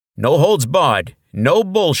No holds barred, no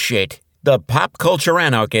bullshit. The pop culture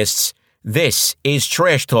anarchists. This is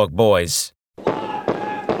Trash Talk Boys.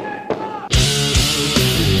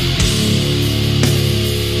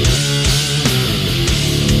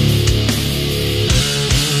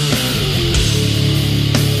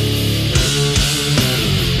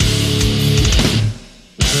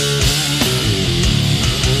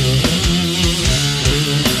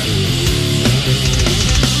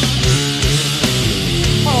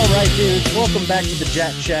 Welcome back to the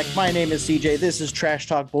Jack Shack. My name is CJ. This is Trash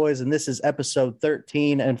Talk Boys, and this is episode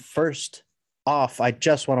 13. And first off, I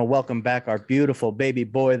just want to welcome back our beautiful baby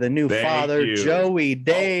boy, the new father, Joey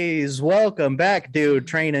Days. Welcome back, dude.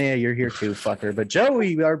 Train, yeah, you're here too, fucker. But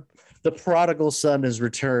Joey, the prodigal son, has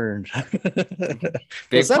returned.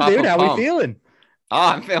 What's up, dude? How we feeling? Oh,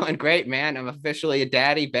 I'm feeling great, man. I'm officially a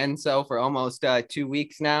daddy. Been so for almost 2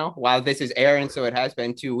 weeks now. Wow, this is airing, so it has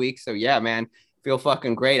been 2 weeks. So yeah, man. Feel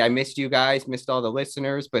fucking great. I missed you guys, missed all the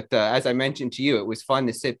listeners. But as I mentioned to you, it was fun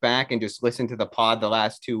to sit back and just listen to the pod the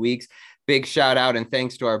last 2 weeks. Big shout out and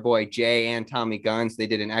thanks to our boy Jay and Tommy Guns. They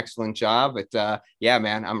did an excellent job. But yeah,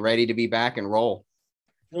 man, I'm ready to be back and roll.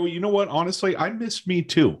 Well, you know what? Honestly, I missed me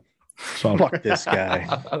too. So fuck this guy.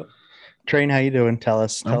 Train, how you doing? Tell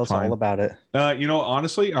us all about it.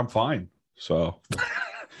 Honestly, I'm fine. So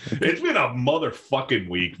it's been a motherfucking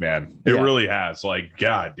week, man. It really has. Like,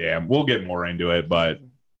 goddamn. We'll get more into it,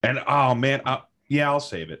 I'll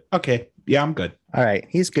save it. Okay. Yeah, I'm good. All right.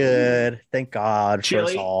 He's good. Thank God.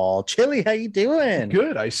 Chili. Chili, how you doing?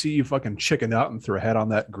 Good. I see you fucking chickened out and threw a head on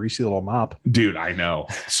that greasy little mop. Dude, I know.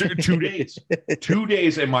 So, 2 days. 2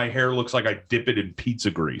 days and my hair looks like I dip it in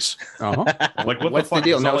pizza grease. Uh-huh. Like, what's the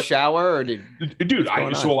deal? No shower? Or Dude,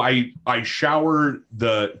 I showered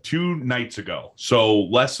 2 nights ago. So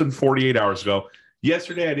less than 48 hours ago.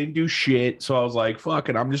 Yesterday, I didn't do shit. So I was like, fuck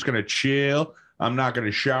it. I'm just going to chill. I'm not going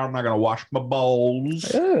to shower. I'm not going to wash my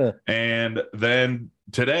bowls. And then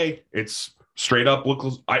today, it's straight up.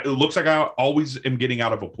 It looks like I always am getting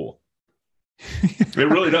out of a pool. It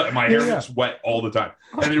really does. My hair is wet all the time.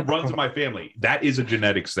 And it runs in my family. That is a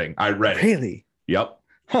genetics thing. I read it. Really? Yep.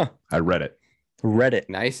 Huh. I read it.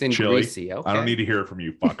 Nice and Chili. greasy. Okay. I don't need to hear it from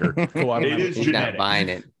you, fucker. It is He's genetic. not buying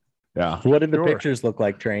it. Yeah. What did the pictures look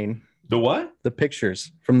like, Train? The what? The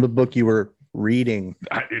pictures from the book you were reading.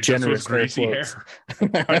 It just was greasy hair.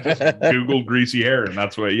 I just Googled greasy hair, and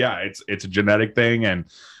that's what. Yeah, it's a genetic thing, and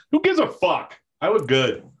who gives a fuck? I look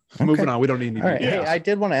good. Okay. Moving on. We don't need any. All right. Hey, I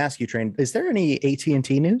did want to ask you, Train. Is there any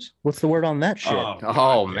AT&T news? What's the word on that shit?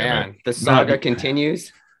 Oh man, the saga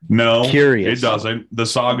continues. No, Curious. It doesn't. The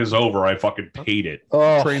saga's over. I fucking paid it.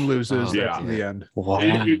 Train loses at the end. Wow.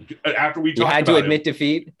 After we You had to admit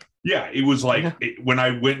defeat. Yeah, it was like when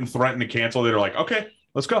I went and threatened to cancel, they were like, "Okay,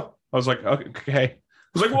 let's go." I was like, "Okay." I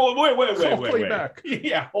was like, "Well, wait. Back.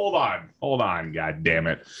 Yeah, hold on, god damn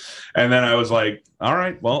it!" And then I was like, "All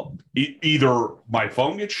right, well, either my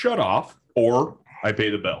phone gets shut off or I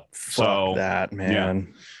pay the bill." Fuck that, man.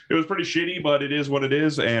 Yeah. It was pretty shitty, but it is what it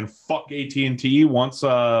is. And fuck AT&T. Once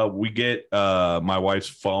we get my wife's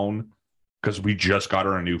phone, because we just got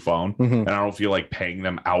her a new phone, and I don't feel like paying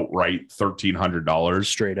them outright $1,300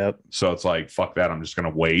 straight up. So it's like, fuck that. I'm just gonna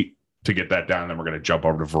wait to get that down, and then we're gonna jump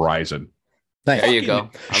over to Verizon. Nice. There you go.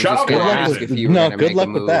 Shut up. Good luck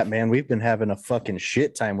with that, man. We've been having a fucking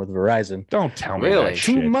shit time with Verizon. Don't tell me Really? that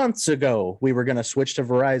shit. 2 months ago, we were going to switch to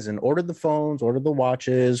Verizon, ordered the phones, ordered the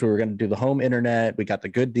watches. We were going to do the home internet. We got the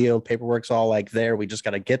good deal. Paperwork's all like there. We just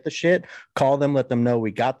got to get the shit, call them, let them know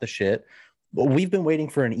we got the shit. But we've been waiting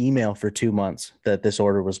for an email for 2 months that this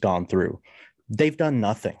order was gone through. They've done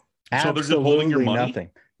nothing. So they're just holding your money? Nothing.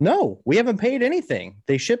 No, we haven't paid anything.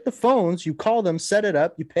 They ship the phones, you call them, set it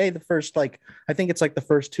up, you pay the first, I think it's like the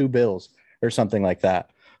first 2 bills or something like that.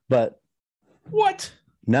 But what?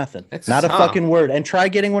 Nothing. Not a fucking word. And try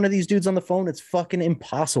getting one of these dudes on the phone. It's fucking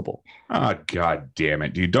impossible. Oh, god damn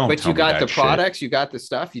it, dude. Don't But tell you me got that the shit. products, you got the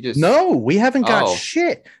stuff. You just No, we haven't got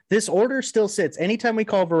shit. This order still sits. Anytime we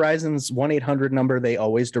call Verizon's 1-800 number, they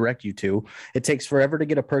always direct you to. It takes forever to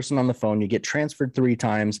get a person on the phone. You get transferred 3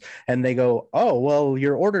 times and they go, "Oh, well,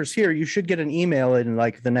 your order's here. You should get an email in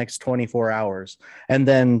like the next 24 hours." And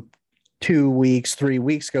then 2 weeks, 3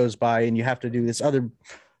 weeks goes by and you have to do this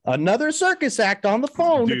another circus act on the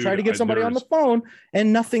phone to try to get somebody on the phone,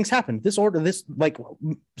 and nothing's happened.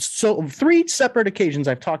 So 3 separate occasions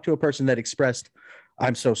I've talked to a person that expressed,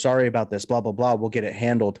 "I'm so sorry about this, blah, blah, blah. We'll get it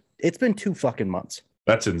handled." It's been 2 fucking months.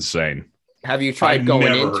 That's insane. Have you tried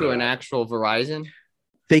going into an actual Verizon?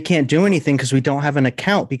 They can't do anything because we don't have an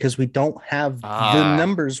account, because we don't have the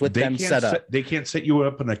numbers with them set up. They can't set you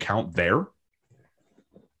up an account there?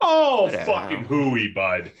 Oh, Whatever. fucking hooey,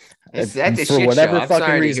 bud. That's a For shit whatever show. I'm fucking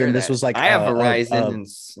sorry to reason, hear this that. was like I have Verizon.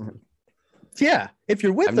 yeah. If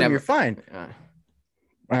you're with I've them, never- you're fine.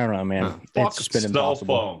 I don't know, man. It's Fuck just been cell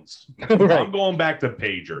impossible. phones. Right. I'm going back to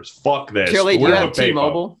pagers. Fuck this. Chili, do you Where's have the payphone?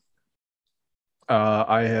 T-Mobile?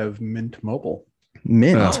 I have Mint Mobile.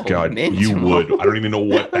 Mint. Oh, God, Mint you would. Mobile. I don't even know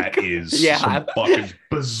what that is. Yeah, Some fucking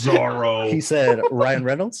bizarro. He said, Ryan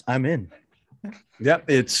Reynolds, I'm in. Yep,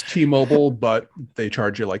 it's T-Mobile, but they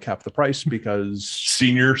charge you like half the price because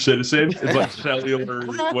Senior citizen. It's like cellular.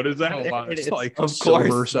 What is that? it's like Of silver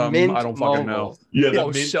course, something. Mint I don't fucking know. Mobile. Yeah, the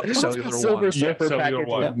Oh, mint, cellular Silver one. Surfer cellular package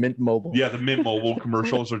one. with Mint Mobile. yeah, the Mint Mobile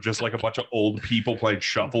commercials are just like a bunch of old people playing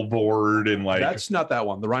shuffleboard and like. That's not that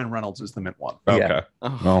one. The Ryan Reynolds is the Mint one. okay. Yeah.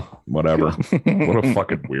 Oh. Well, whatever. What a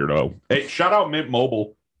fucking weirdo. Hey, shout out Mint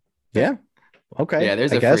Mobile. Okay. Yeah,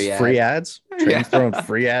 there's I a guess free ad. free ads. Yeah. Train's throwing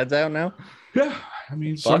free ads out now. Yeah, I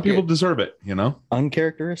mean, some Fuck people it. deserve it. You know.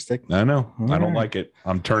 Uncharacteristic. I know. I don't Alright. like it.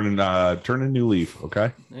 I'm turning new leaf.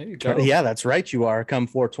 Okay. There you go. Yeah, that's right. You are. Come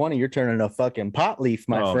 420, you're turning a fucking pot leaf,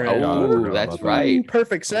 my Oh, friend. God, I Oh, forgot that's about that. right.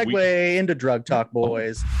 Perfect segue into drug talk,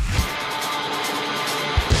 boys.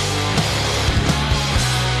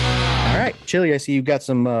 All right, Chili, I see you've got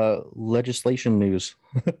some legislation news.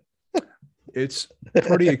 It's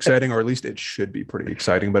pretty exciting, or at least it should be pretty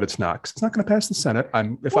exciting, but it's not. 'Cause it's not going to pass the Senate.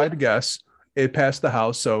 If I had to guess, it passed the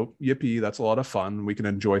House. So yippee, that's a lot of fun. We can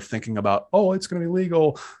enjoy thinking about, oh, it's going to be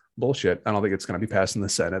legal. Bullshit. I don't think it's going to be passed in the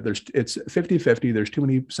Senate. It's 50-50. There's too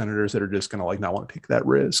many senators that are just going to like not want to take that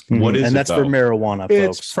risk. What is and it, that's for though? marijuana,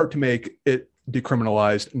 It's folks. for to make it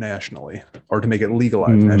decriminalized nationally, or to make it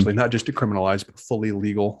legalized Mhm. nationally, not just decriminalized, but fully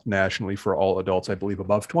legal nationally for all adults, I believe,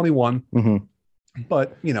 above 21. Mhm.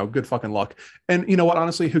 But good fucking luck. And you know what?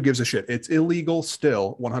 Honestly, who gives a shit? It's illegal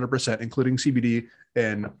still, 100%, including CBD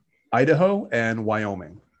in Idaho and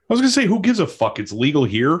Wyoming. I was gonna say, who gives a fuck? It's legal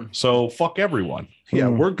here, so fuck everyone. Yeah,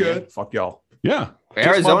 Hmm. we're good. Fuck y'all. Yeah. Kiss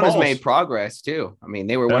my Arizona's balls. made progress too. I mean,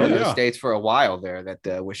 they were one Hell of those yeah. states for a while there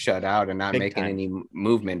that was shut out and not Big making time. any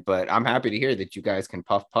movement. But I'm happy to hear that you guys can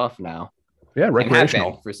puff now. Yeah, And have been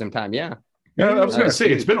recreational. for some time. Yeah. Yeah, I was gonna That's say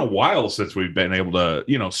huge. it's been a while since we've been able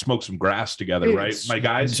to, smoke some grass together, right, It's- my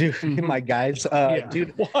guys? Dude, my guys,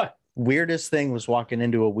 dude, What? weirdest thing was walking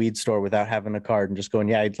into a weed store without having a card and just going,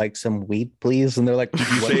 "Yeah, I'd like some weed, please." And they're like, Did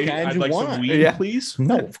you "What say kind I'd you like want?" some weed, Yeah. please?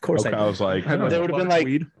 No, of course Okay, I was like, I know, They would've been fuck like-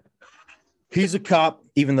 weed. He's a cop,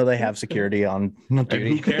 even though they have security on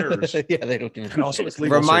duty. who cares? Yeah, they don't care. And also, it's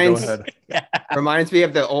legal. Reminds- So go ahead. Reminds me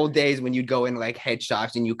of the old days when you'd go in like head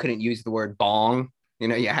shops and you couldn't use the word bong. You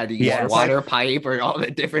know, you had to use Yeah, it's water pipe or all the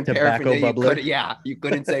different Tobacco paraphernalia. bubbler. You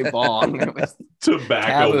couldn't say bong. It was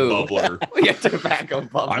tobacco Taboo. bubbler. yeah, tobacco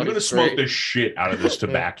bubbler. I'm gonna It's smoke great. the shit out of this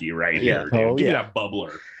tobacco right Yeah. here, dude. Oh, Give me yeah. that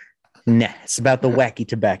bubbler. Nah, it's about the wacky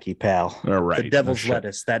tobacco, pal. All right. The devil's no shit.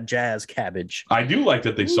 lettuce, that jazz cabbage. I do like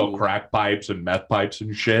that they sell Ooh. crack pipes and meth pipes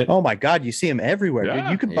and shit. Oh my God, you see them everywhere, dude. Yeah.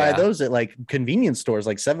 You can buy Yeah. those at like convenience stores,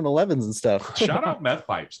 like 7-Elevens and stuff. Shout out meth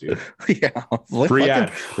pipes, dude. Yeah, Free fucking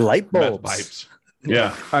ad. light Meth bulbs. pipes.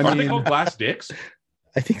 Yeah. I Aren't they mean, called glass dicks?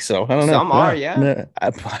 I think so. I don't know. Some are, yeah. No,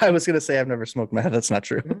 I was gonna say I've never smoked meth. That's not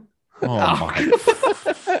true. Oh my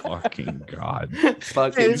fucking god.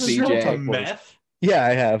 Fucking Hey, this is real CJ. talk. Meth? Yeah, I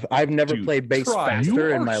have. I've never Dude, played bass try. You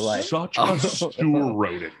faster in are my life. Such Oh. a sewer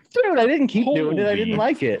rodent. Dude, I didn't keep doing it. I Holy didn't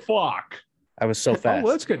like it. Fuck. I was so oh, fast.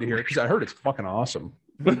 well, that's good to hear because I heard it's fucking awesome.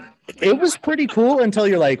 It was pretty cool until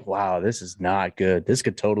you're like, wow, this is not good. This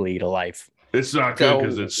could totally eat a life. It's not So, good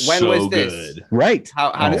because it's when so was this? good. Right.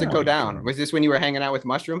 How does Oh it go my down? God. Was this when you were hanging out with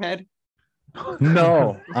Mushroom Head?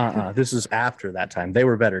 No. This is after that time. They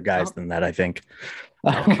were better guys than that, I think.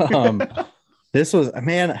 This was,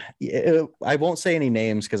 man, I won't say any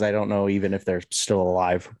names because I don't know even if they're still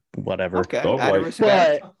alive, whatever. Okay. Oh, out of boy.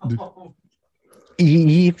 respect.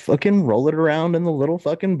 You fucking roll it around in the little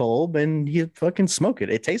fucking bulb and you fucking smoke it.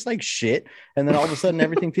 It tastes like shit. And then all of a sudden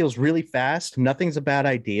everything feels really fast. Nothing's a bad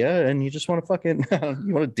idea. And you just want to fucking,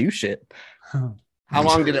 you want to do shit. How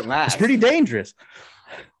long did it last? It's pretty dangerous.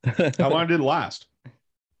 How long did it last?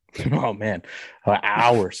 Oh man,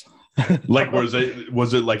 hours. Like was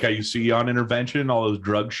it like how you see on Intervention, all those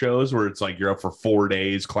drug shows where it's like you're up for 4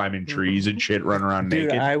 days climbing trees and shit, running around Dude,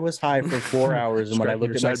 naked? I was high for 4 hours, and when I Scratching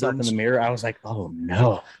looked at your myself in the sideburns. mirror, I was like, "Oh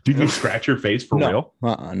no, Did you scratch your face for real?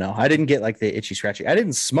 no!" I didn't get like the itchy, scratchy. I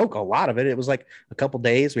didn't smoke a lot of it. It was like a couple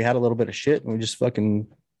days. We had a little bit of shit, and we just fucking.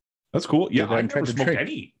 That's cool. Yeah, Dude, I I tried never to smoked drink.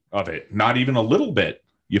 any of it. Not even a little bit.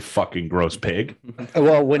 You fucking gross pig.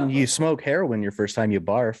 Well, when you smoke heroin your first time, you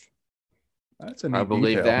barf. That's a I neat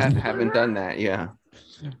believe detail. that. Haven't done that. Yeah.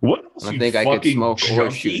 What I else? don't you think I could fucking smoke or shoot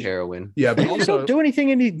junkie? heroin. Yeah, but I also don't do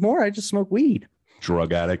anything anymore. I just smoke weed.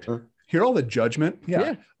 Drug addict. Hear all the judgment?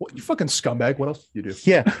 Yeah. What, you fucking scumbag. What else did you do?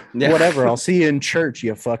 Yeah. Whatever. I'll see you in church,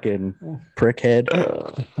 you fucking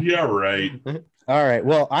prickhead. Yeah, right. All right.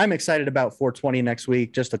 Well, I'm excited about 420 next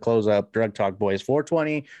week. Just to close up Drug Talk Boys.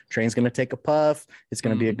 420. Train's going to take a puff. It's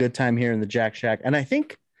going to be a good time here in the Jack Shack. And I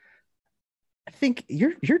think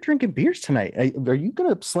you're drinking beers tonight. Are you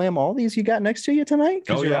going to slam all these you got next to you tonight?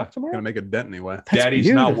 Oh, yeah. Gonna make a dent anyway. That's Daddy's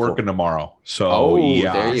beautiful. not working tomorrow. So,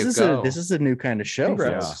 there you go. This is a new kind of show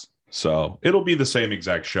for us. So it'll be the same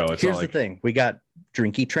exact show. It's Here's not like, the thing. We got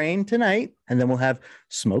Drinky Train tonight, and then we'll have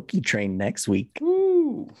Smoky Train next week.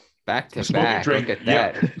 Ooh, back to Smoky back. Train. Look at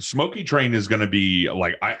Yeah, that. Smoky Train is going to be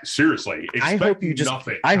like, seriously. I hope you just.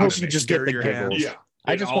 nothing I out hope of you me. just get the Dirty your hands. giggles. Yeah.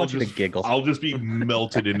 I just want you to giggle. I'll just be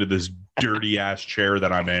melted into this dirty ass chair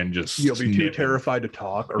that I'm in. Just You'll be too sniffing. terrified to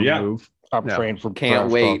talk or move. I'm Yeah. praying for Can't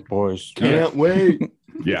Trash wait. Talk Boys. Can't wait.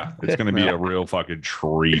 Yeah, it's going to be a real fucking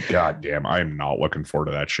treat. God damn, I'm not looking forward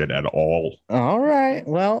to that shit at all. All right.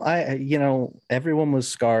 Well, everyone was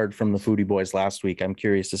scarred from the Foodie Boys last week. I'm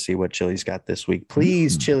curious to see what Chili's got this week.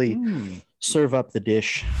 Please, Chili, serve up the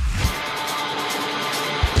dish.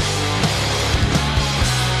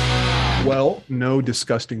 Well, no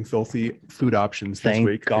disgusting, filthy food options this Thank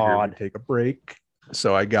week. Figured we'd God. take a break.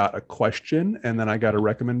 So I got a question and then I got a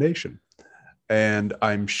recommendation. And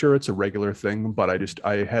I'm sure it's a regular thing, but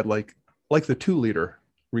I had like the 2-liter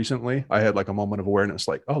recently. I had like a moment of awareness,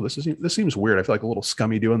 like, oh, this seems weird. I feel like a little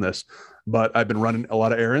scummy doing this, but I've been running a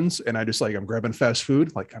lot of errands and I'm grabbing fast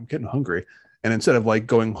food. Like I'm getting hungry. And instead of like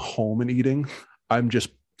going home and eating, I'm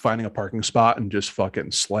just finding a parking spot and just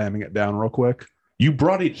fucking slamming it down real quick. You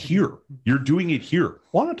brought it here. You're doing it here.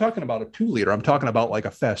 Well, I'm not talking about a 2-liter. I'm talking about like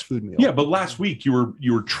a fast food meal. Yeah, but last week you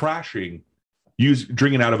were trashing,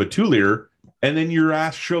 drinking out of a 2-liter, and then your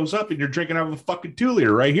ass shows up and you're drinking out of a fucking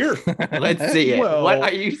 2-liter right here. Let's see it. Well, What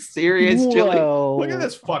are you serious, Chili? Look at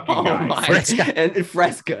this fucking Oh guy. my! Fresca. And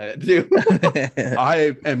Fresca, dude.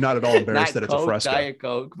 I am not at all embarrassed that Not it's a Coke, Fresca. Diet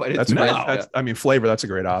Coke, but it's That's Fresca. I mean, flavor. That's a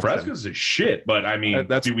great option. Fresca's is shit, but I mean,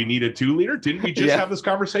 That's- do we need a 2-liter? Didn't we just Yeah. have this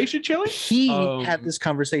conversation, Chili? He had this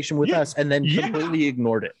conversation with yeah, us and then yeah. completely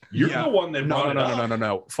ignored it. You're Yeah. the one that brought it up.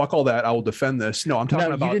 No. Fuck all that. I will defend this. No, I'm talking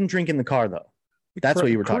No, about. you didn't drink in the car though. That's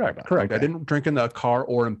what you were talking about. Correct. I Okay. didn't drink in the car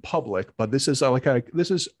or in public, but this is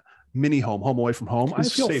this is mini home away from home.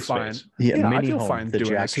 It's I feel safe fine. space. Yeah, I mini feel home, fine the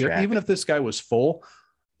doing Jack this here. Shack. Even if this guy was full,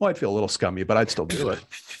 well, I'd feel a little scummy, but I'd still do it.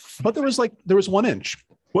 But there was 1 inch.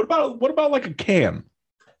 What about like a can?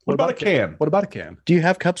 What about a can? What about a can? Do you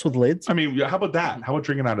have cups with lids? I mean, how about that? How about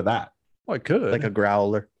drinking out of that? Well, I could. Like a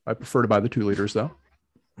growler. I prefer to buy the 2 liters though,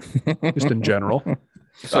 just in general.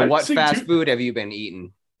 So, I'd what say fast two- food have you been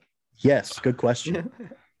eating? Yes, good question.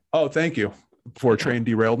 Oh, thank you. Before a train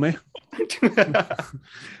derailed me.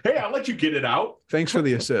 Hey, I'll let you get it out. Thanks for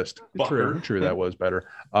the assist. Fucker. True, that was better.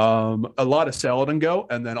 A lot of Salad and Go,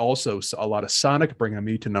 and then also a lot of Sonic, bringing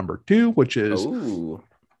me to number 2, which is Ooh.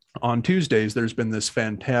 on Tuesdays. There's been this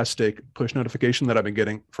fantastic push notification that I've been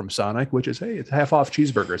getting from Sonic, which is, hey, it's half off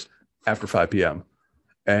cheeseburgers after 5 p.m.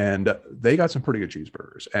 And they got some pretty good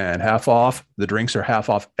cheeseburgers and half off. The drinks are half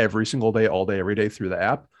off every single day, all day, every day through the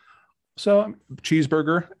app. So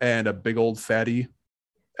cheeseburger and a big old fatty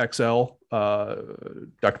XL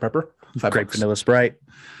Dr. Pepper. Grape vanilla Sprite.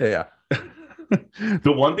 Yeah.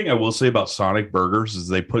 The one thing I will say about Sonic burgers is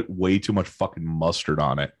they put way too much fucking mustard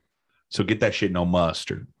on it. So get that shit no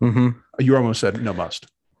mustard. Mm-hmm. You almost said no must.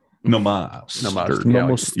 No mustard. No mustard. No Yeah,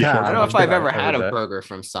 mustard. I don't know if I've ever I heard had a that. burger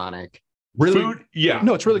from Sonic. Really? Food, yeah,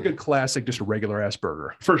 No, it's really good classic, just a regular ass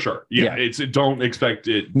burger. for sure. Yeah, don't expect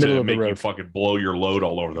it Middle to of the make you road. fucking blow your load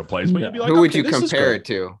all over the place. But Yeah. you'd be like, Who would okay, you this is compare good. it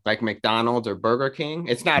to? Like McDonald's or Burger King?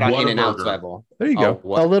 It's not on In-N-Out's Whataburger. level. There you go.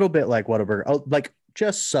 what? A little bit like Whataburger. Oh, like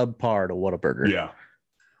just subpar to Whataburger. Yeah.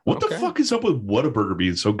 What the Okay. fuck is up with Whataburger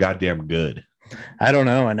being so goddamn good? I don't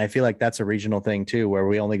know. And I feel like that's a regional thing too, where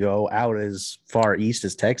we only go out as far east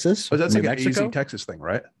as Texas. But that's New like an Mexico. easy Texas thing,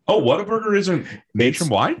 right? Oh, Whataburger isn't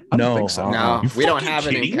nationwide? I don't No, think so. No, You we don't fucking have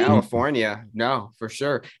it in kidding me? California. No, for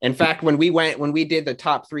sure. In fact, when we did the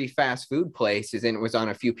top 3 fast food places, and it was on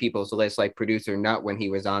a few people's list, like producer Nut when he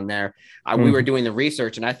was on there, we were doing the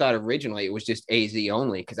research, and I thought originally it was just AZ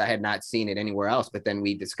only because I had not seen it anywhere else. But then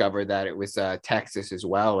we discovered that it was Texas as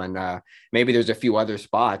well, and maybe there's a few other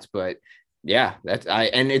spots, but. Yeah,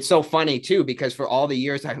 and it's so funny too, because for all the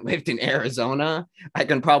years I lived in Arizona, I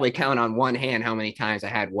can probably count on one hand how many times I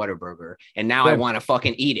had Whataburger, and now I Yeah. want to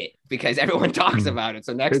fucking eat it because everyone talks about it.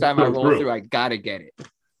 So next It's time I so roll true. through, I gotta get it.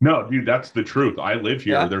 No, dude, that's the truth. I live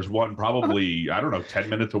here. Yeah. There's one probably, I don't know, 10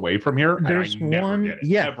 minutes away from here. There's and I never one, get it,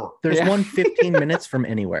 yeah. ever. There's Yeah. one 15 minutes from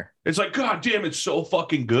anywhere. It's like, God damn, it's so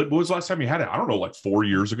fucking good. When was the last time you had it? I don't know, like 4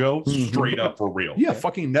 years ago. Mhm. Straight up for real. Yeah,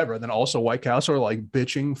 fucking never. Then also White Castle are like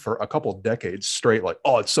bitching for a couple decades straight, like,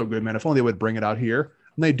 oh, it's so good, man. If only they would bring it out here.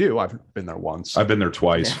 And they do. I've been there once. I've been there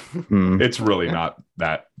twice. Mm. It's really not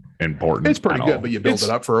that important. It's pretty at good, all. but you build It's-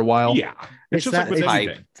 it up for a while. Yeah. It's just that- like with it's hype.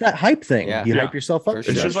 anything. It's that hype thing. Yeah. You Yeah. hype yourself up. For to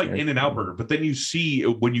It's sure. just that like shit. In-N-Out Burger. But then you see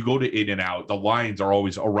when you go to In-N-Out, the lines are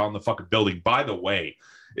always around the fucking building. By the way,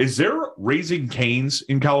 is there Raising Cane's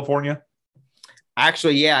in California?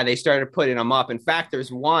 Actually, yeah, they started putting them up. In fact,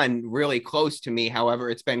 there's one really close to me. However,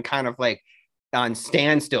 it's been kind of like on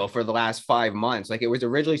standstill for the last 5 months. Like it was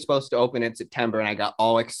originally supposed to open in September and I got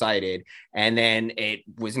all excited and then it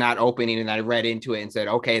was not opening and I read into it and said,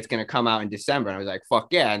 okay, it's going to come out in December. And I was like, fuck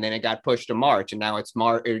yeah. And then it got pushed to March and now it's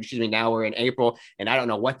now we're in April and I don't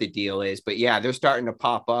know what the deal is, but yeah, they're starting to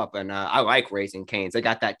pop up and I like Raising Cane's. They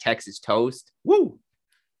got that Texas toast. Woo.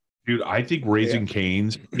 Dude, I think Raising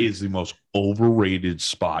Cane's is the most overrated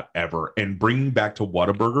spot ever. And bringing back to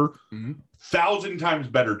Whataburger, Mhm. 1,000 times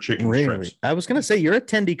better chicken Really? strips. I was gonna say you're a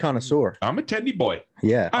tendy connoisseur. I'm a tendy boy.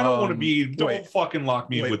 Yeah. I don't want to be. Don't wait. fucking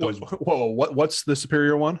lock me in with those What's the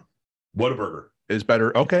superior one? Whataburger. Is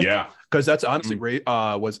better. Okay. Yeah, Because that's honestly great.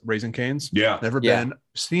 Was Raising Cane's. yeah. Never Yeah. been,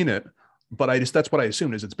 seen it, but that's what I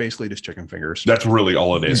assumed is it's basically just chicken fingers. That's really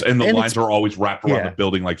all it is. And the And lines it's- are always wrapped around yeah. the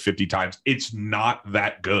building like 50 times. It's not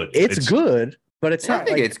that good. It's good, but it's I not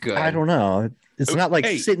think like, it's good. I don't know. It's not like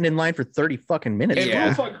Hey. sitting in line for 30 fucking minutes. And Yeah.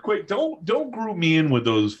 real fucking quick, don't group me in with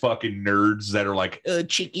those fucking nerds that are like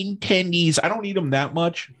chicken tendies. I don't eat them that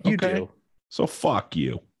much. You okay? do. So fuck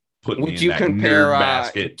you. Put me Would in you that compare, nerd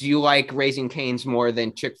basket. do you like Raising Cane's more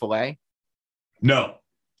than Chick-fil-A? No,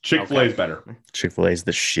 Chick-fil-A is Okay. better, Chick-fil-A is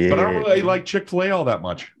the shit. but I don't really like Chick-fil-A all that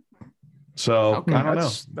much. So Okay. I don't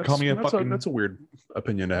know. Call me a that's fucking that's a weird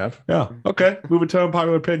opinion to have. yeah. Okay, move it to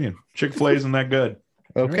unpopular opinion. Chick-fil-A isn't that good.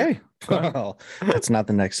 Okay. Well, that's not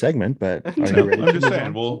the next segment, but are No, you ready? I'm to just move saying.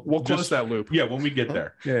 on? We'll close just- that loop. Yeah, when we get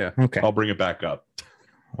there, Yeah. Okay. I'll bring it back up.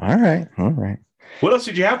 All right. All right. What else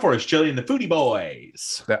did you have for us, Chili and the Foodie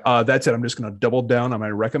Boys? That's it. I'm just going to double down on my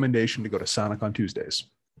recommendation to go to Sonic on Tuesdays.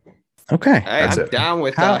 Okay. Hey, That's I'm it. down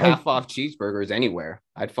with How- half off cheeseburgers anywhere.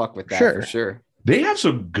 I'd fuck with that Sure. for sure. They have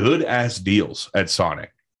some good ass deals at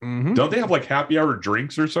Sonic. Mhm. Don't they have like happy hour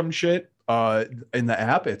drinks or some shit? In the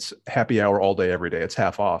app, it's happy hour all day, every day. It's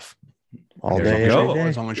half off. All There day, you go. every day.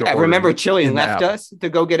 As long as you're Yeah, ordering remember Chili in the left app. us to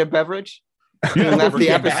go get a beverage? He Yeah, left the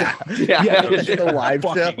yeah. episode. Yeah. Yeah, it was the live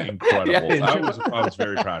show. Fucking incredible. Yeah. I was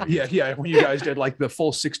very proud of you. Yeah. When you guys did like the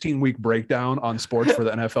full 16-week breakdown on sports for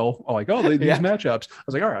the NFL, like, oh, these Yeah. matchups. I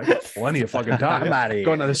was like, all right, I got plenty of fucking time. I'm outta here.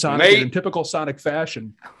 Going to the Sonic Mate. in typical Sonic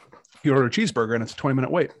fashion. You order a cheeseburger and it's a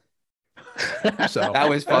 20-minute wait. So That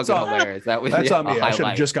was That's fucking on- hilarious. That was that's yeah, on me. a I should have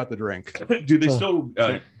highlight. just got the drink. Do they still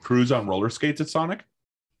cruise on roller skates at Sonic?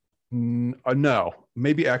 No,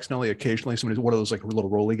 maybe accidentally. Occasionally, somebody's one of those like little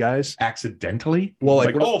rolly guys. Accidentally? Well,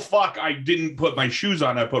 Like, like, oh fuck, I didn't put my shoes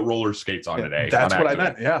on. I put roller skates on today. That's on what I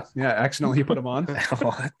accident. meant. Yeah, accidentally he put them on.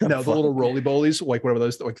 What the No, the fuck? little roly bolies, like whatever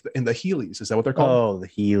those, like in the Heelys. Is that what they're called? Oh, the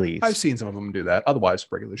Heelys. I've seen some of them do that. Otherwise,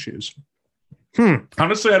 regular shoes.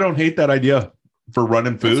 Honestly, I don't hate that idea for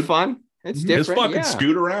running It's food. fun. It's Just different. fucking Yeah.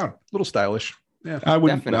 scoot around. A little stylish. I would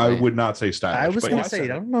Definitely. not say stylish. I was but gonna yeah. say, I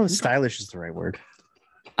don't know if stylish is the right word.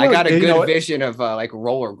 I got a you know good what? vision of like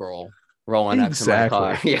Roller Girl rolling up to my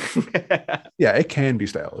car. Yeah. Yeah, it can be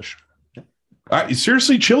stylish.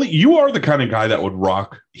 Seriously, Chili, you are the kind of guy that would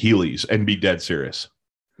rock Heelys and be dead serious.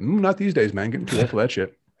 Not these days, man. Getting too old for that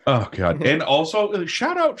shit. Oh god! And also,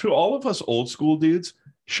 shout out to all of us old school dudes.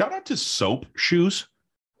 Shout out to soap shoes.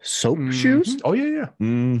 Soap Mhm. shoes? Oh yeah, yeah.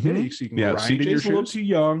 Mm-hmm. Yeah, so you can Yeah, grind in your CJ's a little shoes. too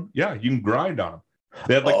young. Yeah, you can grind on them.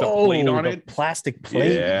 They had like the plate on the it. plastic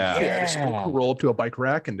plate. Yeah. Yeah, just roll up to a bike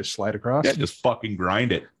rack and just slide across. Yeah, just fucking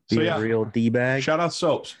grind it. Be So a yeah, real D-bag. shout out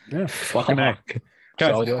soaps. Yeah, Fucking A.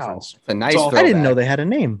 solid Wow. reference. It's a nice So- I didn't know throwback. they had a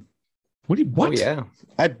name. What? Do you, what? Oh, yeah.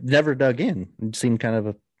 I've never dug in. It seemed kind of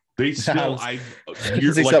a They still. I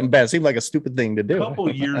You're say like something bad. It seemed like a stupid thing to a do. couple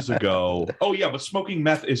years ago. Oh yeah, but smoking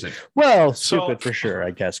meth isn't. Well, So- stupid for sure,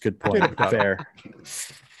 I guess. Good point. Fair.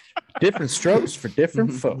 Different strokes for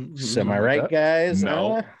different folks. Am I right, guys?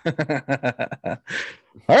 No. All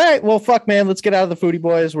right. Well, fuck, man. Let's get out of the foodie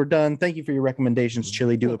boys. We're done. Thank you for your recommendations,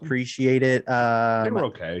 Chili. Do appreciate it. They were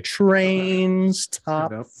okay. Trains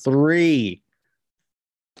top Yep. 3.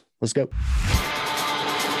 Let's go.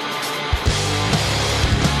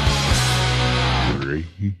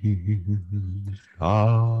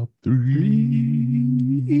 Top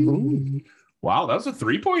 3. Wow, that was a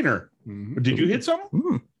 3-pointer. Mhm. Did you hit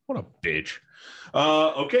some? What a bitch.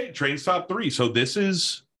 Okay, Train's top 3. So this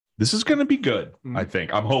is going to be good. I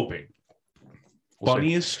think. I'm hoping. We'll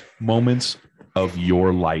Funniest moments of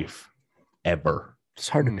your life ever. It's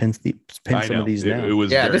hard to pin some of these down. It was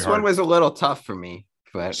this hard. one was a little tough for me.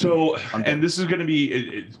 But so, and this is going to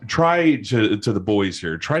be try to the boys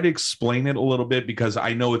here. Try to explain it a little bit because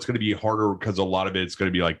I know it's going to be harder because a lot of it's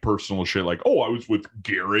going to be like personal shit, like I was with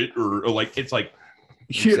Garrett or like it's like.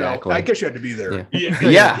 Exactly. I guess you had to be there.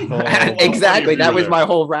 Yeah. Exactly. That was my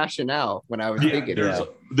whole rationale when I was thinking.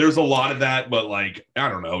 There's a lot of that, but like I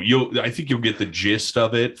don't know. I think you'll get the gist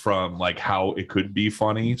of it from like how it could be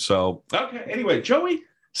funny. So okay. Anyway, Joey,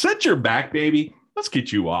 set your back, baby. Let's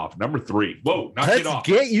get you off. Number 3. Whoa, not Let's get off.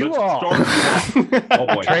 Get you off. Oh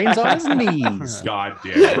boy. Train's on his knees. God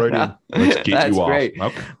damn. Let's get you off. Great.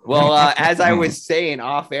 Okay. Well, as I was saying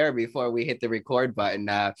off air before we hit the record button,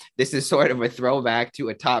 this is sort of a throwback to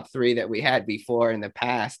a top 3 that we had before in the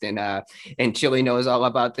past. And Chili knows all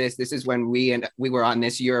about this. This is when we were on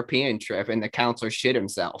this European trip and the counselor shit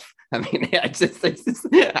himself. I mean,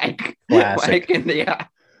 Classic.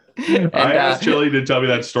 I asked Chili to tell me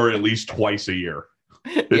that story at least twice a year.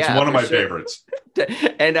 It's one of my favorites.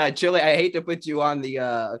 And Chili, I hate to put you on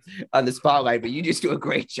the spotlight, but you just do a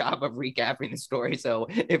great job of recapping the story. So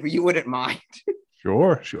if you wouldn't mind.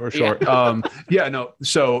 Sure. No.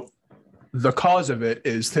 So the cause of it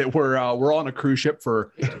is that we're on a cruise ship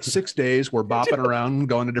for 6 days. We're bopping around,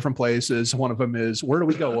 going to different places. One of them is, where do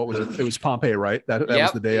we go? What was it? It was Pompeii, right? That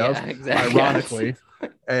was the day of, exactly. Ironically.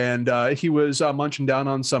 And he was munching down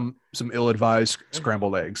on some ill-advised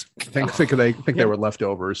scrambled eggs. I think they were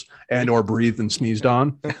leftovers and or breathed and sneezed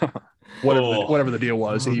on. Whatever the deal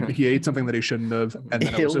was, he ate something that he shouldn't have, and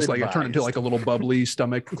then it was just like it turned into like a little bubbly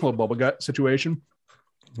stomach, little bubble gut situation.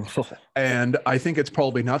 And I think it's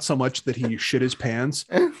probably not so much that he shit his pants.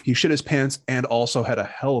 He shit his pants and also had a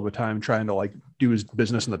hell of a time trying to like do his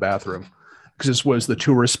business in the bathroom, because this was the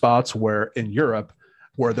tourist spots where in Europe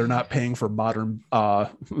where they're not paying for modern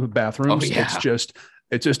bathrooms. It's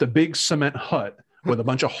just a big cement hut with a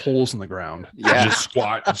bunch of holes in the ground. Yeah. Just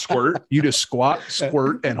squat and squirt. You just squat,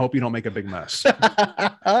 squirt, and hope you don't make a big mess.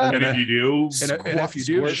 And if you do, just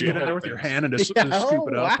get in there with your hand and just scoop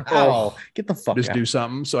it up. Wow. Get the fuck Just out. do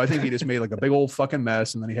something. So I think he just made like a big old fucking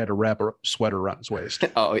mess, and then he had to wrap a sweater around his waist.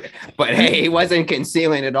 Oh, yeah. But hey, he wasn't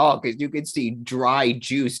concealing at all, because you could see dry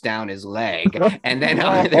juice down his leg. And then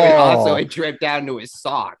there was also a drip down to his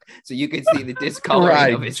sock. So you could see the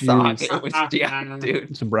discoloring of his sock. It was,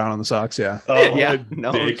 dude. Some brown on the socks, yeah.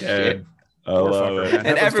 No shit. I love it.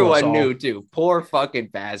 And everyone knew too. Poor fucking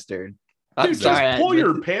bastard. I'm Dude, sorry. Just pull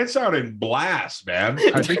your pants out and blast, man.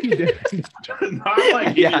 I think he did. Not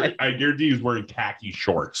like I guarantee he was wearing khaki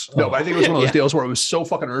shorts. No, but I think it was one of those deals where it was so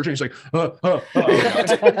fucking urgent. He's like, like,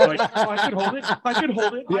 I can hold it. I can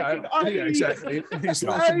hold it. Yeah, exactly. He's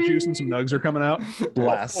some juice and some nugs are coming out.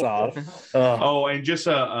 Blast off. Oh, and just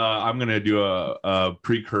I'm gonna do a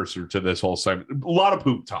precursor to this whole segment. A lot of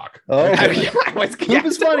poop talk. Oh, Poop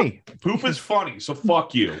is funny. Poop is funny, so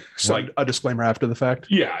fuck you. So like a disclaimer after the fact.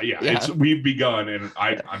 Yeah. We've begun, and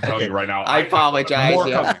I'm telling you right now. I apologize.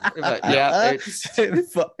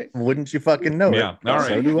 Wouldn't you fucking know it? Yeah. All right.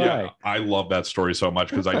 So do I love that story so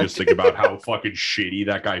much because I just think about how fucking shitty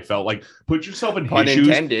that guy felt. Like, put yourself in his shoes.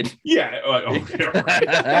 Unintended. Yeah. Okay,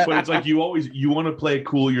 right. But it's like you want to play it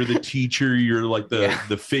cool. You're the teacher. You're like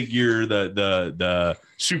the figure, the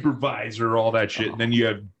supervisor, all that shit. And then you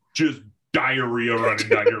have just diarrhea running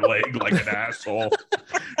down your leg like an asshole.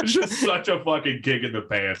 It's just such a fucking kick in the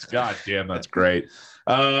pants. God damn, that's great.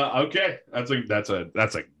 Okay, that's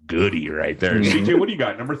a goodie right there. CJ, what do you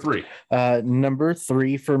got? Number 3. Number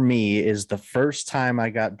 3 for me is the first time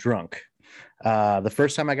I got drunk. The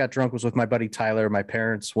first time I got drunk was with my buddy Tyler. My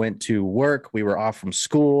parents went to work. We were off from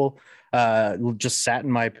school. Just sat in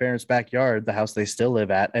my parents' backyard, the house they still live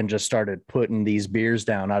at, and just started putting these beers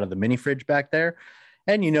down out of the mini fridge back there.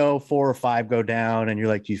 And 4 or 5 go down, and you're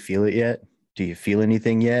like, do you feel it yet? Do you feel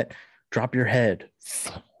anything yet? Drop your head.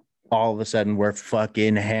 All of a sudden, we're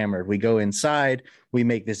fucking hammered. We go inside. We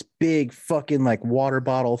make this big fucking like water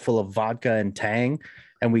bottle full of vodka and Tang,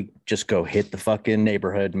 and we just go hit the fucking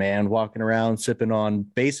neighborhood, man, walking around, sipping on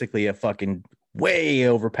basically a fucking way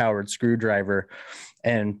overpowered screwdriver,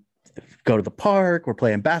 and go to the park. We're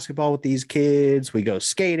playing basketball with these kids. We go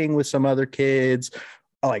skating with some other kids.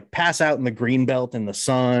 I like pass out in the green belt in the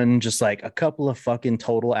sun, just like a couple of fucking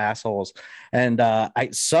total assholes. And I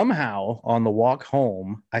somehow on the walk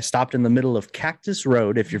home, I stopped in the middle of Cactus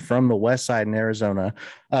Road, if you're from the west side in Arizona,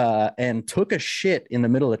 and took a shit in the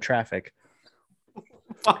middle of traffic.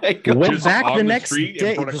 Went back the next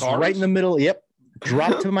day, just right in the middle. Yep.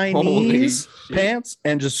 dropped to my Holy knees, shit. pants,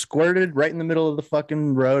 and just squirted right in the middle of the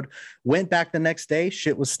fucking road. Went back the next day.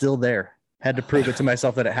 Shit was still there. Had to prove it to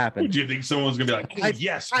myself that it happened. Do you think someone was gonna be like, oh,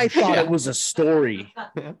 yes? I thought Yeah. it was a story.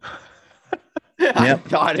 I Yep.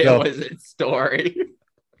 thought it So- was a story.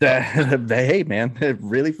 Hey, man, it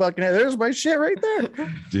really fucking. There's my shit right there.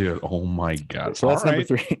 Dude, oh my god. So that's All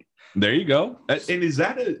number right. 3. There you go. And is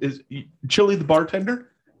that is Chili the bartender?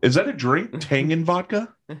 Is that a drink? Tang and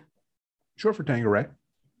vodka? Short for Tangeray.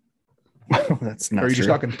 That's Or not are you just true.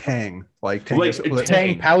 talking Tang? Like Tang, Like, is- it's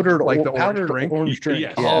Tang powdered, Like like the the orange powdered drink? orange drink.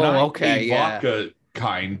 Yes. Yeah. Oh, Not okay, a yeah. vodka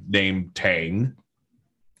kind named Tang.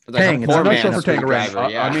 Like Tang, a it's poor I'm not not sure man's for Tangeray. screwdriver,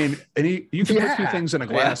 yeah. I mean, you can put two Yeah. things in a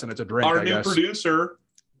glass and it's a drink. Our I new guess. producer.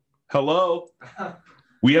 Hello.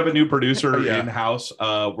 We have a new producer Yeah. in house.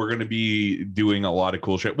 We're going to be doing a lot of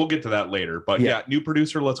cool shit. We'll get to that later. But Yeah. yeah, new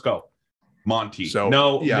producer. Let's go. Monty. So,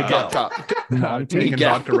 no, yeah. Miguel. Tang and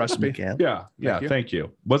Miguel. vodka recipe. Miguel. Yeah. you. Thank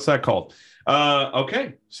you. What's that called?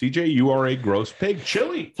 Okay. CJ, you are a gross pig.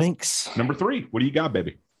 Chili. Thanks. Number 3. What do you got,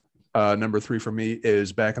 baby? Number 3 for me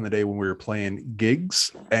is back in the day when we were playing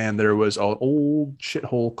gigs, and there was an old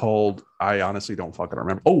shithole called, I honestly don't fucking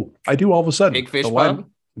remember. Oh, I do all of a sudden. Big Fish The Lime- Pub?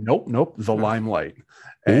 Nope. The Limelight.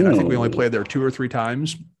 And I think we only Ooh. played there 2 or 3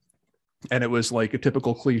 times. And it was like a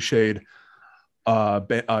typical cliched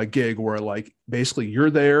gig where like basically you're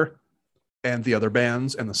there and the other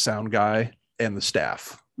bands and the sound guy and the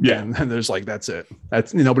staff. Yeah. And then there's like, that's it.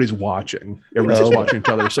 That's nobody's watching. Everybody's Oh. watching each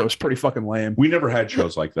other. So it's pretty fucking lame. We never had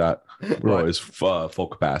shows like that. We're Right. always full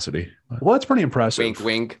capacity. Well, that's pretty impressive. Wink,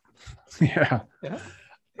 wink. Yeah. Yeah.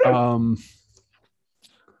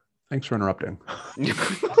 Thanks for interrupting.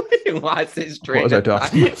 He lost his train. was I of thought.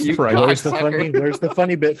 talking? You Right. Where's the cocksucker. funny? Where's the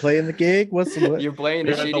funny bit? Playing the gig? What's the what? You're playing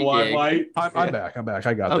a You're at the shitty gig. Limelight. I'm back.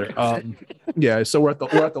 I got Okay. there. Yeah. So we're at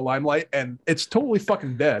the Limelight, and it's totally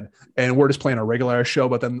fucking dead. And we're just playing a regular show,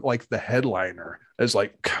 but then like the headliner is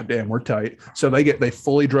like, God damn, we're tight. So they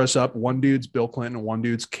fully dress up. One dude's Bill Clinton, one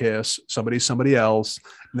dude's Kiss, somebody else,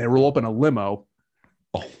 and they roll up in a limo.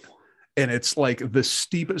 Oh. And it's like the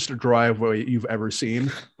steepest driveway you've ever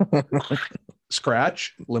seen.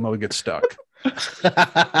 Scratch, limo gets stuck.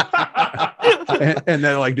 and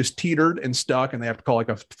then like just teetered and stuck, and they have to call like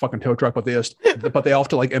a fucking tow truck. But they all have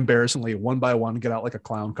to like embarrassingly one by one get out like a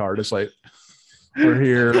clown car. Just like, we're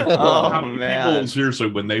here. Oh, How many man. people, seriously,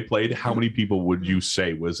 when they played, how many people would you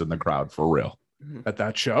say was in the crowd for real? At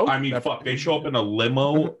that show. I mean, fuck, they show up in a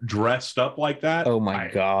limo dressed up like that. Oh my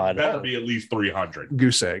God. Better be at least 300.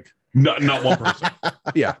 Goose egg. No, not one person.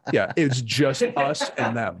 Yeah. It's just us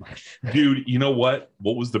and them. Dude, you know what?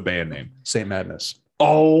 What was the band name? Saint Madness.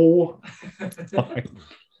 Oh,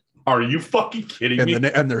 are you fucking kidding me?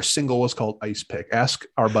 And their single was called Ice Pick. Ask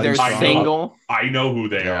our buddies. They're I know. single. I know who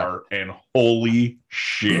they Yeah. are, and holy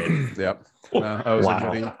shit. Yep. That was Wow. a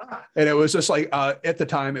goodie. And it was just like at the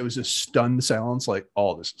time it was just stunned silence, like,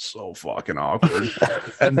 oh, this is so fucking awkward.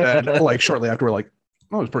 And then like shortly after we're like,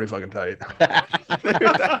 oh, it was pretty fucking tight.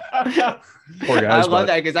 Poor I guys. love but-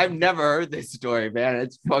 that because I've never heard this story, man.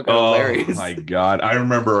 It's fucking Oh hilarious. my god! I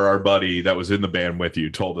remember our buddy that was in the band with you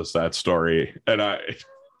told us that story, and I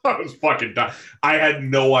was fucking dying. I had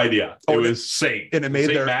no idea Oh, it was Saint, and it made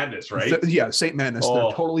Saint their- Madness, right? Yeah, Saint Madness. Oh.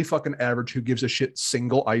 They're totally fucking average. Who gives a shit?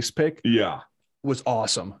 Single Ice Pick Yeah, was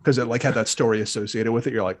awesome because it like had that story associated with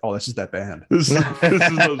it. You're like, oh, this is that band. this is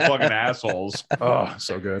those fucking assholes. Oh,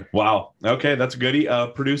 so good. Wow. Okay, that's a goodie.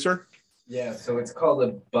 Producer. Yeah, so it's called a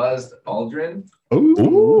buzzed Aldrin. Ooh.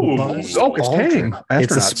 Oh, it's Tang.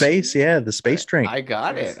 It's a Astronauts. space, yeah, the space drink. I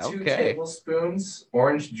got it. It's 2 Okay. tablespoons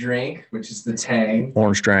orange drink, which is the Tang.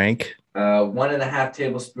 Orange drink. 1.5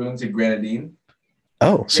 tablespoons of grenadine.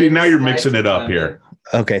 Oh, See, now you're Sliced mixing it up lemon. here.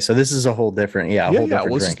 okay. So this is a whole different, a whole Yeah. different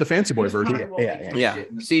Well, this is drink. the fancy boy version. Yeah. Yeah.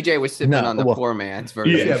 CJ was sipping No, on the well- poor man's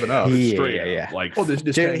version. Yeah, but no. Yeah, Straight yeah. up, like Oh, there's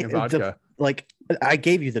just Dude, Tang and the- vodka. Like I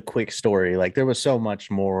gave you the quick story. Like there was so much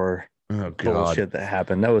more oh bullshit that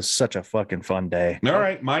happened. That was such a fucking fun day. All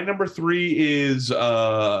right, my number 3 is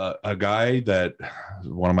a guy that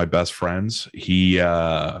one of my best friends. He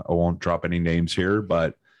I won't drop any names here,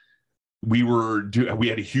 but we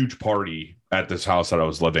had a huge party at this house that I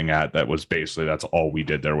was living at. That was basically that's all we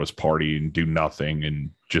did there was party and do nothing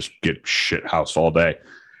and just get shit house all day.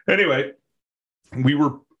 Anyway, we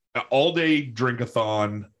were all day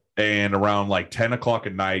drink-a-thon, and around like 10 o'clock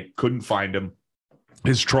at night, couldn't find him.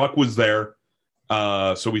 His truck was there.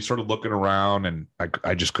 So we started looking around, and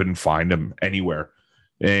I just couldn't find him anywhere.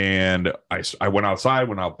 And I went outside,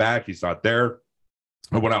 went out back. He's not there.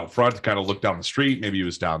 I went out front to kind of look down the street. Maybe he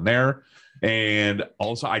was down there. And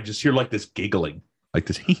also, I just hear like this giggling, like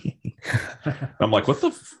this. I'm like, what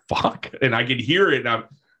the fuck? And I could hear it. And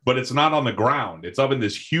but it's not on the ground. It's up in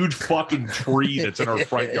this huge fucking tree that's in our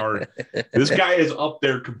front yard. This guy is up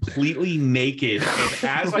there completely naked. And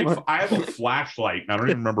as I have a flashlight, and I don't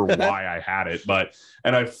even remember why I had it,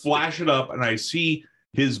 and I flash it up and I see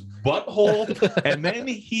his butthole, and then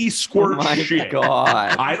he squirts shit.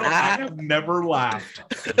 God. I have never laughed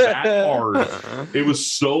that hard. It was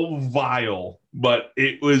so vile, but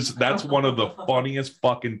that's one of the funniest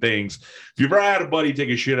fucking things. If you've ever had a buddy take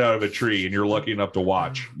a shit out of a tree and you're lucky enough to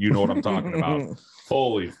watch, you know what I'm talking about.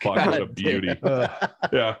 Holy fuck, what a beauty.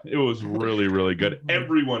 Yeah, it was really, really good.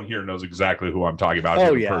 Everyone here knows exactly who I'm talking about,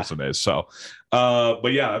 who the person is. So,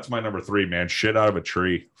 but yeah, that's my number 3, man. Shit out of a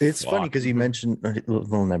tree. It's funny because you mentioned,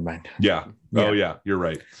 well, never mind. Yeah. Oh, yeah, you're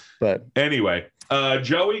right. But anyway,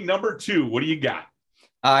 Joey, number 2, what do you got?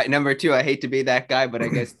 Number 2, I hate to be that guy, but I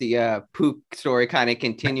guess the poop story kind of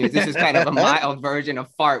continues. This is kind of a mild version of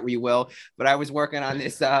fart, we will. But I was working on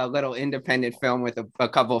this little independent film with a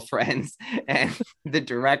couple of friends, and the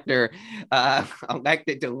director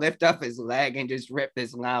elected to lift up his leg and just rip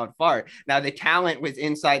this loud fart. Now, the talent was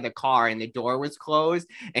inside the car and the door was closed,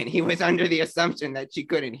 and he was under the assumption that she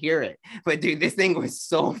couldn't hear it. But dude, this thing was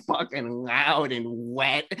so fucking loud and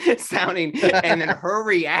wet sounding, and then her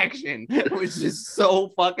reaction was just so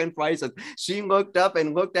fucking priceless. She looked up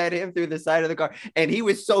and looked at him through the side of the car, and he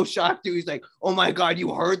was so shocked too. He's like, "Oh my god,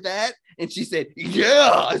 you heard that?" And she said,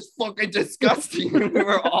 "Yeah, it's fucking disgusting." And we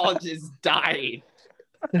were all just dying.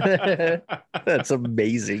 That's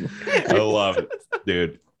amazing. I love it,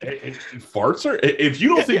 dude. Farts are, if you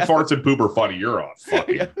don't think farts and poop are funny, you're a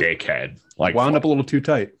fucking dickhead. Like, wound up a little too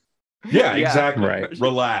tight. Yeah, exactly. Right.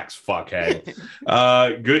 Relax,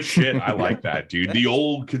 fuckhead. Good shit. I like that, dude. The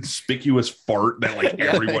old conspicuous fart that like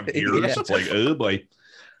everyone hears. Yeah. It's like, oh boy.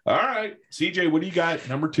 All right, CJ, what do you got?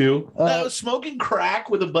 Number 2. Smoking crack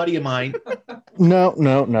with a buddy of mine. No.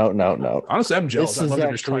 Honestly, I'm jealous. This I'd is love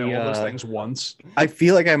to just try actually, all those things once. I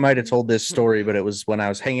feel like I might have told this story, but it was when I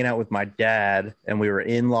was hanging out with my dad and we were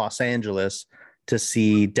in Los Angeles to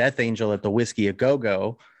see Death Angel at the Whiskey A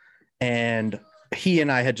Go-Go. And he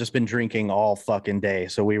and I had just been drinking all fucking day.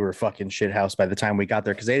 So we were fucking shithoused by the time we got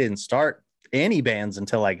there because they didn't start any bands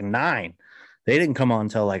until like 9. They didn't come on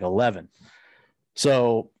until like 11.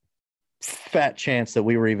 So fat chance that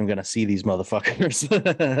we were even going to see these motherfuckers.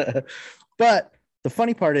 But the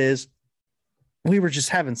funny part is we were just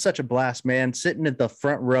having such a blast, man, sitting at the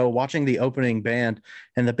front row watching the opening band,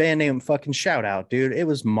 and the band name fucking shout out, dude. It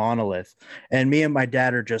was Monolith. And me and my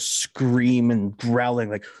dad are just screaming, growling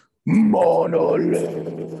like,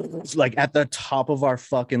 Monolith, like at the top of our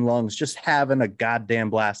fucking lungs, just having a goddamn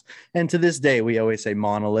blast. And to this day, we always say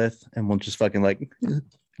Monolith, and we'll just fucking like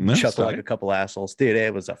chuckle like a couple assholes. Dude,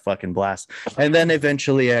 it was a fucking blast. And then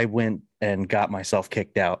eventually I went and got myself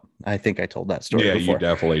kicked out. I think I told that story before. You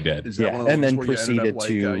definitely did. Is that Yeah, one of those and then where you ended proceeded up, like,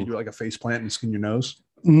 to you do like a face plant and skin your nose?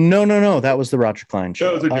 No. That was the Roger Klein show.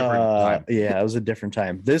 That was a different time. Yeah, it was a different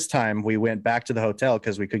time. This time we went back to the hotel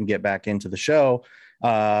because we couldn't get back into the show.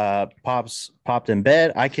 Pops popped in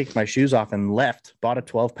bed. I kicked my shoes off and left. Bought a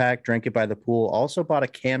 12-pack, drank it by the pool. Also bought a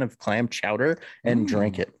can of clam chowder and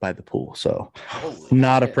drank it by the pool. So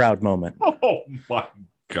not a proud moment. Oh my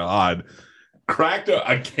god. Cracked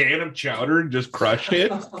a can of chowder and just crushed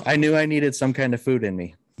it. I knew I needed some kind of food in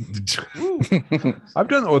me. I've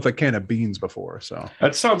done that with a can of beans before. So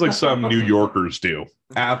That sounds like some New Yorkers do.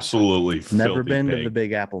 Absolutely. Never filthy been to pig. the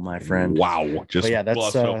Big Apple, my friend. Wow. Just But yeah, that's,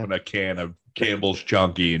 bust open a can of Campbell's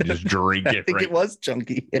Chunky and just drink I it. think Right. it was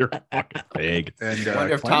chunky. You're a fucking pig. and I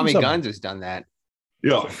wonder if clams Tommy up. Guns has done that.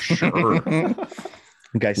 Yeah, sure.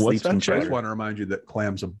 The guy sleeps in I just chowder. want to remind you that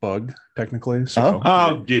clams a bug technically. So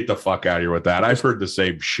Oh, get the fuck out of here with that. I've heard the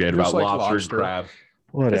same shit about Just like lobster, lobster. and crab.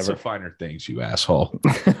 It's Whatever. the finer things, you asshole.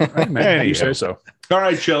 man, you Anywho. say so. All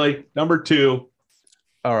right, Chili. Number 2.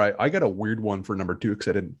 All right, I got a weird one for number 2 because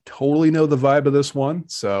I didn't totally know the vibe of this one.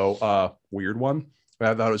 So weird one.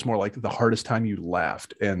 I thought it was more like the hardest time you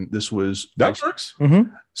laughed, and this was That works.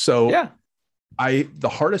 so. Yeah.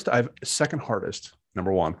 Second hardest,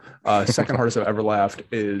 number 1. Second hardest I've ever laughed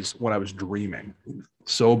is when I was dreaming.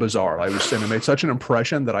 So bizarre. I made such an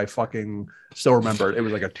impression that I fucking still remember it. It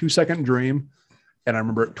was like a 2-second dream. And I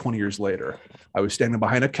remember it 20 years later. I was standing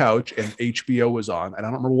behind a couch and HBO was on. And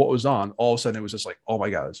I don't remember what was on. All of a sudden it was just like, oh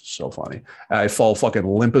my God, this is so funny. And I fall fucking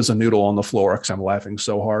limp as a noodle on the floor because I'm laughing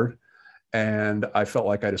so hard. And I felt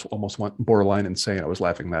like I just almost went borderline insane. I was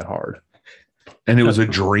laughing that hard. And it was a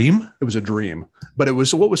dream? It was a dream. But it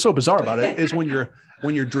was what was so bizarre about it is when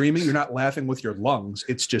you're dreaming, you're not laughing with your lungs.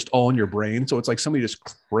 It's just all in your brain. So it's like somebody just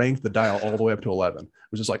cranked the dial all the way up to 11. It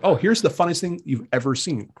was just like, oh, here's the funniest thing you've ever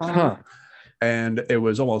seen. Huh. And it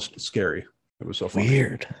was almost scary. It was so funny.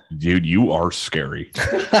 Weird. Dude, you are scary.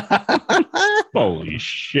 Holy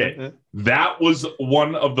shit. That was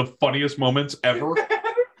one of the funniest moments ever.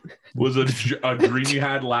 Was a dream you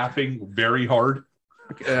had laughing very hard.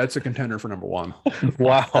 That's a contender for number one.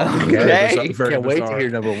 Wow. Okay. Can't wait to hear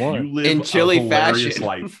number You one. live In chilly a hilarious fashion.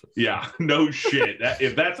 life. Yeah, no shit.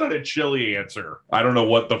 If that's not a chilly answer, I don't know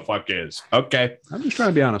what the fuck is. Okay. I'm just trying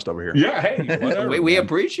to be honest over here. Yeah, hey, whatever. We man.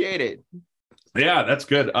 appreciate it. Yeah, that's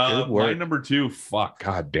good. Good work. My number two. Fuck.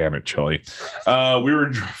 God damn it, Chili. We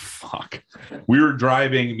were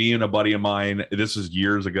driving. Me and a buddy of mine. This is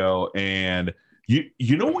years ago, and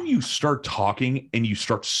you know when you start talking and you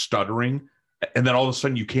start stuttering, and then all of a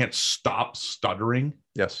sudden you can't stop stuttering.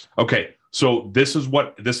 Yes. Okay, so that's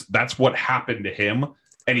what happened to him,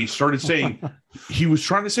 and he started saying he was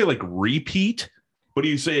trying to say like repeat, but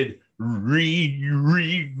he said re.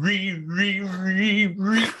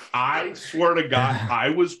 I swear to God, I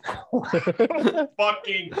was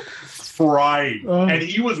fucking frying, and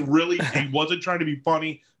he wasn't trying to be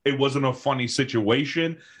funny. It wasn't a funny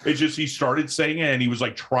situation. It's just he started saying it and he was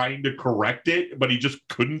like trying to correct it, but he just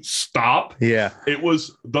couldn't stop. Yeah. It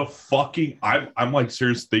was the fucking I'm like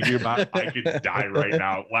seriously thinking about it. I could die right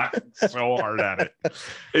now laughing so hard at it.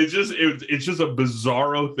 It's just a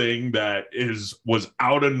bizarro thing that was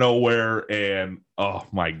out of nowhere, and oh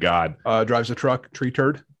my God. Drives a truck, tree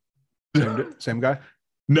turd. Same guy?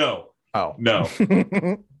 No. Oh. No.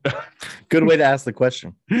 Good way to ask the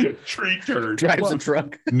question. Tree turd. Drives a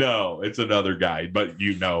truck. No, it's another guy, but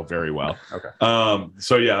you know very well. Okay.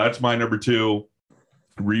 So yeah, that's my number two.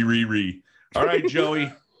 Re. All right,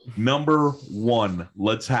 Joey. Number one.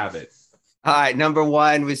 Let's have it. All right, number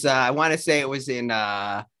one was I want to say it was in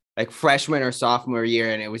like freshman or sophomore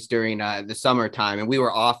year, and it was during the summertime, and we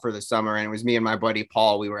were off for the summer, and it was me and my buddy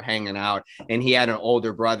Paul. We were hanging out, and he had an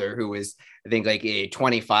older brother who was, I think, like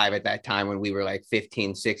 25 at that time when we were like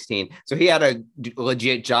 15, 16. So he had a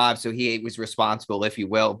legit job, so he was responsible, if you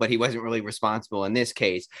will, but he wasn't really responsible in this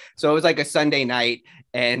case. So it was like a Sunday night,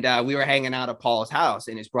 and we were hanging out at Paul's house,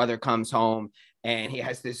 and his brother comes home, and he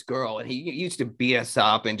has this girl, and he used to beat us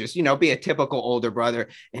up and just, be a typical older brother.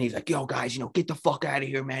 And he's like, yo, guys, get the fuck out of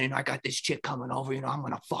here, man. I got this chick coming over, I'm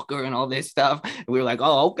going to fuck her and all this stuff. And we were like,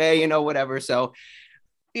 oh, okay, whatever. So,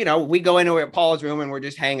 we go into Paul's room and we're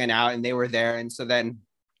just hanging out, and they were there. And so then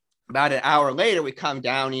about an hour later, we come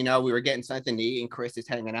down, we were getting something to eat, and Chris is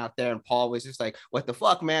hanging out there, and Paul was just like, what the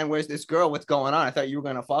fuck, man? Where's this girl? What's going on? I thought you were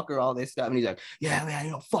going to fuck her, all this stuff. And he's like, yeah,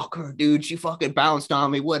 man, fuck her, dude. She fucking bounced on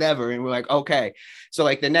me, whatever. And we're like, okay. So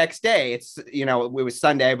like the next day, it's, it was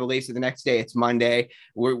Sunday, I believe. So the next day it's Monday.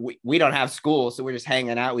 We don't have school. So we're just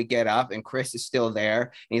hanging out. We get up, and Chris is still there,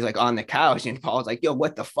 and he's like on the couch, and Paul's like, yo,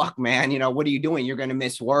 what the fuck, man? What are you doing? You're going to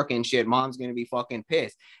miss work and shit. Mom's going to be fucking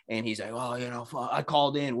pissed. And he's like, oh, fuck, I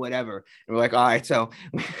called in, whatever. And we're like, all right. So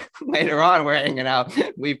later on, we're hanging out.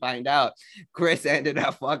 We find out Chris ended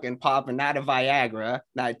up fucking popping not a Viagra,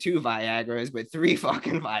 not 2 Viagras, but 3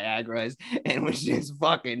 fucking Viagras, and was just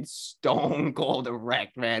fucking stone cold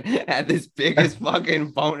erect, man. Had this biggest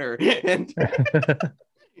fucking boner. And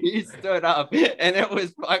he stood up, and it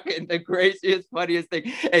was fucking the craziest, funniest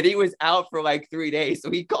thing. And he was out for like 3 days. So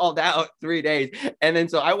he called out 3 days. And then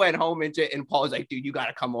so I went home and shit, and Paul was like, dude, you got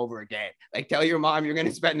to come over again. Like, tell your mom you're going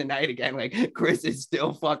to spend the night again. Like, Chris is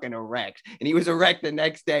still fucking erect. And he was erect the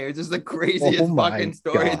next day. It was just the craziest fucking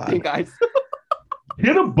story I think I saw. He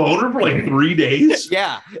had a boner for like 3 days.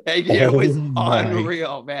 Yeah, it was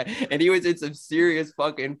unreal, man. And he was in some serious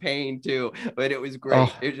fucking pain too. But it was great.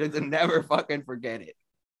 It was just never fucking forget it.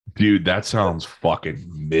 Dude, that sounds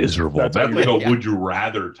fucking miserable. That's like a would you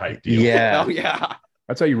rather type deal. Yeah. Oh, yeah.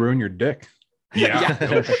 That's how you ruin your dick. Yeah.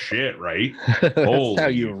 No shit, right? That's how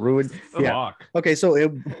you ruin. Yeah. Fuck. Okay, so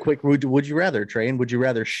quick, would you rather, Train? Would you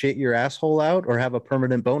rather shit your asshole out or have a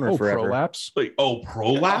permanent boner forever? Prolapse? Like,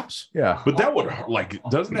 prolapse? Yeah. But that would, like,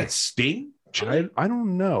 doesn't that sting? I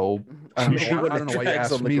don't know. I don't know why you Drags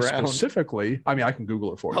asked on the me ground. specifically. I mean, I can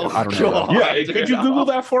Google it for you. Oh, I don't know. God. Yeah, could you Google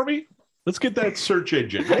that for me? Let's get that search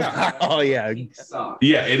engine. Yeah. Oh, yeah.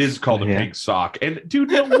 Yeah, it is called a pink sock. And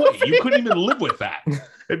dude, no way. You couldn't even live with that.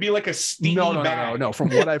 It'd be like a steamy bag. No. From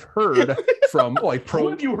what I've heard from like Who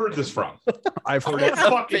have you heard this from? I've heard That it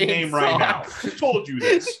fucking name right now. Who told you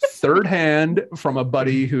this? third hand from a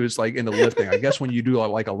buddy who's like into lifting. I guess when you do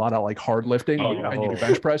like a lot of like hard lifting and you do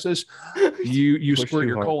bench presses, you squirt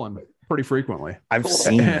your colon pretty frequently. I've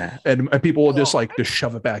seen that. And people will just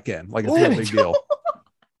shove it back in. Like it's no big deal.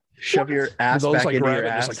 Shove your ass They'll back just into grab your it,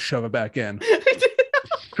 ass. just shove it back in.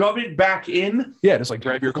 shove it back in? Yeah, just like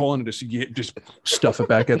grab your colon and just stuff it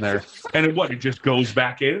back in there. And it just goes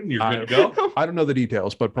back in and you're good to go? I don't know the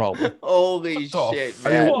details, but probably. Holy Oh, shit, I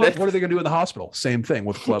mean, man. what are they going to do in the hospital? Same thing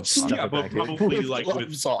with gloves. on. Yeah, but probably like with,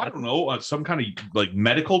 gloves on. I don't know, some kind of like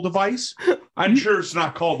medical device. I'm sure it's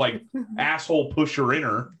not called like asshole pusher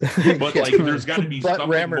inner, but like there's got to be Butt something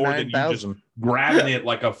rammer more than you just 9000. grabbing it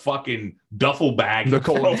like a fucking duffel bag. The and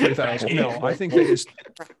colon throwing it back 3000. in. No, I think they just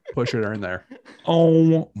push it in there.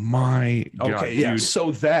 Oh my god! Okay, yeah. dude.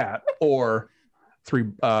 So that or three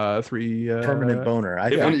Permanent boner. I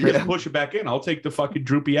If I think. just push it back in, I'll take the fucking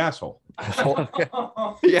droopy asshole.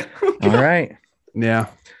 Yeah. All right. Yeah.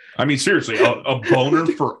 I mean, seriously, a boner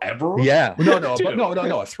forever? Yeah. No, no, Dude. but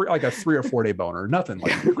no. A 3 or 4 day boner. Nothing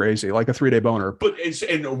like crazy. Like a 3 day boner. But it's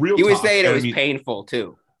in real. He was talk, saying it I was mean, painful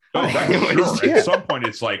too. Oh, that's It was- sure. yeah. At some point,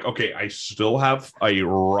 it's like, okay, I still have a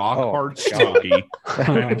rock Oh, hard God. smoky.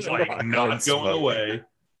 It's like Rock not hard going smoky. away.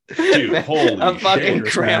 Dude, holy I'm fucking shit.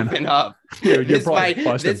 dangerous, man. cramping up. Dude, you're This probably might,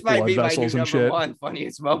 busted this might blood be my new vessels and number shit. one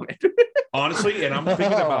funniest moment. Honestly, and I'm thinking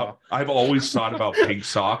about, I've always thought about pink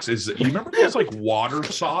socks. You remember those like water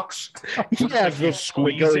socks? Yeah. Like you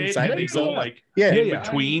squeeze go it inside and they go themselves. like Yeah. in Yeah.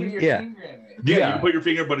 between. Yeah. Yeah, you put your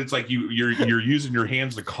finger, but it's like you're using your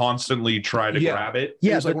hands to constantly try to Yeah. grab it.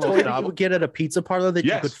 Yeah. It's The like one of toy those you would get at a pizza parlor that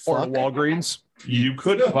Yes, you could Or fuck. Walgreens. You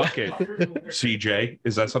could fuck it. CJ,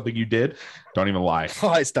 is that something you did? Don't even lie. Oh,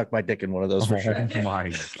 I stuck my dick in one of those for sure. Oh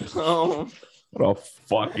my, Oh, what a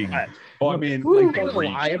fucking. Well, I mean, Woo, like, don't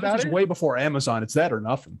lie about it's it. way before Amazon. It's that or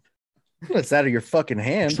nothing. It's out of your fucking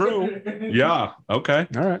hand. True. Yeah. Okay.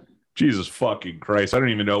 All right. Jesus fucking Christ. I don't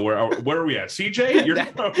even know where are we at? CJ, you're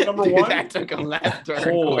number dude, one. that took a left turn.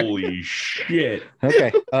 Holy shit.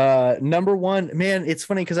 Okay. Number one, man, it's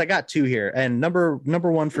funny because I got two here, and number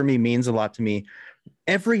one for me means a lot to me.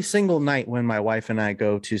 Every single night when my wife and I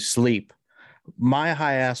go to sleep, my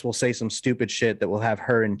high ass will say some stupid shit that will have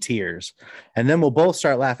her in tears, and then we'll both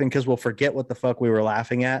start laughing because we'll forget what the fuck we were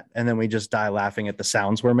laughing at, and then we just die laughing at the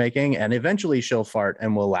sounds we're making, and eventually she'll fart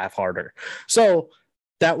and we'll laugh harder. So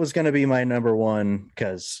that was going to be my number one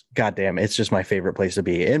because goddamn, it's just my favorite place to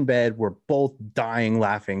be. In bed, we're both dying,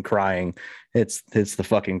 laughing, crying. It's the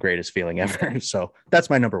fucking greatest feeling ever. So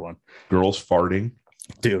that's my number one, Girls farting.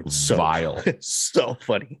 dude. So Vile. so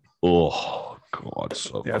funny. Oh God,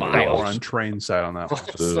 so Yeah, vile. we're on train side on that one.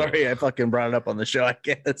 Sorry, I fucking brought it up on the show, I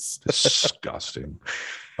guess. Disgusting.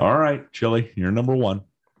 All right, Chili, you're number one.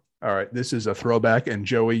 All right. This is a throwback. And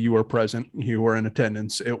Joey, you were present. You were in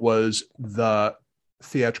attendance. It was the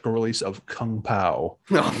theatrical release of Kung Pao.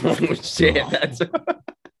 Oh shit, that's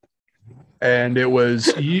And it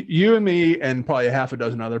was you and me and probably a half a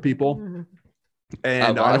dozen other people.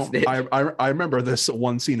 And I lost it. I remember this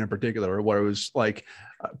one scene in particular where it was like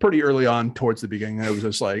pretty early on towards the beginning. It was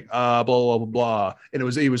just like blah blah blah blah, and it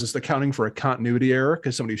was just accounting for a continuity error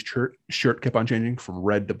because somebody's shirt kept on changing from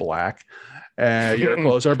red to black, and your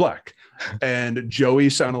clothes are black. And Joey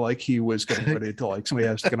sounded like he was getting ready to like somebody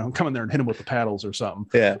has to come in there and hit him with the paddles or something.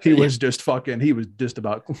 Yeah, He was just fucking. He was just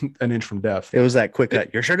about an inch from death. it was that quick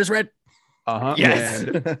cut. Your shirt is red. Uh-huh. Yes.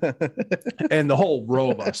 And the whole row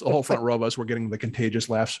of us, the whole front row of us were getting the contagious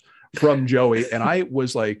laughs from Joey. And I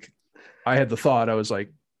was like, I had the thought, I was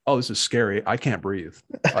like, oh, this is scary. I can't breathe.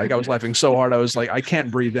 Like I was laughing so hard. I was like, I can't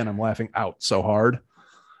breathe in. I'm laughing out so hard.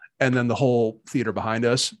 And then the whole theater behind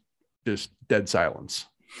us, just dead silence.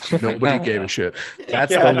 Nobody gave a shit.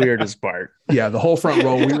 That's the weirdest part. Yeah, the whole front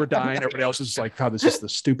row, we were dying. Everybody else was like, God, this is the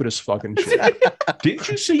stupidest fucking shit. Didn't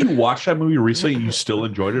you say you watched that movie recently and you still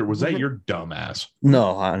enjoyed it? Or was that your dumbass?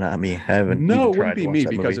 No, not me. I haven't. No, even it tried wouldn't to be watch me that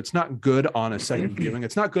because movie. it's not good on a second viewing.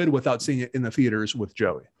 It's not good without seeing it in the theaters with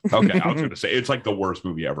Joey. Okay, I was going to say it's like the worst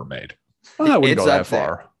movie ever made. Well, I wouldn't It's go that up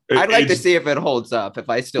there. far. I'd like to It's- see if it holds up. If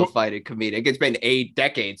I still find it comedic, it's been 8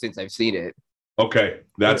 decades since I've seen it. Okay,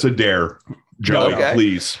 that's a dare. Joey, Okay.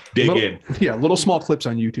 please dig Little- in. Yeah, little small clips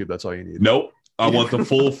on YouTube. That's all you need. Nope. I want the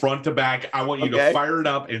full front to back. I want you to Okay. fire it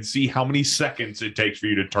up and see how many seconds it takes for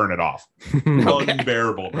you to turn it off. Okay.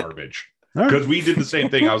 Unbearable garbage. All right. Because we did the same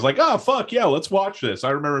thing. I was like, oh, fuck, yeah, let's watch this.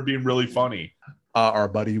 I remember it being really funny. Our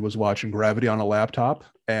buddy was watching Gravity on a laptop,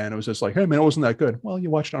 and it was just like, hey, man, it wasn't that good. Well, you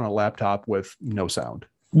watched it on a laptop with no sound.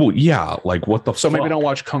 Well, yeah, like what the So fuck? maybe don't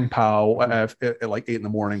watch Kung Pao at like 8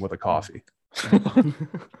 a.m. with a coffee.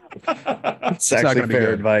 It's not actually gonna be fair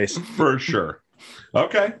good. advice. For sure.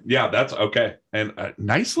 Okay. Yeah, that's okay. And a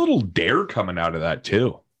nice little dare coming out of that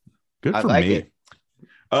too. Good I for like me. it.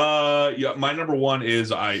 Yeah, my number one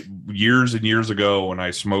is years and years ago when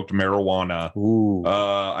I smoked marijuana. Ooh.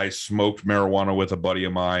 I smoked marijuana with a buddy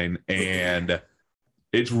of mine, and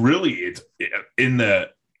it's in the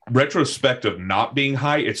retrospect of not being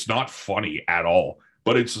high, it's not funny at all.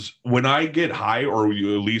 But it's when I get high, or at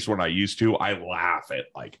least when I used to, I laugh at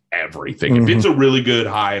like everything. If it's a really good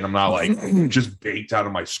high and I'm not like just baked out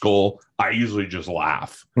of my skull, I usually just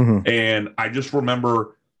laugh. And I just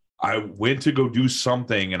remember I went to go do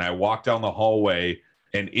something and I walked down the hallway,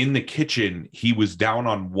 and in the kitchen, he was down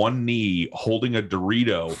on one knee holding a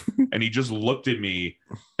Dorito, and he just looked at me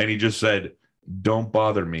and he just said, "Don't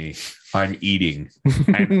bother me. I'm eating."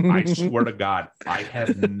 And I swear to God, I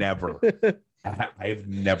have never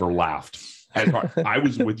laughed as hard. I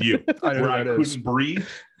was with you where I couldn't breathe.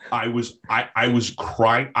 I was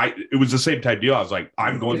crying. It was the same type deal. I was like,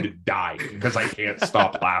 I'm going to die because I can't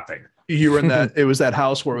stop laughing. You were in that. It was that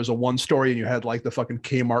house where it was a 1-story and you had like the fucking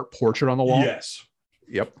Kmart portrait on the wall. Yes.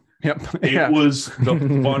 Yep. It was the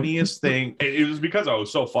funniest thing. It was because I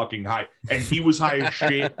was so fucking high, and he was high as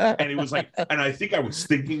shit. And it was like, and I think I was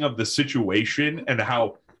thinking of the situation and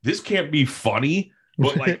how this can't be funny.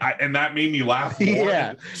 But like, and that made me laugh more.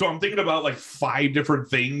 Yeah. So I'm thinking about like 5 different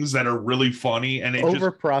things that are really funny, and it over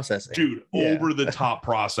just, processing, dude, over the top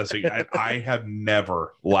processing. I have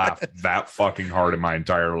never laughed that fucking hard in my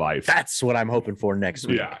entire life. That's what I'm hoping for next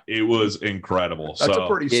week. Yeah, it was incredible. That's so, a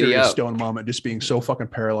pretty serious stone moment, just being so fucking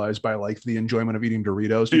paralyzed by like the enjoyment of eating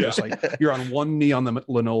Doritos. You're just like, you're on one knee on the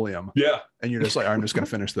linoleum. Yeah. And you're just like, I'm just going to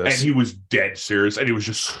finish this. And he was dead serious, and it was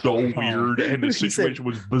just so weird, and the situation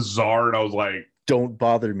was bizarre, and I was like, "Don't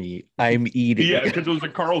bother me. I'm eating." Yeah, because it was a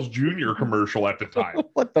Carl's Jr. commercial at the time.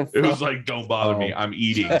 What the fuck? It was like, "Don't bother me. I'm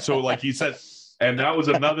eating." So like he said, and that was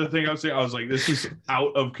another thing I was saying. I was like, this is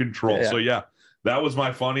out of control. Yeah. So yeah, that was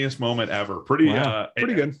my funniest moment ever. Pretty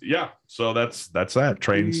good. Yeah. So that's that.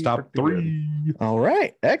 Train stop 3. All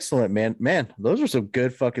right, excellent, man. Those are some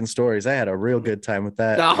good fucking stories. I had a real good time with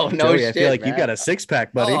that. No Joey, shit, I feel like man. you got a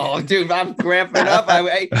 6-pack, buddy. Oh, dude, I'm cramping up.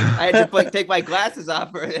 I had to take my glasses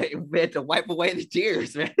off. I had to wipe away the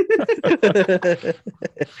tears, man.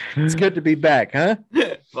 It's good to be back, huh?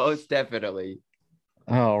 Most definitely.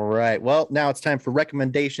 All right. Well, now it's time for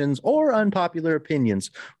recommendations or unpopular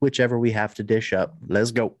opinions, whichever we have to dish up.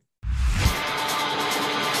 Let's go.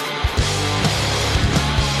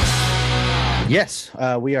 Yes,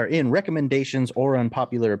 we are in recommendations or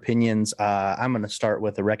unpopular opinions. I'm going to start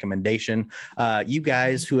with a recommendation. You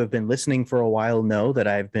guys who have been listening for a while know that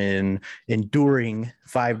I've been enduring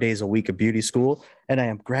 5 days a week of beauty school, and I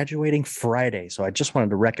am graduating Friday. So I just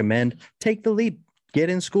wanted to recommend take the leap, get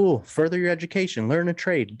in school, further your education, learn a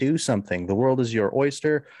trade, do something. The world is your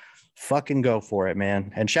oyster. Fucking go for it,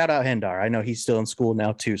 man. And shout out Hendar. I know he's still in school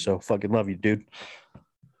now too. So fucking love you, dude.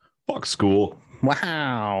 Fuck school.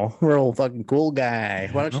 Wow, real fucking cool guy.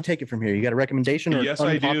 Why don't you take it from here? You got a recommendation? Or Yes,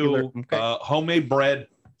 I do. Okay. Homemade bread,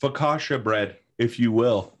 focaccia bread, if you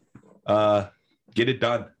will. Get it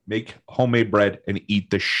done. Make homemade bread and eat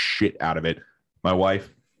the shit out of it. My wife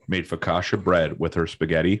made focaccia bread with her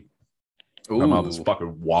spaghetti. Ooh. My mouth is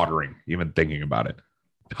fucking watering even thinking about it.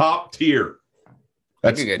 Top tier.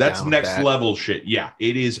 That's next level shit. Yeah,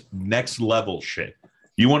 it is next level shit.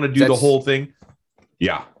 You want to do the whole thing?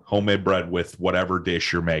 Yeah. Homemade bread with whatever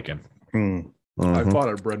dish you're making. I bought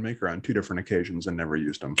a bread maker on 2 different occasions and never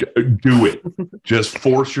used them. Do it. Just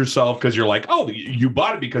force yourself because you're like, oh, you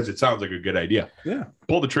bought it because it sounds like a good idea. Yeah.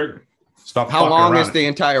 Pull the trigger. Stop. How long is the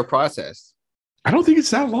entire process? I don't think it's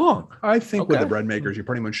that long. I think with the bread makers, you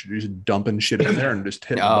pretty much should just dumping shit in there and just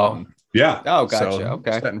hit the Oh. button. Yeah. Oh, gotcha. So,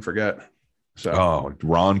 Okay. set and forget. So Oh,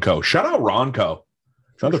 Ronco. Shout out Ronco.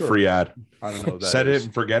 Another Sure. free ad. I don't know what that Set is. it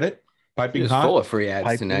and forget it. Piping Just hot. full of free ads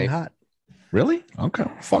Piping tonight. hot. Really? Okay.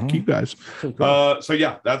 Fuck you guys. So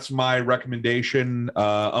yeah, that's my recommendation.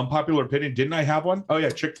 Unpopular opinion. Didn't I have one? Oh yeah,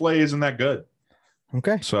 Chick-fil-A isn't that good.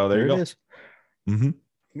 Okay. So there you go. it is. Mm-hmm.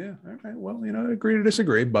 Yeah. All right. Well, agree to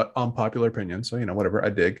disagree, but unpopular opinion. So, whatever. I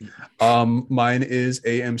dig. Mine is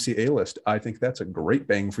AMC A-List. I think that's a great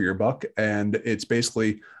bang for your buck. And it's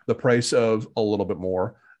basically the price of a little bit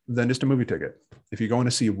more than just a movie ticket. If you're going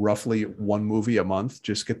to see roughly one movie a month,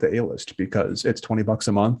 just get the A-List because it's $20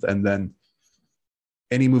 a month. And then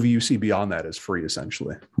any movie you see beyond that is free,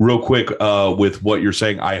 essentially. Real quick, with what you're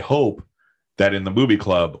saying, I hope that in the movie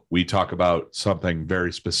club, we talk about something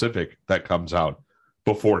very specific that comes out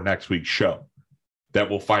before next week's show that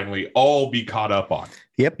we'll finally all be caught up on.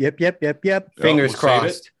 Yep. Fingers we'll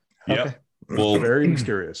crossed. Yep. Okay. Well, Very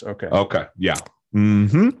mysterious. Okay. okay. Yeah.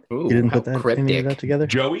 Mm-hmm. Ooh, You didn't how put any of cryptic. that together?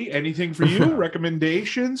 Joey, anything for you?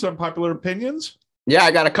 Recommendations, unpopular opinions? Yeah,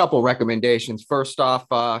 I got a couple recommendations. First off,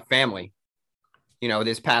 family.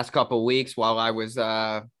 This past couple of weeks while I was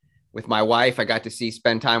with my wife. I got to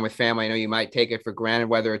spend time with family. I know you might take it for granted,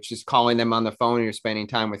 whether it's just calling them on the phone or you're spending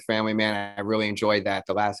time with family, man. I really enjoyed that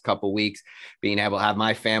the last couple of weeks, being able to have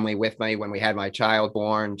my family with me when we had my child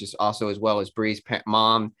born, just also as well as Bree's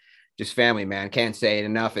mom, just family, man. Can't say it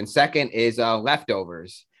enough. And second is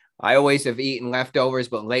leftovers. I always have eaten leftovers,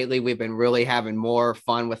 but lately we've been really having more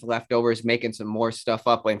fun with leftovers, making some more stuff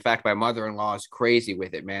up. In fact, my mother-in-law is crazy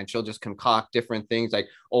with it, man. She'll just concoct different things like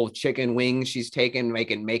old chicken wings she's taken,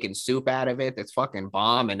 making soup out of it. That's fucking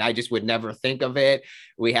bomb. And I just would never think of it.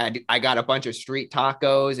 I got a bunch of street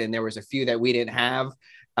tacos and there was a few that we didn't have.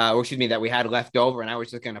 That we had left over, and I was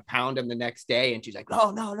just going to pound them the next day. And she's like,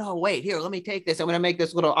 no, wait, here, let me take this. I'm going to make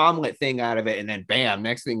this little omelet thing out of it. And then bam,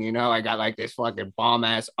 next thing you know, I got like this fucking bomb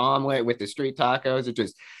ass omelet with the street tacos. It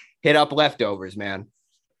just hit up leftovers, man.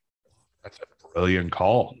 That's a brilliant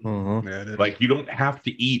call. Mm-hmm. Yeah, Like, you don't have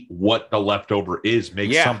to eat what the leftover is.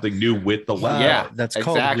 Make something new with the leftover. Yeah, that's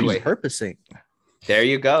exactly. called repurposing. There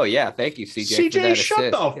you go. Yeah, thank you, CJ. CJ,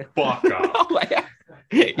 shut the fuck up.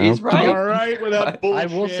 He's right. All right with that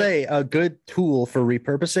bullshit. I will say a good tool for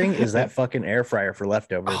repurposing is that fucking air fryer for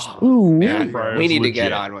leftovers. Ooh, man, we need to legit.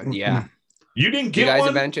 get on one. Yeah. You didn't You get guys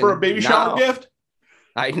one mentioned- for a baby shower No. gift?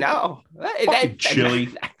 I know. Fucking chili.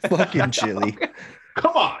 Fucking chili.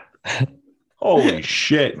 Come on. Holy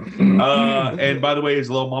shit. And by the way, is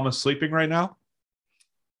little mama sleeping right now?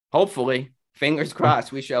 Hopefully. Fingers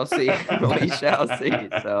crossed. We shall see. We shall see.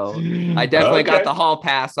 So I definitely got the hall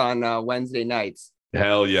pass on Wednesday nights.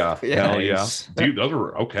 Hell yeah. Yeah. Hell yeah. Nice. Dude, those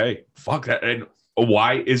are okay. Fuck that. And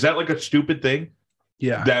why? Is that like a stupid thing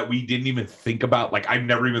Yeah. that we didn't even think about? Like, I've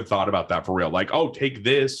never even thought about that for real. Like, oh, take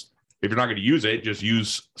this. If you're not going to use it, just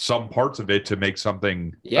use some parts of it to make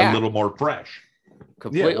something a little more fresh.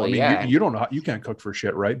 Completely. Well, I mean, you don't know you can't cook for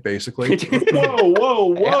shit, right? Basically.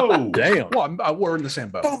 Whoa. Damn. Well, we're in the same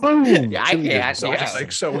boat. Yeah, I can't. So, Yeah.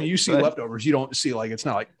 so when you see leftovers, you don't see like it's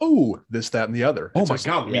not like, oh, this, that, and the other. Oh It's my just-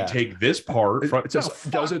 God, let me take this part. It just,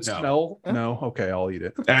 does it no. smell? No. Okay, I'll eat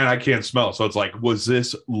it. And I can't smell. So it's like, was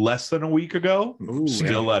this less than a week ago? Ooh,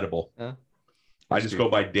 Still edible. Huh? I just go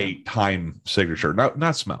by date, time, signature.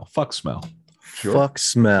 Not smell. Fuck smell. Fuck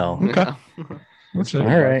smell. Okay.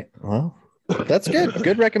 All right. Well, that's good.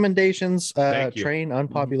 Good recommendations. Thank you. Train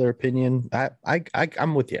unpopular opinion.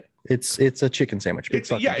 I'm with you. It's a chicken sandwich. Big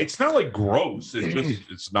fucking- It's not like gross. It's just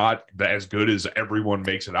it's not as good as everyone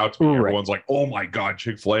makes it out to be. Right. Everyone's like, oh my God,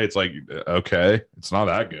 Chick-fil-A. It's like, okay, it's not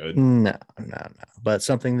that good. No. But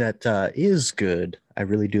something that is good. I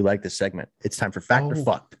really do like this segment. It's time for Fact or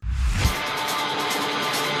Fucked.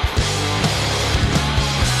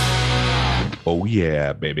 Oh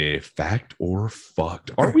yeah, baby. Fact or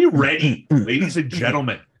fucked. Are we ready, ladies and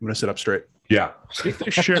gentlemen? I'm gonna sit up straight. Yeah, get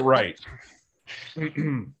this shit right.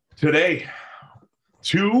 Today,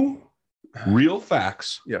 2 real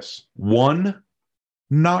facts, Yes. 1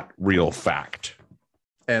 not real fact.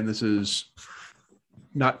 And this is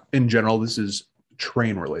not in general, this is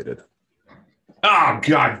train related. Oh,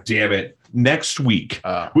 God damn it. Next week,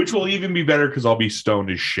 Uh, which will even be better because I'll be stoned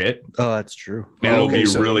as shit. Oh, that's true. And it'll okay, be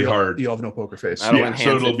so really you'll- hard. You'll have no poker face. That'll Yeah, enhance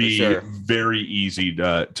so it it'll for be sure. very easy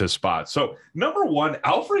to spot. So, number 1,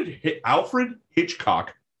 Alfred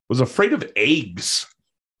Hitchcock was afraid of eggs.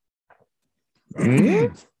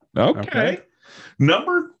 Okay.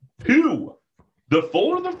 Number 2, the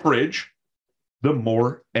fuller the fridge, the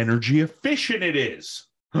more energy efficient it is.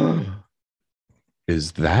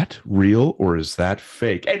 Is that real or is that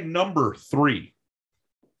fake? And number 3,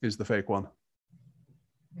 Is the fake one.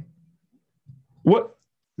 what?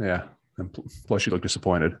 Yeah. And plus you look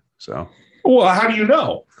disappointed. So Well, how do you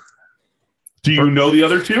know? Do you know the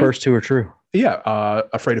other 2? First 2 are true. yeah,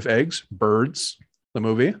 Afraid of Eggs, Birds, the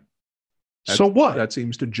movie. So what? That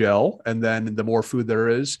seems to gel. And then the more food there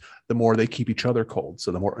is, the more they keep each other cold.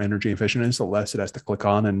 So the more energy efficient it is, the less it has to click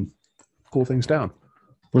on and cool things down.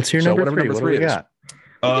 Let's hear So number whatever 3. number What do we 3 is. got?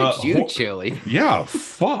 It's you, Chili. Yeah,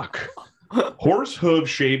 fuck. Horse hoof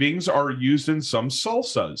shavings are used in some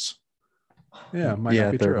salsas. Yeah, might Yeah,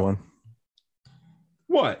 not be third true. one.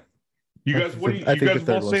 What? You guys, what do you I think guys the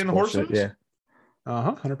third both saying one's horse hooves? bullshit,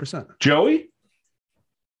 Yeah. 100%. Joey?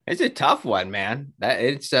 It's a tough one, man.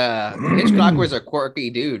 Hitchcock was a quirky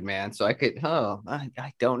dude, man. So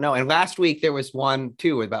I don't know. And last week there was one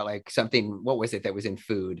too about like something. What was it that was in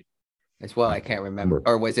food as well? I can't remember.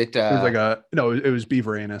 Or was it? It was like it was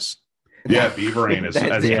beaver anus. Yeah, beaver anus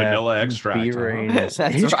That's as it. vanilla extract. Beaver huh? anus.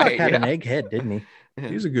 That's Hitchcock right, had an yeah. egg head, didn't he?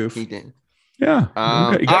 He's a goof. He did. Yeah. Okay,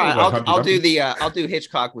 All you got right, it, Humpty I'll do Dumpty. I'll do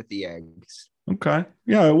Hitchcock with the eggs. Okay.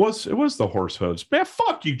 Yeah, it was the horse hooves. Man,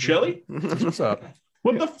 fuck you, Chili. What's up?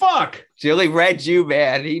 What the fuck? Chili read you,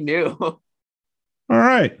 man. He knew. All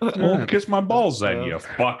right. Well, kiss my balls then, you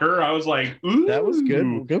fucker. I was like, ooh. That was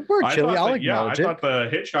good. Good work, Chili. I'll acknowledge it. I thought the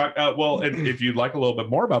Hitchcock. Well, and if you'd like a little bit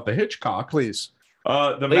more about the Hitchcock, Please.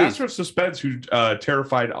 The master of suspense who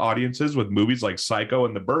terrified audiences with movies like Psycho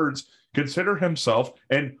and The Birds consider himself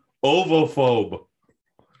an ovophobe.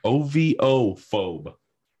 OVO-phobe.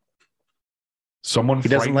 Someone he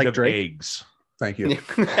doesn't like of Drake. Eggs. Thank you.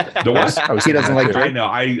 The what? He doesn't like Drake. I know.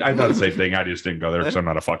 I thought the same thing. I just didn't go there because I'm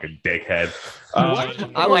not a fucking dickhead.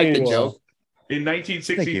 I like the joke. In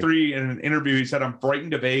 1963, in an interview, he said, "I'm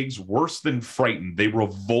frightened of eggs worse than frightened. They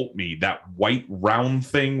revolt me. That white round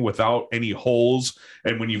thing without any holes.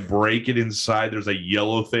 And when you break it inside, there's a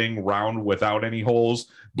yellow thing round without any holes.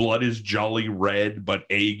 Blood is jolly red, but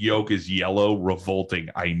egg yolk is yellow. Revolting.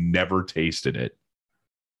 I never tasted it."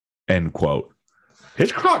 End quote.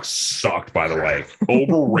 Hitchcock sucked, by the way.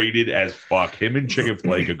 Overrated as fuck. Him and Chicken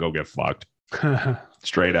Flake could go get fucked.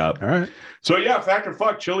 Straight up. All right. So, yeah, fact or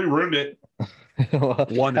fuck, Chili ruined it.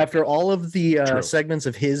 One. After all of the segments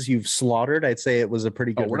of his you've slaughtered, I'd say it was a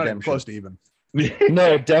pretty good We're not even redemption. close to even.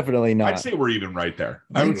 No, definitely not. I'd say we're even right there.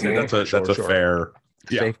 I would say that's a fair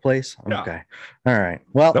safe place. Yeah. Okay. All right.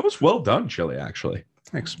 Well, That was well done, Chili, actually.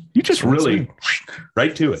 Thanks. You just really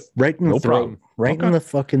right to it. right in the No throat. problem. Right Okay. in the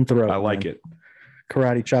fucking throat. I like man. it.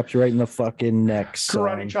 Karate chops you right in the fucking neck.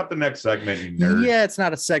 Karate son. chop the next segment, you nerd. Yeah, it's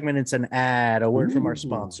not a segment, it's an ad. A word from our Ooh.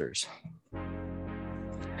 sponsors.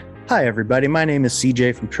 Hi, everybody. My name is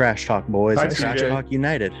CJ from Trash Talk Boys Hi, and Trash CJ. Talk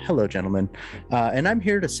United. Hello, gentlemen. And I'm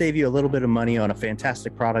here to save you a little bit of money on a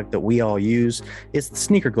fantastic product that we all use. It's the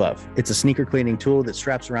Sneaker Glove. It's a sneaker cleaning tool that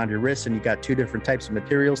straps around your wrist, and you got 2 different types of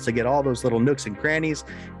materials to get all those little nooks and crannies.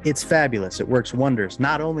 It's fabulous. It works wonders,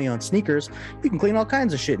 not only on sneakers, you can clean all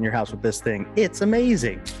kinds of shit in your house with this thing. It's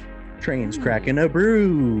amazing. Train's cracking a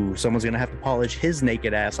brew. Someone's going to have to polish his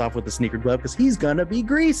naked ass off with the Sneaker Glove because he's going to be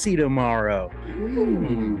greasy tomorrow.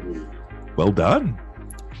 Well done.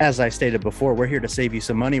 As I stated before, we're here to save you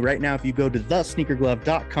some money. Right now, if you go to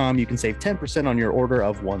thesneakerglove.com, you can save 10% on your order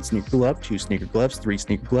of 1 sneaker glove, 2 sneaker gloves, 3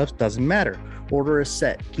 sneaker gloves. Doesn't matter. Order is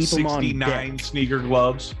set. Keep them on 69 deck. sneaker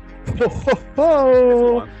gloves. Ho, ho,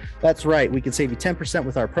 ho. That's right. We can save you 10%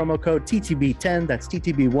 with our promo code TTB10. That's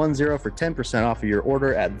TTB10 for 10% off of your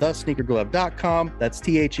order at thesneakerglove.com. That's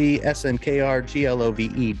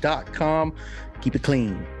THESNKRGLOVE.com. Keep it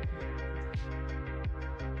clean.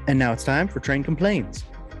 And now it's time for Train Complains.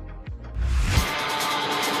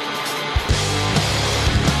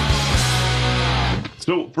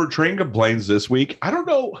 So for Train Complains this week, I don't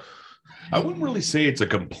know. I wouldn't really say it's a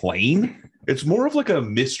complaint. It's more of like a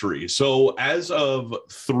mystery. So as of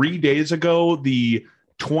 3 days ago, the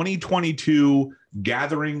 2022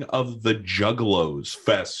 Gathering of the Juggalos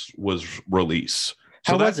Fest was released.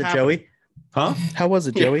 How was it, Joey? Huh? How was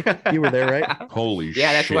it, Joey? You were there, right? Holy shit.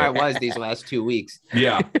 Yeah, that's where I was these last 2 weeks.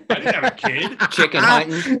 Yeah. I didn't have a kid. Chicken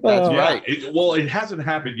hunting. That's Oh, right. It hasn't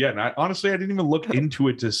happened yet. And honestly, I didn't even look into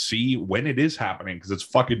it to see when it is happening because it's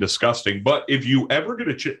fucking disgusting. But if you ever get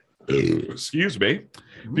a excuse me,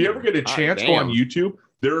 if you ever get a chance to go on YouTube,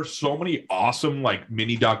 there are so many awesome like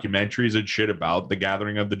mini documentaries and shit about the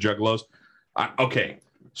Gathering of the Juggalos. Okay,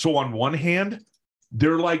 so on one hand,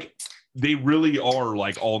 they're like they really are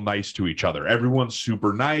like all nice to each other. Everyone's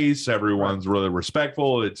super nice. Everyone's really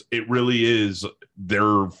respectful. It really is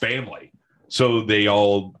their family. So they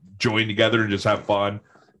all join together and just have fun.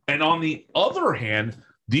 And on the other hand,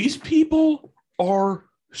 these people are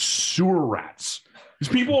sewer rats. These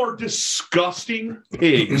people are disgusting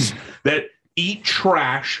pigs that eat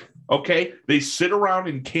trash. Okay, they sit around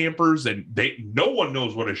in campers and no one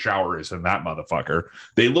knows what a shower is in that motherfucker.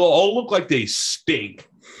 They all look like they stink.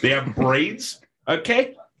 They have braids.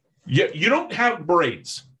 Okay, you don't have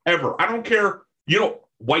braids ever. I don't care.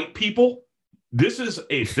 White people. This is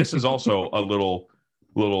also a little.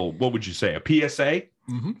 What would you say? A PSA.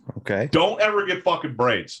 Mm-hmm. Okay. Don't ever get fucking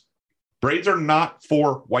braids. Braids are not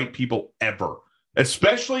for white people ever,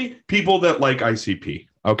 especially people that like ICP.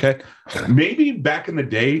 Okay, maybe back in the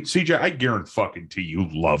day, CJ, I guarantee you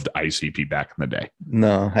loved ICP back in the day.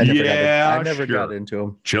 No, I never got into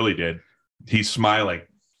him. Chili did. He's smiling.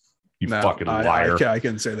 You No, fucking liar. I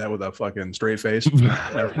can say that with a fucking straight face.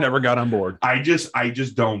 never got on board. I just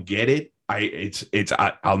don't get it.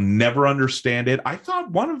 I'll never understand it. I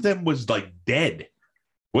thought one of them was like dead.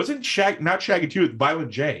 Wasn't not Shaggy 2,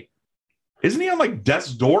 Violent J. Isn't he on like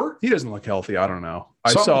death's door? He doesn't look healthy. I don't know.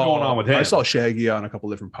 Something going on with him. I saw Shaggy on a couple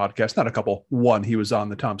different podcasts. Not a couple. One, he was on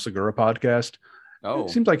the Tom Segura podcast. Oh, It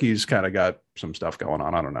seems like he's kind of got some stuff going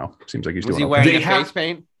on. I don't know. Seems like he's was doing he okay. wearing They the have- face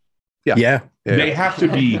paint? Yeah. Yeah. They have to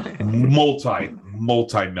be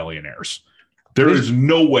multi-millionaires. There is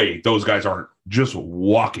no way those guys aren't just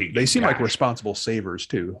walking. They seem like cash. responsible savers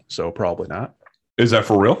too, so probably not. Is that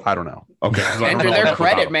for real? I don't know. Okay. 'Cause I And don't to know their enough about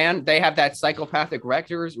credit, them. man, they have that psychopathic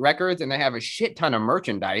records, and they have a shit ton of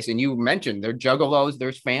merchandise. And you mentioned they're juggalos,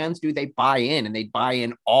 there's fans, dude. They buy in and they buy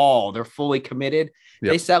in all. They're fully committed.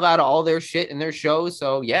 Yep. They sell out all their shit in their shows.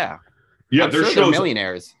 So yeah, Yeah, I'm their sure they're shows.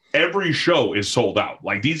 millionaires. Every show is sold out.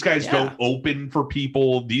 Like these guys Yeah. don't open for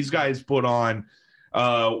people. These guys put on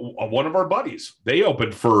one of our buddies. They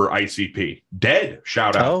opened for ICP. Dead,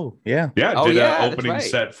 shout out. Oh, yeah. Yeah, Oh, did yeah, an that's opening right.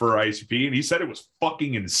 set for ICP, and he said it was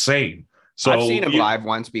fucking insane. So I've seen him yeah, live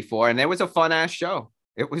once before, and it was a fun ass show.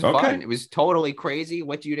 It was Okay. fun. It was totally crazy.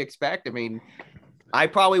 What you'd expect. I mean, I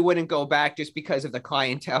probably wouldn't go back just because of the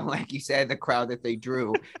clientele, like you said, the crowd that they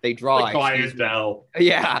draw. the excuse me. clientele.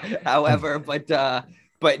 Yeah. However,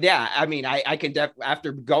 but yeah, I mean, I can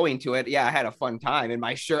after going to it, yeah, I had a fun time. And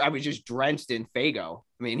my shirt, I was just drenched in Fago.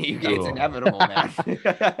 I mean, it's Oh. inevitable, man.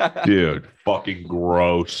 Dude, fucking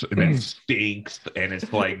gross. And it stinks. And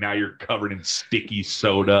it's like now you're covered in sticky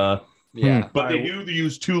soda. Yeah. But they do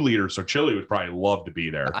use 2 liters, so Chili would probably love to be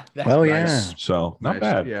there. Oh, yeah. So not Nice.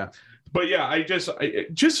 bad. Yeah. But yeah, just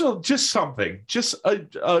something, just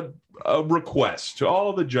a request to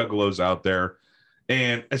all the juggalos out there,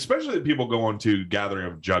 and especially the people going to gathering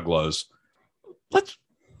of juggalos. Let's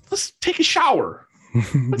take a shower.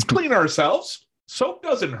 Let's clean ourselves. Soap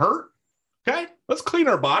doesn't hurt. Okay, let's clean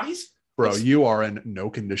our bodies. Bro, you are in no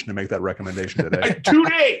condition to make that recommendation today. 2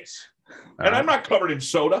 days, and I'm not covered in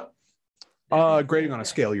soda. Grading on a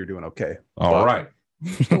scale, you're doing okay. All But- right.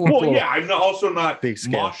 Well, yeah, I'm also not Big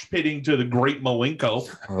scale. mosh pitting to the Great Malenko.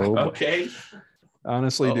 Oh, boy. Okay.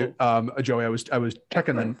 Honestly, dude, Joey, I was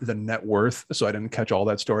checking the net worth, so I didn't catch all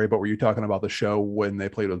that story. But were you talking about the show when they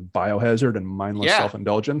played with Biohazard and Mindless Yeah.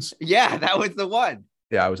 Self-Indulgence? Yeah, that was the one.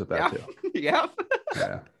 Yeah, I was at that Yeah. too. Yeah.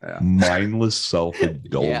 Yeah. Mindless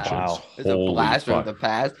self-indulgence. Yeah. Wow. It's a Holy blast fuck. from the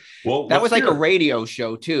past. Well, That let's was like hear a it. radio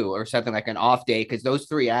show too, or something like an off day, because those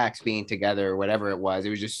 3 acts being together, or whatever it was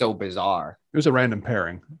just so bizarre. It was a random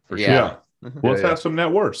pairing for Yeah. sure. Yeah. Well, let's Yeah. have some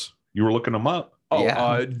net worths. You were looking them up. Oh,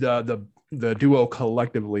 Yeah. The duo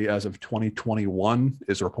collectively as of 2021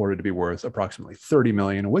 is reported to be worth approximately 30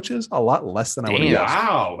 million, which is a lot less than I would have Damn. guessed.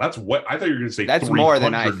 Wow, that's what I thought you were going to say. That's more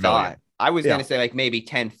than I 300 thought. million. I was Yeah. gonna say like maybe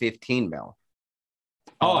 10, 15 mil.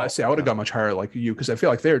 Oh, I see. I would have gone much higher like you because I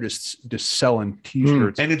feel like they're just selling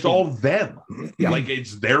T-shirts. And it's all them. Yeah. Like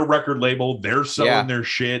it's their record label. They're selling Yeah. their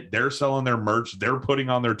shit. They're selling their merch. They're putting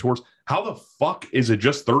on their tours. How the fuck is it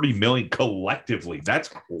just 30 million collectively? That's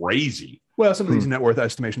crazy. Well, some of these net worth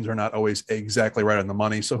estimations are not always exactly right on the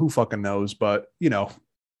money, so who fucking knows? But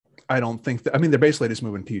I don't think that. I mean, they're basically just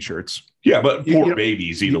moving T-shirts. Yeah, but You- poor you know-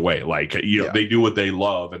 babies either way. Like, Yeah. they do what they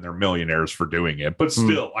love and they're millionaires for doing it. But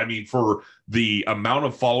still, I mean, for the amount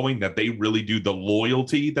of following that they really do, the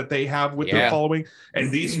loyalty that they have with their Yeah. following,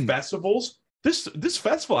 and these festivals, this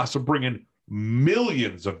festival has to bring in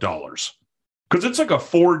millions of dollars because it's like a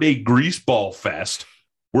 4-day greaseball fest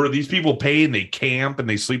where these people pay and they camp and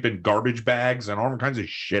they sleep in garbage bags and all kinds of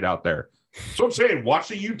shit out there. So I'm saying, watch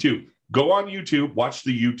the YouTube. Go on YouTube, watch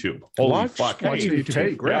the YouTube. Holy Watch- fuck. watch Hey, the YouTube. Hey,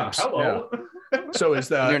 yeah, Gramps. hello. So is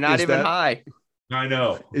that You're not is even that- high. I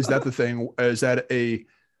know. Is that the thing? Is that a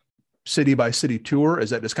city by city tour? Is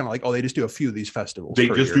that just kind of like, oh, they just do a few of these festivals? They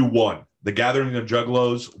per just year? do one. The Gathering of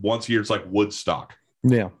Juggalos once a year. It's like Woodstock,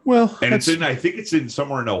 Yeah. Well, and it's that's- in. I think it's in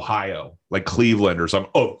somewhere in Ohio, like Cleveland or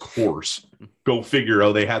something. Of course, go figure.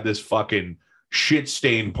 Oh, they had this fucking shit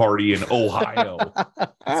stain party in Ohio.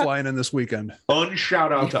 flying in this weekend.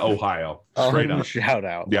 Unshout out to Ohio. Straight up. Shout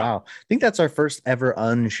out. Yeah. Wow. I think that's our first ever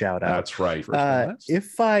unshout out. That's right. First one last.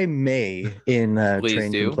 If I may, in Please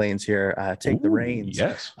train do. complaints here, take the Ooh, reins.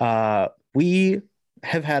 Yes. We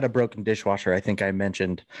have had a broken dishwasher. I think I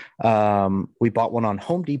mentioned. We bought one on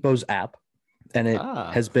Home Depot's app, and it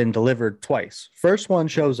has been delivered twice. First one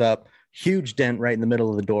shows up, huge dent right in the middle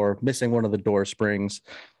of the door, missing one of the door springs.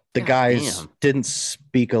 The God guys damn. didn't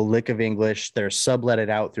speak a lick of English. They're subletted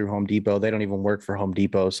out through Home Depot. They don't even work for Home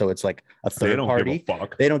Depot, so it's like a They third don't party. give a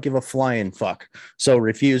fuck. They don't give a flying fuck. So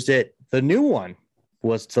refused it. The new one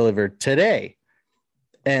was delivered today.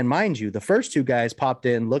 And mind you, the first 2 guys popped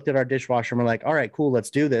in, looked at our dishwasher, and were like, all right, cool, let's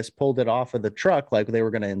do this. Pulled it off of the truck like they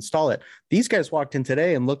were going to install it. These guys walked in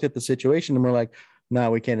today and looked at the situation and were like,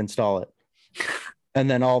 no, we can't install it. And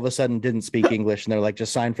then all of a sudden didn't speak English. And they're like,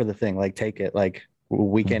 just sign for the thing. Like, take it. Like,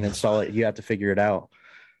 we can't install it. You have to figure it out.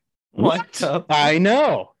 What? I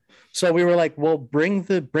know. So we were like, well, bring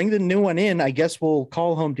the new one in. I guess we'll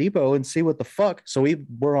call Home Depot and see what the fuck. So we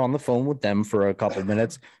were on the phone with them for a couple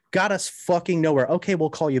minutes. Got us fucking nowhere. Okay, we'll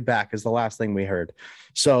call you back is the last thing we heard.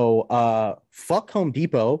 So fuck Home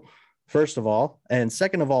Depot, first of all. And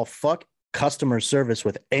second of all, fuck customer service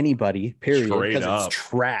with anybody, period, Straight because up. it's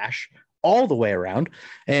trash all the way around.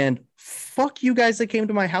 And fuck you guys that came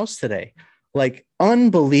to my house today. Like,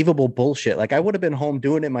 unbelievable bullshit. Like, I would have been home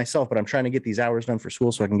doing it myself, but I'm trying to get these hours done for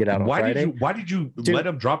school so I can get out on Friday. Why did you Dude. let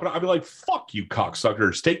them drop it? I'd be like, fuck you,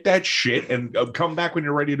 cocksuckers. Take that shit and come back when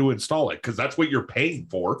you're ready to install it, because that's what you're paying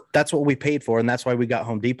for. That's what we paid for, and that's why we got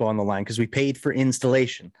Home Depot on the line, because we paid for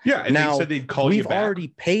installation. Yeah, and Now, they said they'd call you we've back. already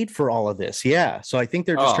paid for all of this. Yeah. So I think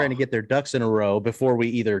they're just Oh. trying to get their ducks in a row before we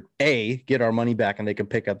either A, get our money back and they can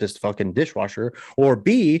pick up this fucking dishwasher, or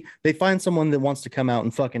B, they find someone that wants to come out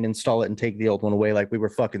and fucking install it and take the old one away like we were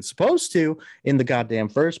fucking supposed to in the goddamn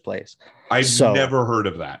first place. I've So- never heard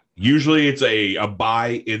of that. Usually it's a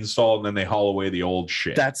buy, install, and then they haul away the old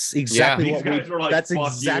shit. That's exactly These what guys we were like, that's "Fuck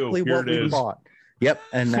exactly you, here what it we is." bought. Yep.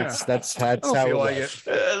 And that's how it feel like was.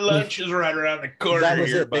 Lunch is right around the corner That was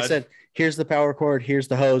here, it. They bud. said, here's the power cord, here's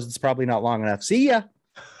the hose. It's probably not long enough. See ya.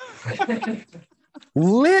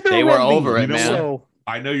 Literally. They were over it, man. So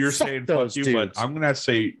I know you're Fuck saying fuck those you, dudes. but I'm gonna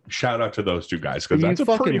say shout out to those two guys, because You that's a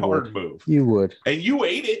pretty fucking hard would. move. you would. And you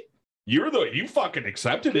ate it. You fucking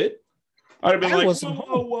accepted it. I'd have been I like, wasn't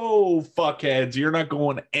whoa, fuckheads, you're not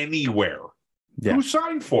going anywhere. Yeah. Who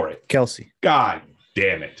signed for it? Kelsey. God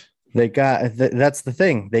damn it. They got that's the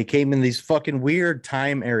thing. They came in these fucking weird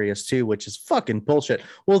time areas too, which is fucking bullshit.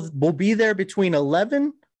 We'll be there between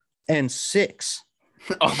 11 and 6.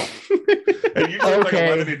 Oh. And you like Okay.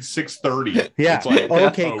 11 and 6:30. Yeah. It's like,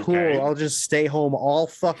 Okay, cool. I'll just stay home all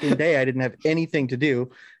fucking day. I didn't have anything to do.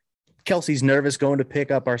 Kelsey's nervous going to pick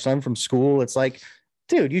up our son from school. It's like,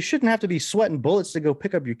 dude, you shouldn't have to be sweating bullets to go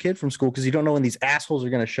pick up your kid from school because you don't know when these assholes are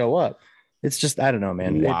going to show up. It's just, I don't know,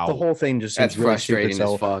 man. Wow. The whole thing just That's seems really frustrating stupid.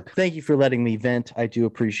 So as fuck. thank you for letting me vent. I do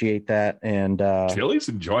appreciate that. And Chili's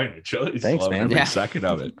enjoying it. Chili's Thanks, loving man. every Yeah. second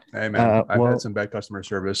of it. Hey man, I've well- had some bad customer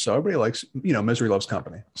service, so everybody likes, misery loves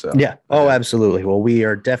company. So yeah. Oh, absolutely. Well, we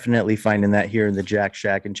are definitely finding that here in the Jack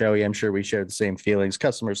Shack. And Joey, I'm sure we share the same feelings.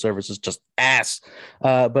 Customer service is just ass.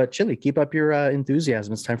 But Chili, keep up your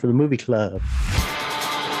enthusiasm. It's time for the movie club.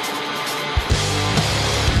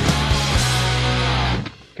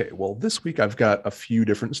 Okay, well, this week I've got a few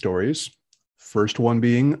different stories. First one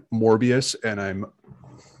being Morbius, and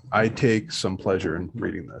I take some pleasure in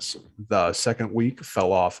reading this. The second week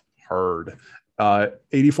fell off hard.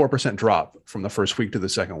 84% drop from the first week to the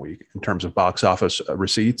second week in terms of box office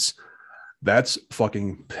receipts. That's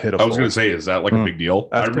fucking pitiful. I was going to say, is that like a big deal?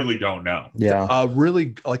 That's I really don't know. Yeah.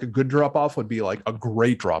 Really, like a good drop off would be like a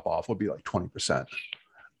great drop off would be like 20%.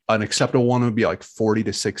 An acceptable one would be like 40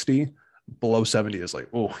 to 60. Below 70 is like,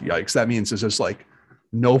 oh, yikes. That means it's just like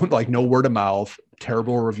no word of mouth,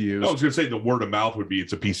 terrible reviews. I was going to say the word of mouth would be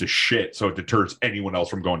it's a piece of shit, so it deters anyone else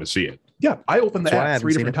from going to see it. Yeah, I opened the That's why I app haven't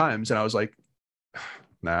 3 seen different it. times and I was like,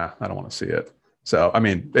 nah, I don't want to see it. So, I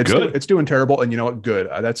mean, it's Good. it's doing terrible. And you know what? Good.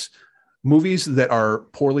 That's movies that are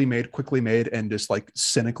poorly made, quickly made, and just like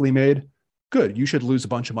cynically made. Good. You should lose a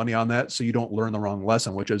bunch of money on that so you don't learn the wrong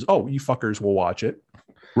lesson, which is, oh, you fuckers will watch it.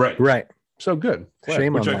 Right. Right. So good. Glad.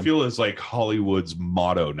 Shame Which on I them. feel is like Hollywood's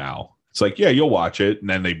motto now. It's like, yeah, you'll watch it, and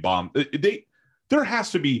then they bomb. There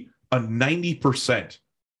has to be a 90%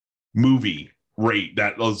 movie rate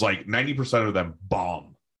that was like 90% of them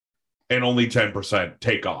bomb and only 10%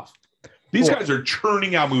 take off. These Well- guys are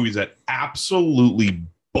churning out movies that absolutely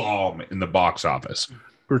bomb in the box office.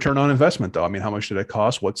 Return on investment, though. I mean, how much did it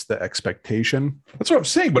cost? What's the expectation? That's what I'm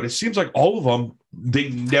saying. But it seems like all of them, they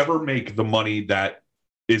never make the money that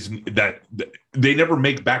they never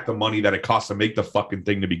make back the money that it costs to make the fucking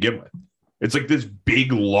thing to begin with. It's like this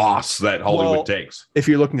big loss that Hollywood Well, takes. If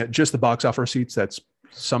you're looking at just the box office receipts, that's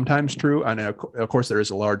sometimes true. And of course, there is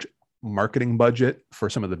a large marketing budget for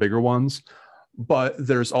some of the bigger ones, but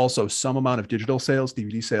there's also some amount of digital sales,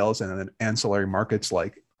 DVD sales, and then ancillary markets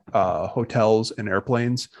like hotels and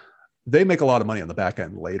airplanes. They make a lot of money on the back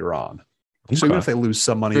end later on. So even if they lose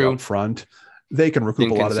some money True. up front, they can recoup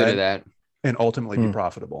Didn't a lot of consider that, that. and ultimately be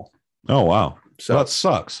profitable. Oh, wow. So That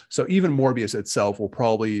sucks. So even Morbius itself will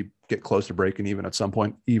probably get close to breaking even at some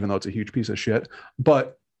point, even though it's a huge piece of shit.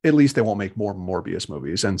 But at least they won't make more Morbius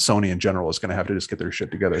movies. And Sony in general is going to have to just get their shit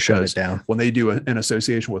together. Shut because it down. when they do an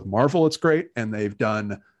association with Marvel, it's great. And they've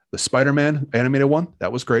done the Spider-Man animated one.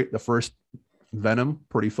 That was great. The first Venom,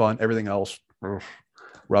 pretty fun. Everything else,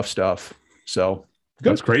 rough stuff. So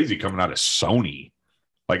That's crazy coming out of Sony.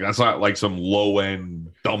 Like that's not like some low end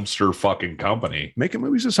dumpster fucking company. Making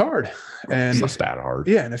movies is hard, and It's not that hard.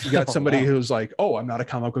 yeah, and if you got somebody who's like, oh, I'm not a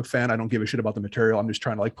comic book fan, I don't give a shit about the material, I'm just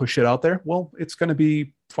trying to like push it out there, well, it's going to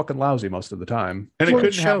be fucking lousy most of the time. And it Well, it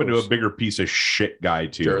couldn't happen to a shows. bigger piece of shit guy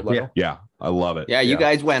too. Jared Leto. Yeah, I love it. Yeah, you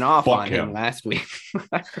guys went off Fuck on him him. last week.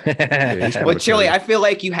 Yeah, he's But Chili, I feel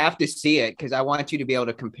like you have to see it because I want you to be able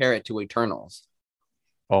to compare it to Eternals.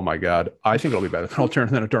 Oh my god, I think it'll be better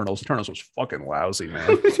than Eternals. Eternals was fucking lousy,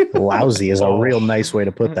 man. Lousy is a real nice way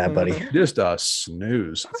to put that, buddy. Just a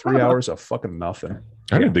snooze. 3 hours of fucking nothing.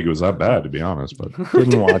 I didn't think it was that bad, to be honest, but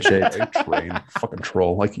Didn't watch it. A train, fucking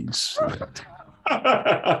troll, like he's.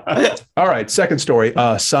 All right, second story.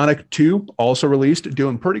 Sonic 2 also released,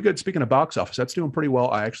 doing pretty good. Speaking of box office, that's doing pretty well.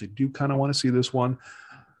 I actually do kind of want to see this one.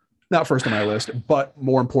 Not first on my list, but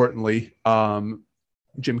more importantly,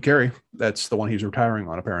 Jim Carrey. That's the one he's retiring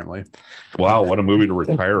on, apparently. wow, what a movie to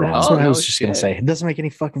retire on. That's Oh, what I no was just gonna shit. say. It doesn't make any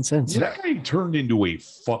fucking sense. That guy turned into a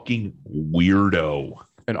fucking weirdo.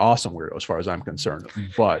 An awesome weirdo, as far as I'm concerned.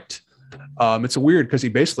 But it's a weird because he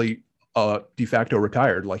basically de facto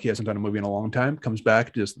retired. Like he hasn't done a movie in a long time. Comes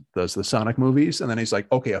back, just does the Sonic movies, and then he's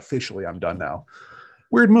like, okay, officially, I'm done now.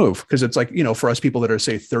 Weird move, because it's like, you know, for us people that are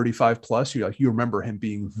say 35 plus, you remember him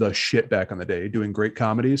being the shit back in the day, doing great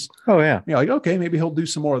comedies. Oh yeah. You're like, okay, maybe he'll do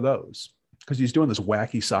some more of those, because he's doing this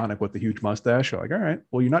wacky Sonic with the huge mustache. You're like, all right,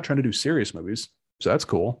 well, you're not trying to do serious movies, so that's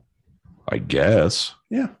cool. I guess.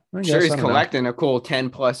 Yeah, I I'm guess, sure he's I don't know. collecting a cool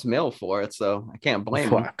 10+ mil for it, so I can't blame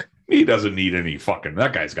him. Fuck. He doesn't need any fucking.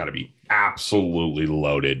 That guy's got to be absolutely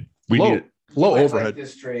loaded. We Low, need. low Like overhead.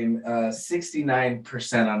 this stream,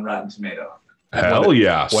 69% on Rotten Tomato. Hell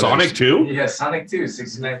yeah, what Sonic is- 2. Yeah, Sonic 2,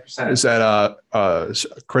 69%. Is that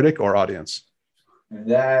critic or audience?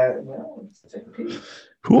 That, well, let's take a peek.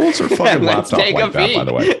 Who owns their fucking Let's laptop take a like that? By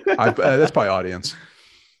the way, That's probably audience.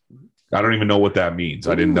 I don't even know what that means.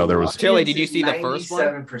 I didn't know there was. Chili, did you see the first one?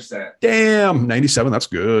 97%. Damn, 97. That's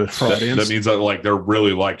good for That, audience. that means that like they're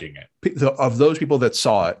really liking it. Of those people that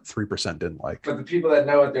saw it, 3% didn't like. But the people that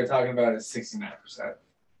know what they're talking about is 69%.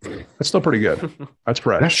 That's still pretty good. That's That's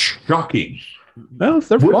fresh. shocking. Well,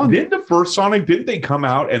 they're fun. Didn't the first Sonic? Didn't they come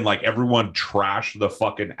out and like everyone trashed the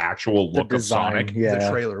fucking actual The look of design, Sonic? The yeah.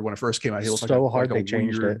 trailer when it first came out, he looked So like hard like they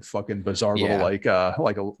changed weird, it. fucking bizarre Yeah. little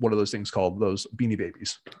like what are those things called? Those Beanie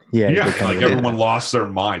Babies. Yeah. Yeah, they kinda like did. everyone lost their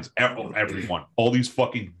minds. Everyone, all these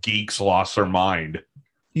fucking geeks lost their mind.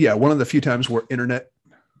 Yeah, one of the few times where internet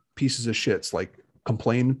pieces of shits like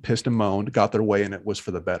complained, pissed and moaned, got their way, and it was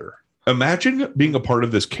for the better. Imagine being a part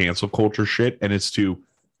of this cancel culture shit, and it's to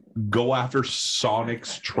go after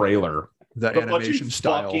Sonic's trailer. The A bunch of animation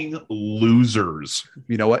style. fucking losers.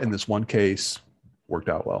 You know what? In this one case, worked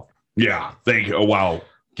out well. Yeah, thank you. Oh, wow,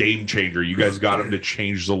 game changer! You guys got him to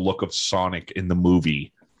change the look of Sonic in the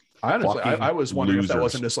movie. I honestly, Fucking I was wondering if that losers.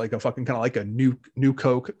 wasn't just like a fucking kind of like a new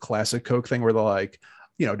Coke, classic Coke thing where they're like,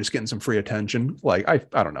 you know, just getting some free attention. Like, I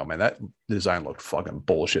don't know, man. That design looked fucking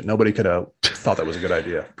bullshit. Nobody could have thought that was a good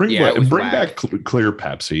idea. Bring Yeah, it was bring whack. back clear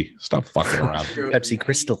Pepsi. Stop fucking around. Pepsi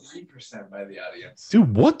Crystal. 3% by the audience.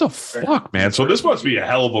 Dude, what the fuck, man? So this must be a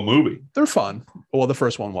hell of a movie. They're fun. Well, the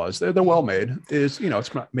first one was. They're well made. Is, you know,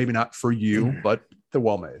 it's not, maybe not for you, but they're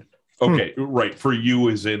well made. Okay, right. For you,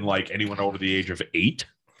 is in like anyone over the age of 8.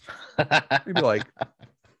 Maybe like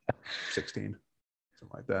 16,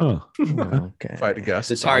 something like that. Huh. Okay. If I had to guess,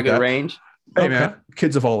 The something like target that. range. Hey man,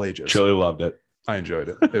 kids of all ages. Chili loved it. I enjoyed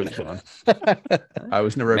it. It was fun. I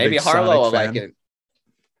was never a Maybe big Harlow will Sonic like fan. it.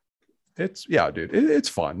 It's dude. It's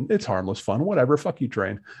fun. It's harmless fun. Whatever. Fuck you,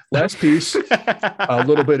 Train. Last piece. A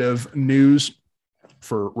little bit of news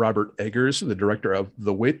for Robert Eggers, the director of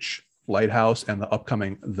The Witch, Lighthouse, and the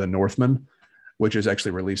upcoming The Northman, which is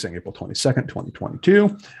actually releasing April 22nd,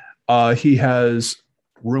 2022. He has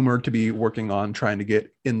rumored to be working on trying to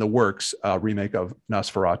get in the works a remake of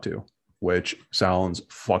Nosferatu, which sounds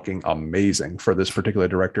fucking amazing for this particular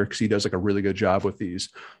director because he does like a really good job with these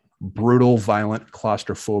brutal, violent,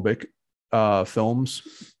 claustrophobic films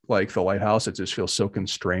like The Lighthouse. It just feels so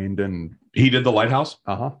constrained and He did The Lighthouse?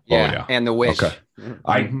 uh-huh. Yeah, yeah. and the wish. Okay.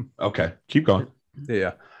 Okay. Keep going.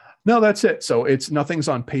 Yeah. No, that's it. So nothing's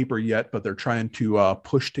on paper yet, but they're trying to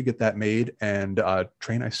push to get that made. And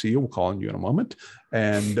Train, I see you. We'll call on you in a moment.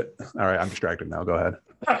 And all right, I'm distracted now. Go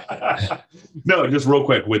ahead. No, just real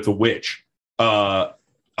quick with The Witch. I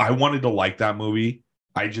wanted to like that movie.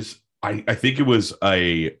 I think it was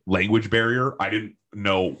a language barrier. I didn't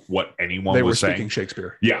know what anyone They were was speaking saying.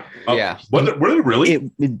 Shakespeare. Yeah. Yeah. Were they really?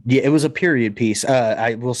 It was a period piece.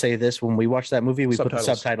 I will say this: when we watched that movie, we put the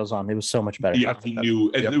Subtitles. subtitles on. It was so much better. Yeah, he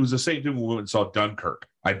knew. And Yep. it was the same thing when we went and saw Dunkirk.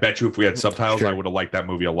 I bet you if we had subtitles, Sure. I would have liked that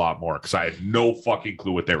movie a lot more because I had no fucking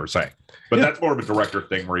clue what they were saying. But Yeah. that's more of a director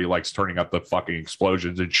thing where he likes turning up the fucking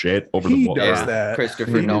explosions and shit over He the book. does Yeah. that.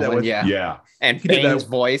 Christopher He did that Nolan, with- yeah. Yeah. And He did that- Bane's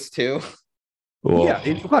voice too. Yeah,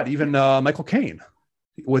 what? Even Michael Caine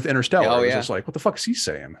with Interstellar. Oh, It was yeah. just like, what the fuck is he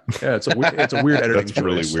saying? Yeah, it's a weird editing. That's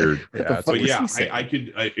really choice. weird. Yeah, the it's fuck But is yeah, he saying? I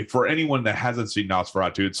could for anyone that hasn't seen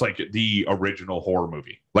Nosferatu, it's like the original horror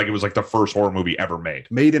movie. Like it was like the first horror movie ever made.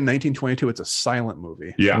 made in 1922. It's a silent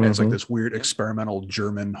movie. Yeah. And it's like Mhm. this weird experimental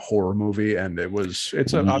German horror movie, and it's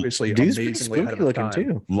obviously Dude's pretty amazingly ahead spooky of looking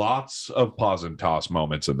time. too. Lots of pause and toss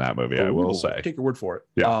moments in that movie, I will Ooh, say. take your word for it.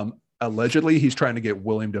 Yeah. Allegedly, he's trying to get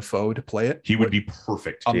William Dafoe to play it. He would be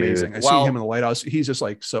perfect. amazing. I see Well- him in the Lighthouse. He's just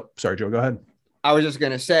like, so sorry, Joe. Go ahead. I was just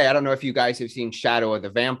gonna say, I don't know if you guys have seen Shadow of the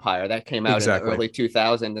Vampire. That came out Exactly. in the early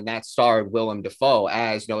 2000s, and that starred Willem Dafoe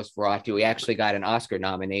as Nosferatu. He actually got an Oscar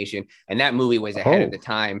nomination, and that movie was ahead of the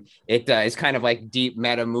time. It is kind of like deep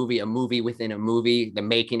meta movie, a movie within a movie, the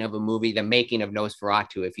making of a movie, the making of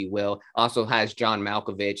Nosferatu, if you will. Also has John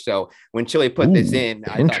Malkovich. So when Chili put this Ooh, in, I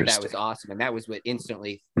thought that interesting. was awesome, and that was what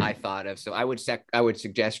instantly I thought of. So I would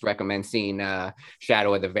recommend seeing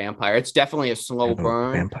Shadow of the Vampire. It's definitely a slow Shadow of the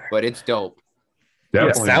burn, Vampire. but it's dope.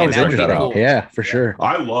 Definitely. Sounds that would be interesting. cool. Yeah, for Yeah. sure.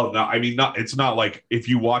 I love that. I mean, it's not like if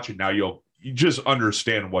you watch it now, you just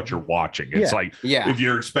understand what you're watching. It's Yeah. like Yeah. if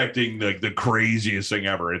you're expecting the craziest thing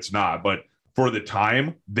ever, it's not. But for the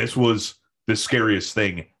time, this was the scariest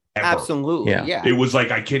thing ever. Absolutely. Yeah. Yeah. It was like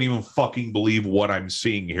I can't even fucking believe what I'm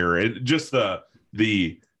seeing here. Just the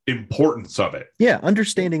importance of it. Yeah,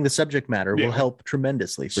 understanding the subject matter Yeah. will help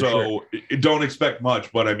tremendously. For So sure. don't expect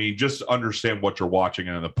much, but I mean, just understand what you're watching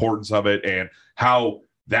and the importance of it and how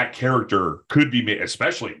that character could be made,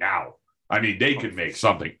 especially now. I mean, they could make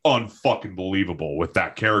something unfucking believable with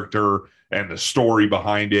that character and the story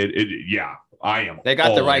behind it. Yeah, I am. They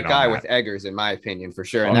got the all right in on guy that. with Eggers, in my opinion, for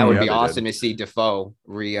sure. Oh, And that would yeah, be they awesome to see Defoe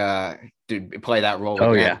play that role.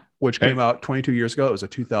 Oh, again. yeah. Which came out 22 years ago. It was a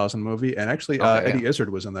 2000 movie, and actually, Okay, Eddie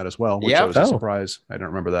Izzard was in that as well, which Yep. was a Oh. surprise. I don't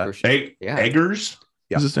remember that. For sure. Yeah. Eggers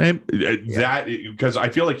Yeah. is his name. That because I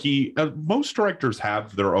feel like most directors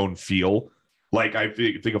have their own feel. Like I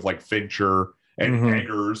think of like Fincher and Mhm.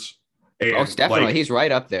 Eggers. And Most definitely. like, He's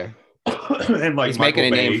right up there. and like He's Michael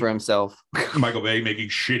making a Bay, name for himself. Michael Bay making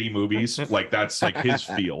shitty movies. Like that's like his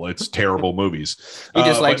feel. It's terrible movies. He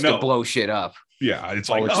just but likes no. to blow shit up. Yeah, it's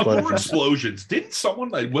All like explosions. more explosions. Didn't someone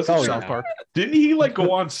like was it Oh, South yeah. Park. Didn't he like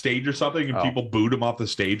go on stage or something and Oh. people booed him off the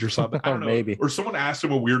stage or something? I Oh, don't know. maybe. Or someone asked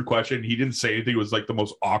him a weird question. He didn't say anything. It was like the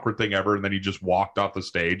most awkward thing ever. And then he just walked off the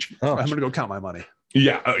stage. Oh, I'm gonna go count my money.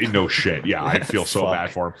 Yeah, no shit. Yeah, I feel so Fuck.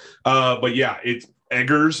 bad for him. But yeah, it's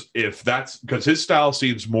Eggers. If that's because his style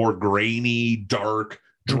seems more grainy, dark,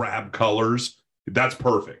 drab colors, that's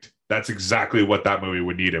perfect. That's exactly what that movie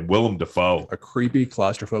would need. And Willem Dafoe. A creepy,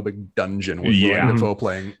 claustrophobic dungeon with Yeah. Willem Dafoe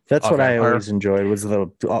playing. that's a what I vampire. always enjoyed was the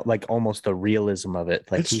like almost the realism of it.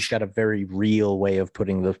 Like It's he's got a very real way of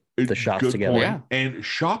putting the shots Good together. point. Yeah. And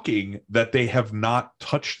shocking that they have not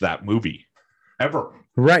touched that movie ever.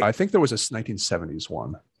 Right. I think there was a 1970s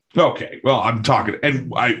one. Okay, well, I'm talking,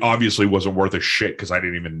 and I obviously wasn't worth a shit because I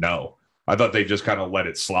didn't even know. I thought they just kind of let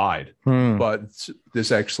it slide. Hmm. But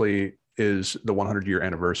this actually is the 100-year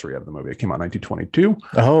anniversary of the movie. It came out in 1922.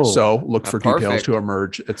 Oh, So look for details perfect. to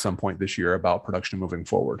emerge at some point this year about production moving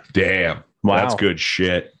forward. Damn, wow. that's good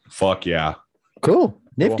shit. Fuck yeah. Cool.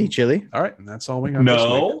 Nifty, Well, Chili. All right, and that's all we got. this week.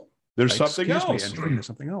 No, there's something Excuse me, else. Andrew, there's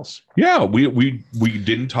something else. Yeah, we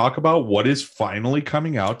didn't talk about what is finally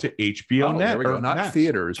coming out to HBO Oh, Net. there we go. or Not Max.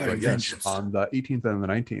 theaters, but yes, Vengeance. on the 18th and the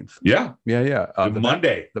 19th. Yeah, Yeah.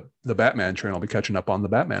 Monday. The Batman train will be catching up on the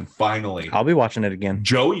Batman. Finally. I'll be watching it again.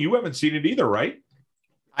 Joey, you haven't seen it either, right?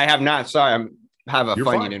 I have not. Sorry, have a You're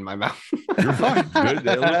Funyun fine. in my mouth. You're fine. Good.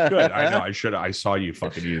 It looks good. I know. I saw you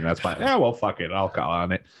fucking eating. That's fine. Yeah, well, fuck it. I'll call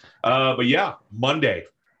on it. But yeah, Monday.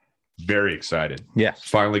 Very excited. Yeah,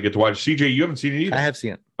 Finally get to watch. CJ, you haven't seen it either. I have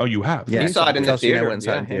seen it. Oh, you have? Yeah, He saw it in the Chelsea and I theater. went and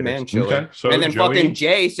saw it in him theaters. and Chili. Okay. So And then Joey, fucking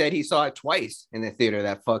Jay said he saw it twice in the theater.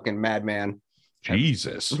 That fucking madman.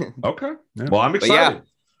 Jesus. Okay. Yeah. Well, I'm But excited. yeah,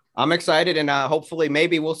 I'm excited, and hopefully,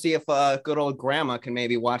 maybe we'll see if good old grandma can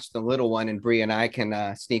maybe watch the little one, and Bree and I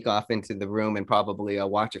can sneak off into the room and probably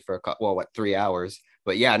watch it for 3 hours.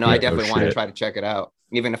 But yeah, no, Yeah, I no definitely want to shit. try to check it out,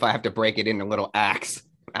 even if I have to break it into little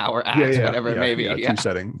hour acts, whatever it may be. Yeah, Yeah. two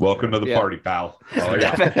setting. Welcome to the Yeah. party, pal. Oh,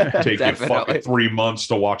 yeah. Take you Definitely. fucking 3 months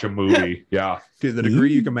to watch a movie. Yeah. To the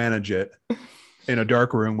degree you can manage it in a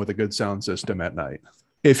dark room with a good sound system at night.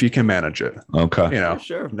 if you can manage it. Okay. You know,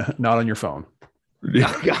 Sure. not on your phone.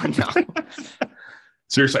 Oh, God, no.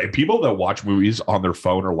 Seriously, people that watch movies on their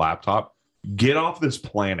phone or laptop, get off this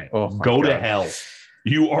planet. Oh, my Go to God. hell.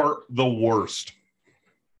 You are the worst.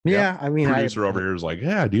 Yeah, I mean, Producer over here is like,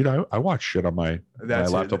 yeah, dude, I watch shit on my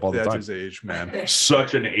laptop all the that's time. his age, man.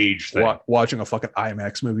 Such an age thing. Watching a fucking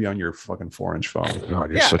IMAX movie on your fucking 4-inch phone. God,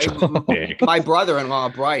 you're Yeah, such a dick. My brother-in-law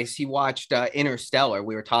Bryce, he watched Interstellar.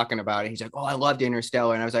 We were talking about it. He's like, "Oh, I loved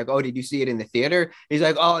Interstellar," and I was like, "Oh, did you see it in the theater?" He's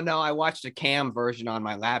like, "Oh no, I watched a cam version on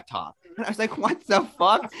my laptop." And I was like, "What the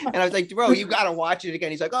fuck?" And I was like, "Bro, you gotta watch it again."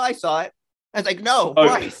 He's like, "Oh, I saw it." I was like, "No,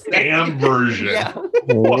 Bryce." Cam version. Yeah.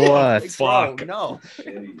 what? Like, bro, Fuck. no.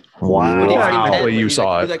 Wow. When he already Wow. met, You he's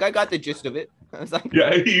saw like, it. He's like, "I got the gist of it." I was like,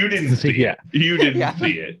 Yeah, you didn't see Yeah. it. You didn't Yeah.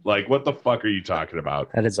 see it. Like, what the fuck are you talking about?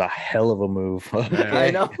 That is a hell of a move.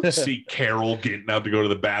 I know. See Carol getting out to go to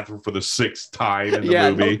the bathroom for the 6th time in the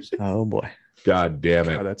Yeah, movie. Oh boy. God damn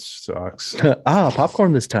God, it. that sucks.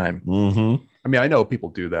 Popcorn this time. Mm-hmm. I mean, I know people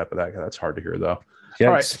do that, but that's hard to hear, though.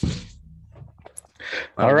 Yes.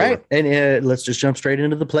 All All right. And let's just jump straight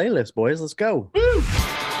into the playlist, boys. Let's go.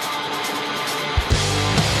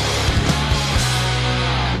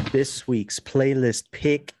 This week's playlist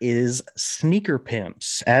pick is Sneaker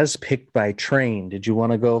Pimps, as picked by Train. Did you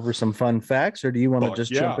want to go over some fun facts, or do you want to Fuck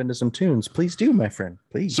just yeah. jump into some tunes? Please do, my friend.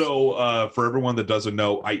 Please. So, for everyone that doesn't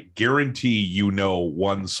know, I guarantee you know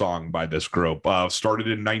one song by this group. Started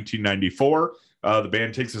in 1994. The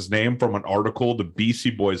band takes its name from an article the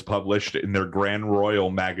Beastie Boys published in their Grand Royal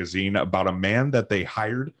magazine about a man that they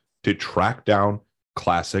hired to track down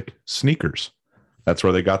classic sneakers. That's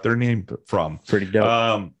where they got their name from. Pretty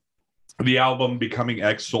dope. The album Becoming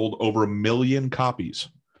X sold over 1 million copies.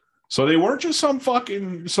 So they weren't just some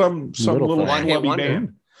fucking some Little little thing. One-hit schlubby wonder.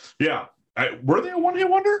 band. Yeah. Were they a one-hit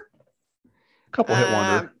wonder? Couple hit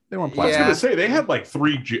wonder. They went I was platinum. gonna say they had like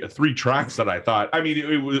three tracks that I thought. I mean,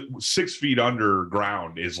 it was 6 Feet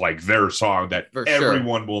Underground is like their song that For sure.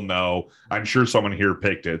 everyone will know. I'm sure someone here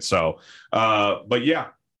picked it. So, but yeah.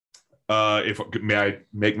 If may I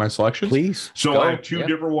make my selections? Please. So Go. I have 2 Yeah.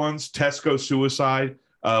 different ones: Tesco Suicide.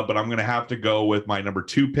 But I'm gonna have to go with my number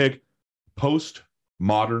 2 pick,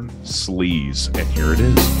 Postmodern Sleaze, and here it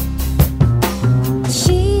is.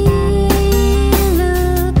 She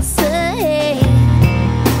looks ahead.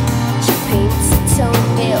 She paints her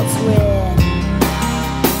toenails red.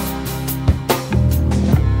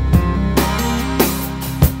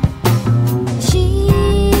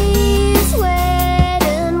 She's wet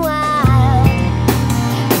and wild,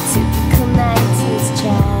 a typical 90s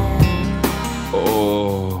child.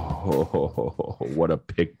 Oh, what a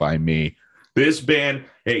pick by me. This band,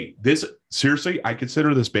 seriously, I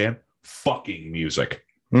consider this band fucking music.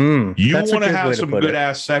 You That's a want to good way have to some put good it.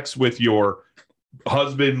 ass sex with your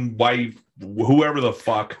husband, wife, whoever the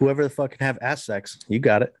fuck. Whoever the fuck can have ass sex, you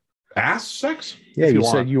got it. Ass sex? Yeah, If you you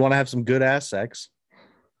said want. you want to have some good ass sex.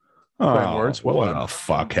 Oh, words, what well a done. You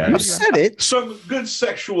fuckhead. said it. Some good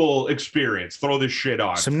sexual experience. Throw this shit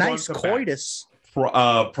on. Some Front nice to back. coitus.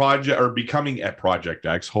 Project or becoming at Project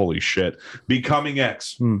X. Holy shit. Becoming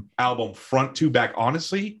X album front to back.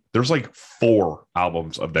 Honestly, there's like 4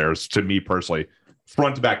 albums of theirs to me personally,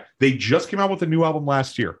 front to back. They just came out with a new album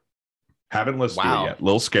last year. Haven't listened to Wow. it yet. A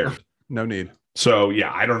little scared. No need. So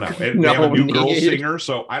yeah, I don't know. And No they have a new girl need. singer,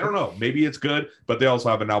 so I don't know. Maybe it's good, but they also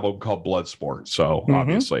have an album called Bloodsport. So Mhm.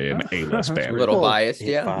 obviously an A-list A band. little Well, biased, if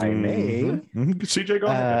yeah. I may. Mhm. CJ, go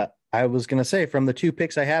ahead. I was gonna say from the 2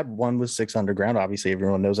 picks I had, one was 6 Underground. Obviously,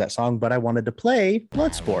 everyone knows that song, but I wanted to play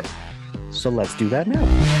Bloodsport. So let's do that now.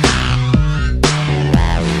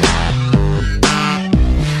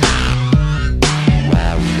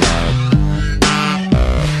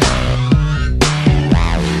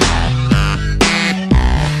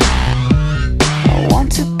 I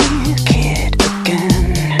want to be a kid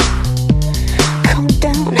again. Come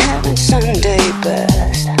down having Sunday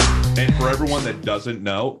best. And for everyone that doesn't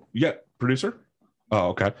know, producer. Oh,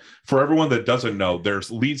 okay. For everyone that doesn't know, their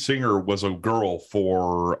lead singer was a girl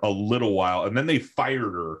for a little while, and then they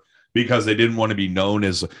fired her because they didn't want to be known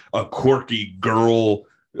as a quirky girl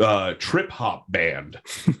trip hop band.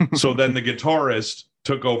 So then the guitarist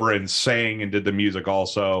took over and sang and did the music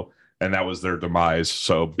also, and that was their demise.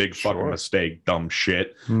 So big fucking Sure. mistake, dumb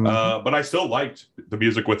shit. Mhm. But I still liked the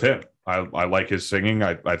music with him. I like his singing.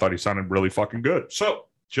 I thought he sounded really fucking good. So,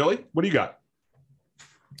 Chili, what do you got?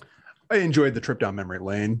 I enjoyed the trip down memory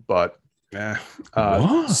lane, but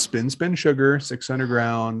What? Spin Sugar, 6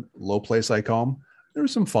 Underground, Low Place Like Home. There were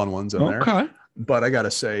some fun ones in there, but I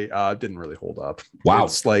gotta say, didn't really hold up. Wow.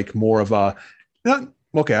 It's like more of a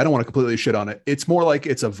okay. I don't want to completely shit on it. It's more like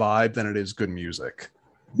it's a vibe than it is good music.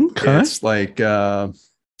 It's like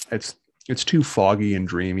it's too foggy and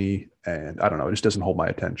dreamy, and I don't know, it just doesn't hold my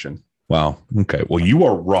attention. Wow. Okay. Well, you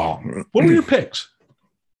are wrong. What were your picks?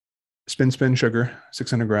 Spin Spin Sugar,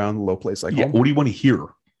 6 Underground, Low Place Like Yeah. Home. What do you want to hear?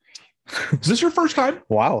 Is this your first time?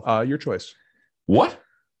 Wow. Your choice. What?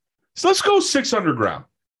 So let's go 6 Underground.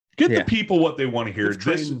 Get Yeah. the people what they want to hear.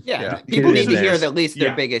 This, People It need is to hear nice. at least their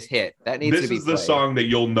Yeah. biggest hit. That needs this to be is the played. song that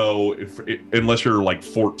you'll know unless you're like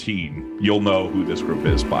 14, you'll know who this group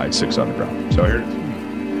is by 6 Underground. So here it is.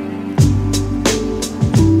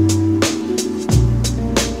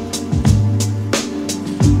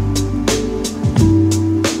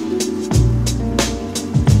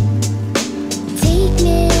 Take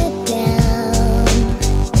me down,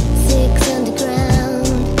 6 underground,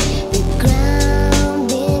 the ground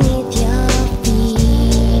beneath your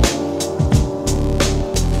feet.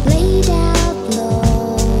 Laid out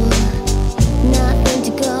low, nothing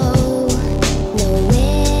to go,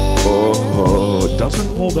 nowhere. Oh, it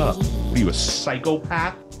doesn't hold up. What are you, a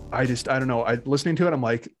psychopath? I don't know. Listening to it, I'm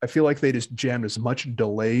like, I feel like they just jammed as much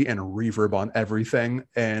delay and reverb on everything,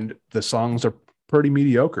 and the songs are pretty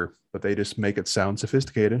mediocre, but they just make it sound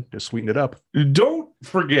sophisticated, just sweeten it up. Don't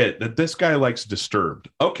forget that this guy likes Disturbed.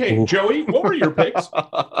 Okay, Ooh. Joey, what were your picks?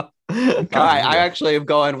 All right, I actually am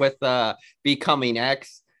going with Becoming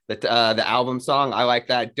X, the album song. I like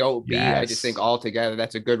that. Dope beat. I just Yes. think altogether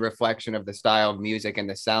that's a good reflection of the style of music and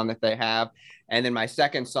the sound that they have. And then my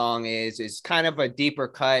second song is kind of a deeper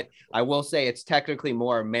cut. I will say it's technically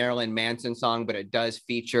more a Marilyn Manson song, but it does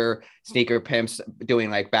feature Sneaker Pimps doing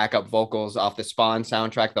like backup vocals off the Spawn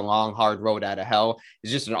soundtrack, The Long Hard Road Out of Hell.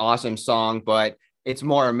 It's just an awesome song, but it's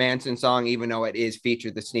more a Manson song, even though it is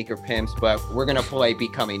featured the Sneaker Pimps. But we're going to play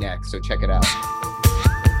Becoming X, so check it out.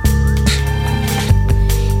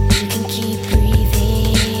 You can keep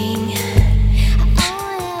breathing. I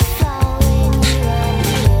am falling, you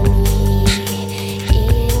are near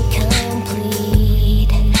me,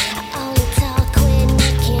 incomplete. I only talk when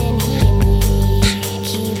you can hear me.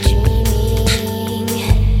 Keep dreaming.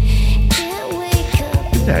 Can't wake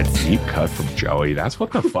up. That deep cut from Joey. That's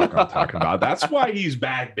what the fuck I'm talking about. That's why he's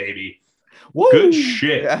back, baby. Woo! Good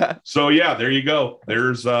shit. Yeah. So yeah, there you go.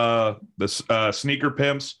 There's the Sneaker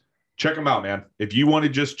Pimps. Check them out, man. If you want to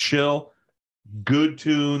just chill, good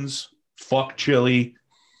tunes, fuck chili,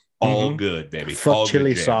 all good, baby. Fuck all good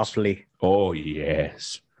chili jams. softly. Oh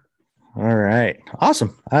yes. All right.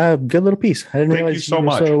 Awesome. Good little piece. I didn't Thank you realize so were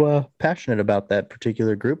much. so passionate about that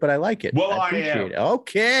particular group, but I like it. Well, I appreciate am. it.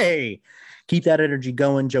 Okay. Keep that energy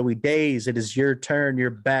going, Joey Days. It is your turn. You're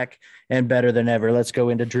back and better than ever. Let's go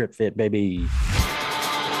into Drip Fit, baby.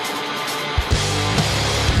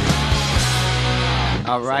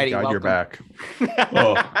 All righty. God, you're back.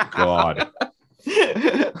 Oh God.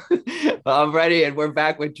 I'm ready, and we're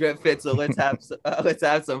back with Drip Fit. So let's have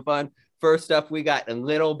some fun. First up, we got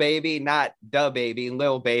Little Baby, not Da Baby,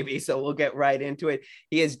 Lil Baby. So we'll get right into it.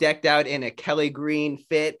 He is decked out in a Kelly Green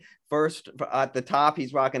fit. First, at the top,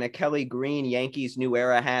 he's rocking a Kelly Green Yankees New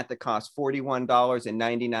Era hat that costs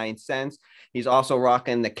 $41.99. He's also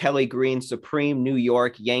rocking the Kelly Green Supreme New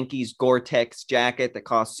York Yankees Gore-Tex jacket that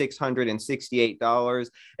costs $668.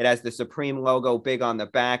 It has the Supreme logo big on the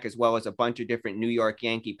back, as well as a bunch of different New York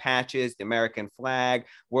Yankee patches, the American flag,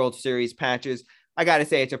 World Series patches. I got to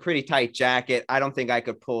say, it's a pretty tight jacket. I don't think I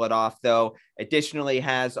could pull it off, though. Additionally,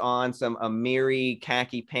 has on some Amiri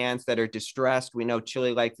khaki pants that are distressed. We know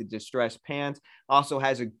Chili likes the distressed pants. Also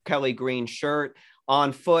has a Kelly Green shirt.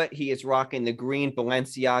 On foot, he is rocking the green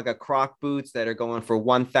Balenciaga Croc boots that are going for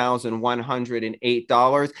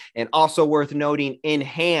 $1,108. And also worth noting, in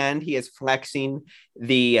hand, he is flexing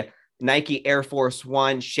the Nike Air Force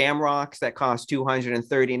One Shamrocks that cost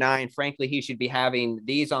 $239. Frankly, he should be having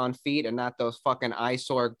these on feet and not those fucking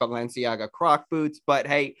eyesore Balenciaga Croc boots. But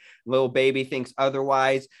hey, Lil Baby thinks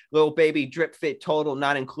otherwise. Lil Baby Drip Fit total,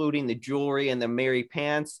 not including the jewelry and the Mary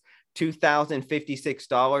pants,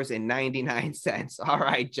 $2,056.99. All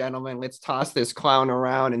right, gentlemen, let's toss this clown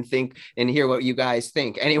around and think and hear what you guys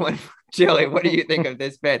think. Anyone, Chili, what do you think of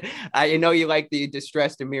this fit? I know you like the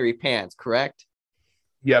distressed Amiri pants, correct?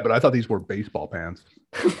 Yeah, but I thought these were baseball pants.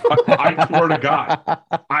 I swear to God,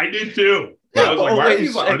 I did too. I was like, why Holy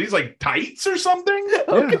are these like tights or something?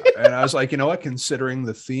 Yeah. And I was like, you know what? Considering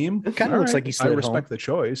the theme, It kinda all looks right, like he I slid respect home. the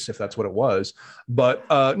choice if that's what it was. But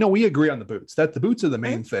no, we agree on the boots. That the boots are the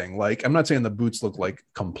main thing. Like, I'm not saying the boots look like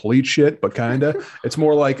complete shit, but kind of. It's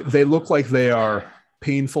more like they look like they are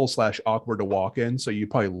painful / awkward to walk in. So you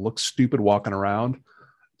probably look stupid walking around.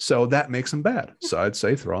 So that makes them bad. So I'd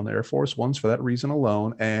say throw on the Air Force Ones for that reason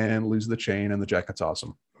alone and lose the chain, and the jacket's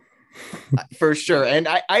awesome. For sure. And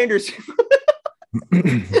I understand.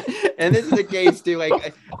 And this is the case too.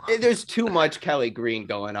 Like, There's too much Kelly Green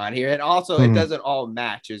going on here, and also it doesn't all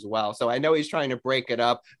match as well. So I know he's trying to break it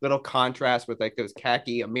up, little contrast with like those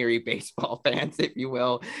khaki Amiri baseball fans, if you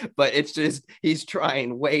will. But it's just he's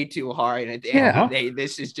trying way too hard, and at the end of the day,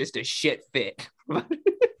 this is just a shit fit.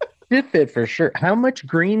 Shit fit for sure. How much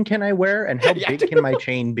green can I wear, and how big can my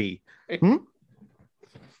chain be?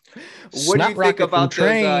 What do you think about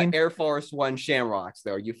those Air Force One Shamrocks,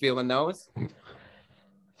 though? Are you feeling those?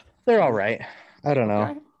 They're all right. I don't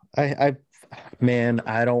know. Okay.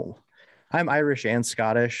 I'm Irish and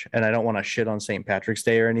Scottish, and I don't want to shit on St. Patrick's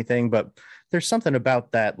Day or anything, but there's something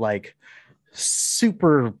about that, like,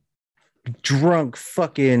 super drunk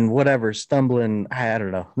fucking whatever stumbling. I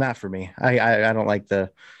don't know. Not for me. I don't like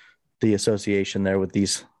the association there with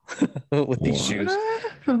these with these shoes.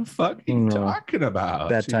 What the fuck are you talking about?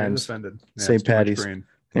 Bad times. St. Patty's.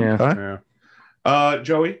 Yeah.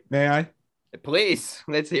 Joey, may I? Please,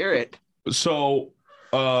 let's hear it. So,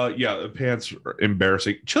 the pants are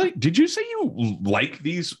embarrassing. Chili, did you say you like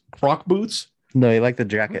these Croc boots? No, you like the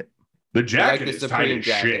jacket. The jacket is tight as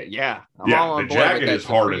shit. Yeah. The jacket is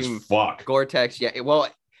hard as fuck. Gore-Tex. Yeah. Well,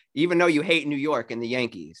 even though you hate New York and the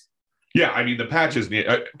Yankees. Yeah, I mean, the patches,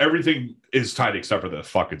 everything is tight except for the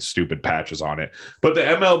fucking stupid patches on it. But the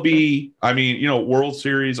MLB, I mean, World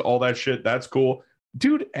Series, all that shit, that's cool.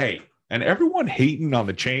 Dude, hey, and everyone hating on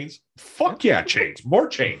the chains, fuck yeah, chains, more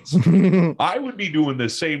chains. I would be doing the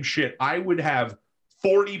same shit. I would have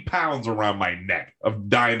 40 pounds around my neck of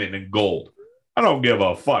diamond and gold. I don't give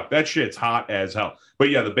a fuck. That shit's hot as hell. But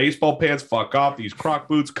yeah, the baseball pants, fuck off. These Croc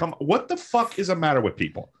boots, what the fuck is the matter with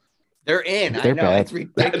people? They're in. They're I know bad. it's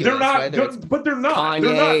ridiculous. They're not good, but they're not. Kanye,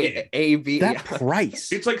 they're not in. AV. That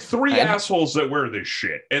price. It's like three assholes that wear this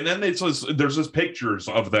shit, and then there's just pictures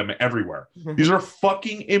of them everywhere. These are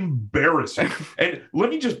fucking embarrassing. And let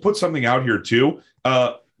me just put something out here too.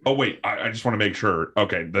 Oh wait, I just want to make sure.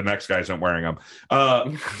 Okay, the next guy isn't wearing them.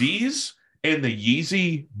 These and the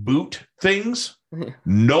Yeezy boot things.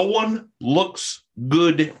 No one looks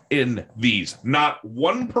good in these. Not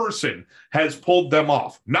one person has pulled them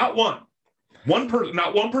off. Not one.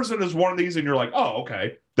 Not one person has worn these, and you're like, oh,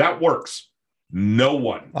 okay, that works. No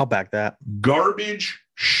one. I'll back that. Garbage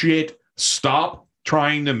shit. Stop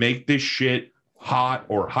trying to make this shit hot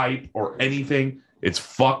or hype or anything. It's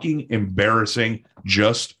fucking embarrassing.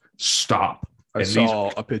 Just stop. I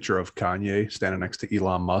saw a picture of Kanye standing next to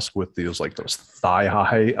Elon Musk with those thigh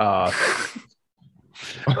high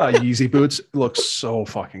Yeezy boots. It looks so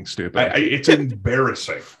fucking stupid. It's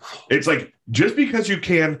embarrassing. It's like, just because you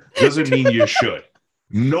can doesn't mean you should.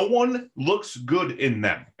 No one looks good in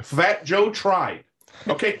them. Fat Joe tried.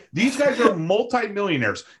 Okay, these guys are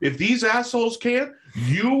multimillionaires. If these assholes can,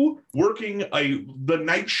 you working the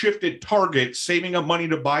night shift at Target, saving up money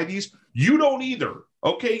to buy these, you don't either.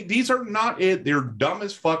 Okay, these are not it. They're dumb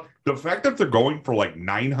as fuck. The fact that they're going for like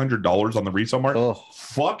 $900 on the resale market,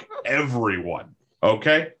 fuck everyone.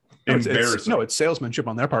 Okay, embarrassing. It's salesmanship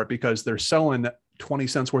on their part because they're selling 20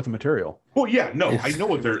 cents worth of material. Well, yeah, no, I know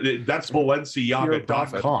what that's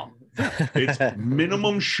Balenciaga.com. It's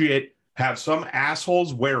minimum shit. Have some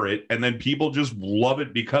assholes wear it, and then people just love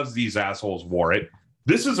it because these assholes wore it.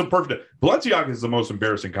 This is a perfect. Balenciaga is the most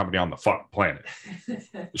embarrassing company on the fucking planet.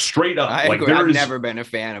 Straight up. I agree. I've never been a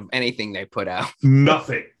fan of anything they put out.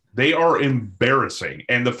 Nothing. They are embarrassing.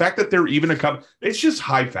 And the fact that they're even a company, it's just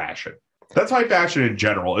high fashion. That's high fashion in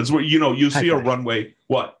general. It's what, you see a runway.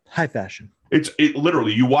 What? High fashion. It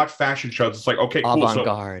literally, you watch fashion shows. It's like, okay, cool.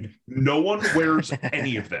 Avant-garde. So no one wears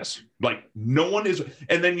any of this. Like, no one is.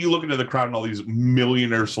 And then you look into the crowd and all these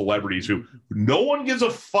millionaire celebrities who no one gives a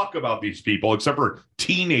fuck about these people except for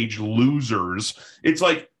teenage losers. It's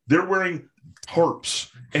like they're wearing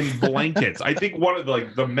tarps and blankets. I think one of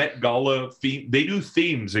the Met Gala theme, they do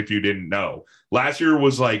themes if you didn't know. Last year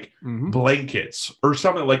was like blankets or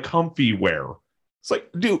something like comfy wear. It's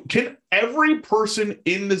like, dude, can every person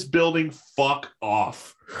in this building fuck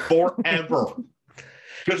off forever?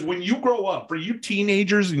 Because when you grow up, for you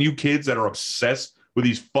teenagers and you kids that are obsessed with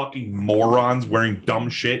these fucking morons wearing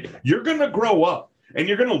dumb shit, you're going to grow up and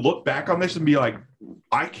you're going to look back on this and be like,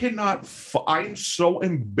 I'm so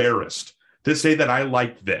embarrassed to say that I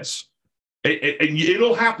like this. And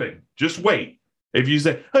it'll happen. Just wait. If you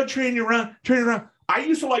say, turn around. I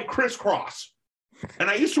used to like crisscross.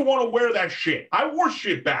 And I used to want to wear that shit. I wore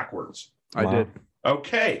shit backwards. I did.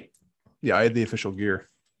 Okay. Yeah, I had the official gear.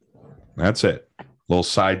 That's it. Little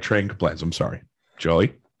side train complaints. I'm sorry.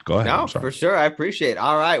 Joey, go ahead. No, for sure. I appreciate it.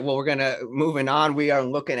 All right. Well, we're going to moving on. We are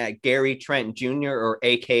looking at Gary Trent Jr. or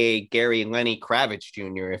AKA Gary Lenny Kravitz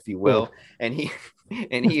Jr., if you will. And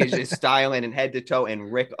and he is just styling and head to toe in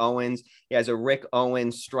Rick Owens. He has a Rick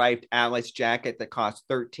Owens striped Atlas jacket that costs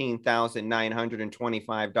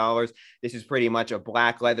 $13,925. This is pretty much a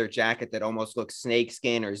black leather jacket that almost looks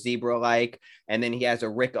snakeskin or zebra-like. And then he has a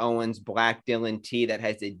Rick Owens black Dylan tee that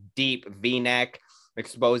has a deep V-neck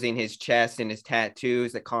exposing his chest and his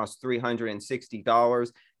tattoos that cost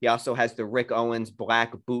 $360. He also has the Rick Owens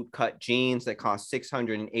black boot cut jeans that cost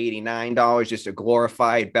 $689, just a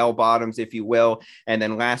glorified bell bottoms, if you will. And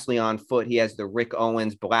then lastly, on foot, he has the Rick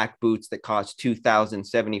Owens black boots that cost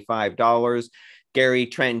 $2,075. Gary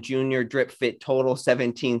Trent Jr. drip fit total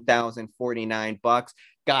 $17,049.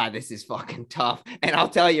 God, this is fucking tough. And I'll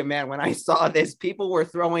tell you, man, when I saw this, people were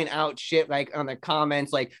throwing out shit like on the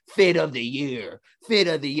comments, like fit of the year.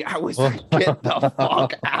 I was like, get the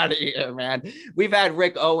fuck out of here, man. We've had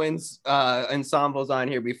Rick Owens ensembles on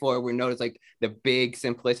here before. We noticed like the big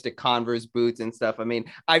simplistic Converse boots and stuff. I mean,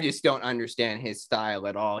 I just don't understand his style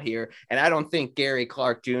at all here. And I don't think Gary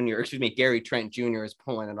Trent Jr. is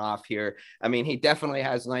pulling it off here. I mean, he definitely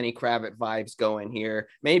has Lenny Kravitz vibes going here.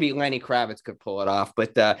 Maybe Lenny Kravitz could pull it off,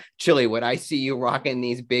 but Chili, would I see you rocking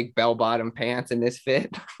these big bell-bottom pants in this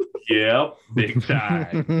fit? Yep, big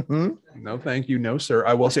time. No, thank you. No, sir.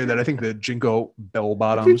 I will say that I think the Jinko bell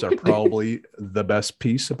bottoms are probably the best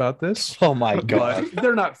piece about this. Oh my God. But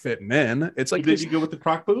they're not fitting in. It's like, Did you go with the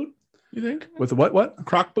croc boot? You think with the what? a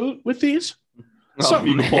croc boot with these?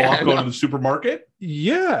 Something you can pull off going to the supermarket.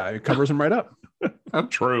 Yeah, it covers them right up.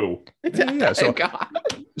 True. Yeah. So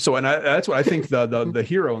that's what I think the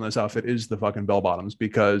hero in this outfit is, the fucking bell bottoms,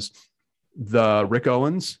 because the Rick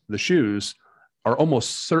Owens, the shoes are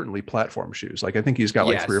almost certainly platform shoes. Like I think he's got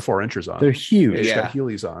like 3 or 4 inches on. They're huge. He's got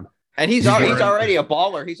Heelys on. And he's already a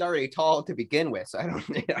baller. He's already tall to begin with. So I don't.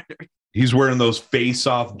 He's wearing those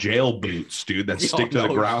face-off jail boots, dude, that stick to the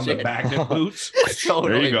ground, the magnet boots.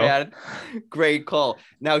 Totally, there you go. Man. Great call.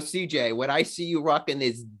 Now, CJ, would I see you rocking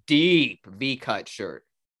this deep V-cut shirt?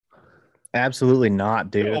 Absolutely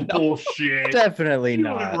not, dude. Oh, bullshit. Definitely You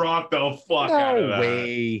not. would rock the fuck out of No that.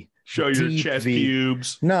 way. Show your Deep chest V.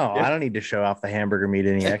 pubes. No, Yeah. I don't need to show off the hamburger meat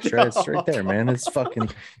any extra. It's right there, man. It's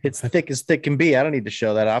thick as thick can be. I don't need to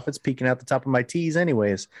show that off. It's peeking out the top of my tees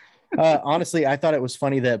anyways. Honestly, I thought it was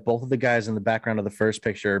funny that both of the guys in the background of the first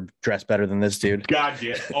picture dressed better than this dude. God,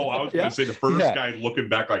 yeah. Oh, I was going to say the first guy looking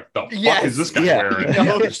back like, the fuck Yes. is this guy Yeah. wearing?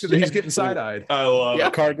 No, He's getting side-eyed. I love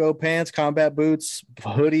it. Cargo pants, combat boots,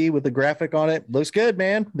 hoodie with the graphic on it. Looks good,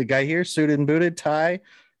 man. The guy here, suited and booted, tie,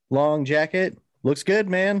 long jacket. Looks good,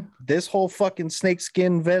 man. This whole fucking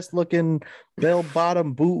snakeskin vest looking bell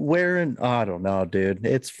bottom boot wearing. I don't know, dude.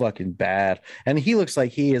 It's fucking bad. And he looks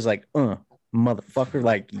like he is like, motherfucker.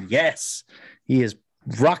 Like, yes, he is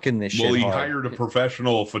rocking this shit. Well, he hard. hired a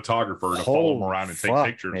professional photographer to follow him around and take fuck,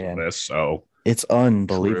 pictures man. of this. So It's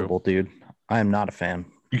unbelievable, dude. I am not a fan.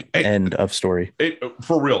 End of story.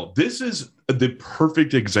 For real, this is the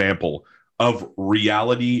perfect example of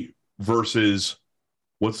reality versus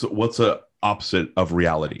what's a opposite of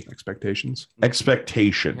reality? Expectations.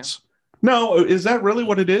 Expectations. No, is that really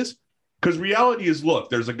what it is? Because reality is, look,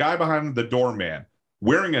 there's a guy behind the doorman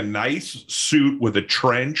wearing a nice suit with a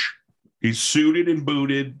trench. He's suited and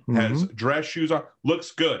booted, has dress shoes on,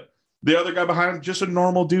 looks good. The other guy behind him, just a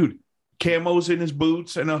normal dude, camos in his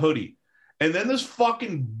boots and a hoodie. And then this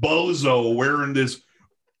fucking bozo wearing this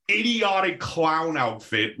idiotic clown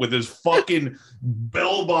outfit with his fucking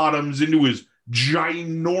bell bottoms into his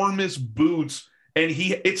ginormous boots. And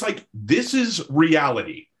it's like, this is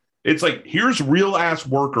reality. It's like, here's real ass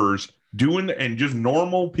workers doing, and just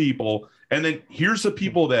normal people. And then here's the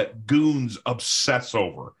people that goons obsess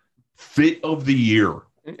over. Fit of the year.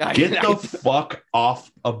 Get the fuck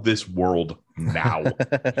off of this world now.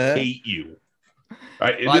 Hate you.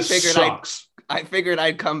 Right? Well, This sucks. I figured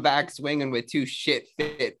I'd come back swinging with 2 shit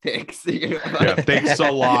fit picks. Yeah, thanks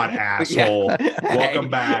a lot, asshole. Yeah. Welcome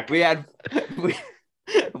back. We had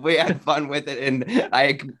fun with it, and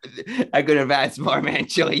I could have asked more, man.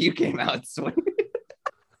 Chili, you came out swinging.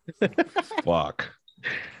 Fuck.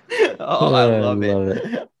 Oh, I love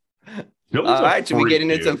it. All All right, should we get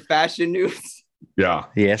into some fashion news? Yeah.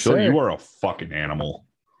 Yes, Chili, sir. you are a fucking animal.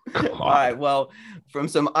 God. All right, well, from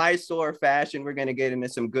some eyesore fashion, we're going to get into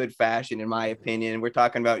some good fashion, in my opinion. We're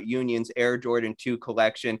talking about Union's Air Jordan 2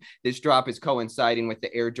 collection. This drop is coinciding with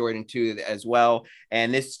the Air Jordan 2 as well.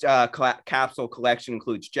 And this capsule collection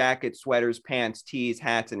includes jackets, sweaters, pants, tees,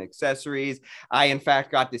 hats, and accessories. I, in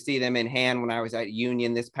fact, got to see them in hand when I was at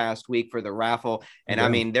Union this past week for the raffle. And I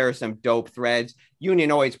mean, there are some dope threads.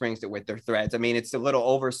 Union always brings it with their threads. I mean, it's a little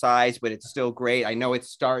oversized, but it's still great. I know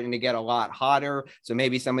it's starting to get a lot hotter, so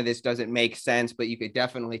maybe some of this doesn't make sense, but you could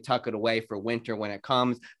definitely tuck it away for winter when it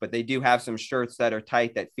comes. But they do have some shirts that are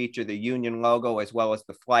tight that feature the Union logo as well as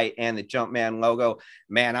the Flight and the Jumpman logo.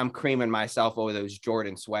 Man, I'm creaming myself over those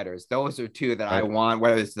Jordan sweaters. Those are two that I want,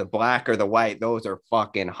 whether it's the black or the white. Those are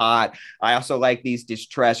fucking hot. I also like these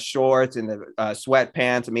distressed shorts and the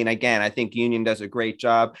sweatpants. I mean, again, I think Union does a great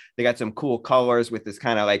job. They got some cool colors with this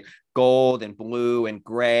kind of like gold and blue and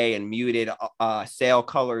gray and muted sail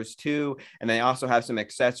colors too. And they also have some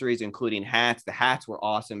accessories, including hats. The hats were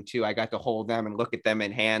awesome too. I got to hold them and look at them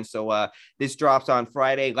in hand. So this drops on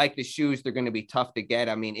Friday. Like the shoes, they're going to be tough to get.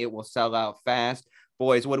 I mean, it will sell out fast.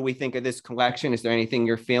 Boys, what do we think of this collection? Is there anything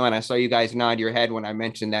you're feeling? I saw you guys nod your head when I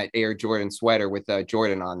mentioned that Air Jordan sweater with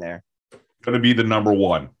Jordan on there. Going to be the number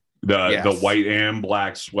one. The white and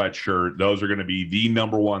black sweatshirt, those are going to be the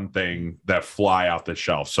number one thing that fly out the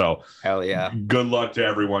shelf. So hell yeah, good luck to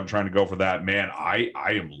everyone trying to go for that. Man, I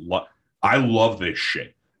love this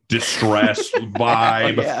shit. Distressed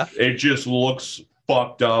vibe. Yeah. It just looks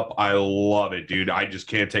fucked up. I love it, dude. I just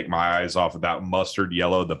can't take my eyes off of that mustard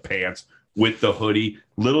yellow, the pants with the hoodie.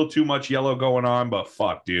 Little too much yellow going on, but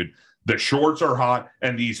fuck, dude. The shorts are hot,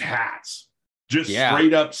 and these hats, just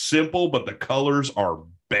straight up simple, but the colors are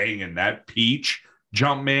banging. That peach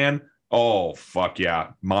Jumpman, oh fuck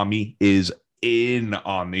yeah, mommy is in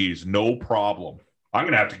on these, no problem. I'm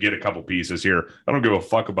gonna have to get a couple pieces here. I don't give a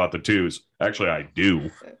fuck about the twos. Actually, I do.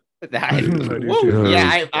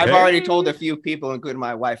 I've already told a few people, including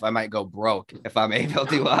my wife, I might go broke if I'm able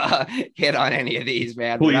to hit on any of these,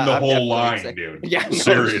 man. Clean the whole line, dude. Yeah, no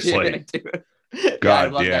seriously. Shit, dude. God,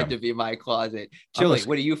 I'd love that to be my closet. Chili,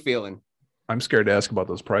 what are you feeling? I'm scared to ask about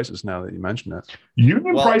those prices now that you mentioned it.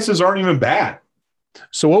 Union prices aren't even bad.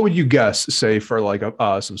 So what would you guess, say, for like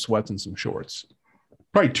some sweats and some shorts?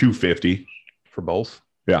 Probably $250 for both.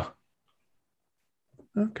 Yeah.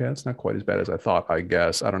 Okay, that's not quite as bad as I thought, I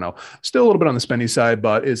guess. I don't know. Still a little bit on the spendy side,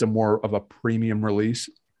 but is a more of a premium release.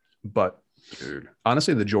 But dude,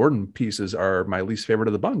 honestly, the Jordan pieces are my least favorite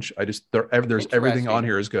of the bunch. There's everything on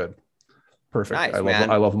here is good. Perfect. Nice,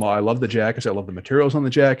 I love them all. I love the jackets. I love the materials on the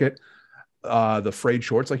jacket. The frayed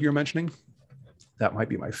shorts, like you were mentioning, that might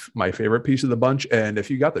be my favorite piece of the bunch. And if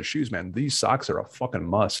you got the shoes, man, these socks are a fucking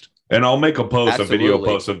must. And I'll make a video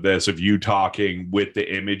post of this of you talking with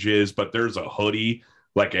the images, but there's a hoodie,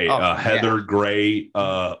 like a heather gray,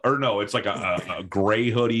 or no, it's like a gray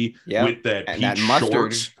hoodie with that and peach that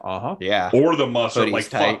shorts. Yeah. Or the mustard. Hoodie's like,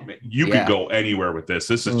 tight. fuck, man, you could go anywhere with this.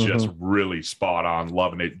 This is just really spot on.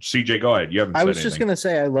 Loving it. CJ, go ahead. You haven't said anything. Just going to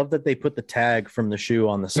say, I love that they put the tag from the shoe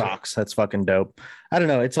on the socks. That's fucking dope. I don't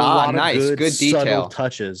know. It's a lot of good detail. Subtle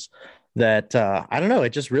touches that, I don't know.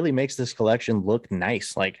 It just really makes this collection look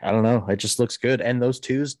nice. Like, I don't know. It just looks good. And those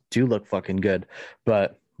twos do look fucking good.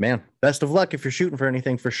 But man, best of luck if you're shooting for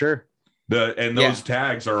anything for sure. Those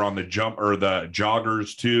tags are on the jump or the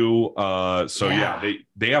joggers too.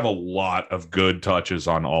 They have a lot of good touches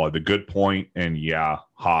on all of the good point, and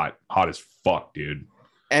hot as fuck, dude.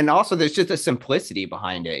 And also there's just a simplicity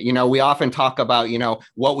behind it. You know, we often talk about,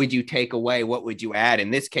 what would you take away? What would you add? In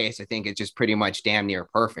this case, I think it's just pretty much damn near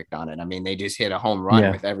perfect on it. I mean, they just hit a home run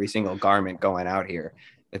with every single garment going out here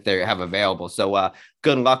that they have available. So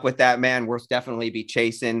good luck with that, man. We'll definitely be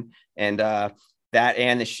chasing, and that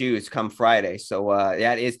and the shoes come Friday. So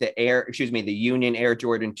that is the Union Air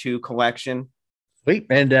Jordan 2 collection. Sweet.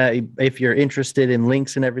 And if you're interested in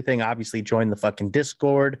links and everything, obviously join the fucking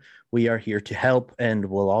Discord. We are here to help, and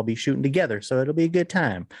we'll all be shooting together. So it'll be a good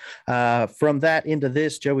time. From that into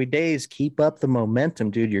this, Joey Days, keep up the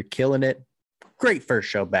momentum, dude. You're killing it. Great first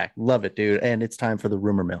show back. Love it, dude. And it's time for the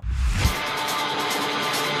rumor mill.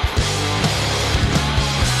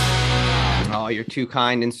 Oh, you're too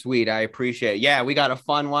kind and sweet. I appreciate it. Yeah, we got a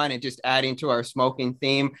fun one, and just adding to our smoking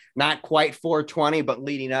theme. Not quite 420, but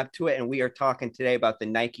leading up to it. And we are talking today about the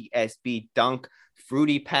Nike SB Dunk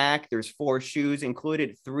Fruity Pack. There's 4 shoes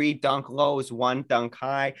included, 3 Dunk Lows, 1 Dunk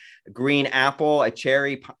High, a green apple, a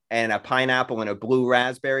cherry, and a pineapple, and a blue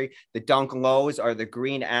raspberry. The Dunk Lows are the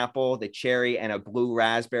green apple, the cherry, and a blue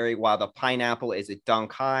raspberry, while the pineapple is a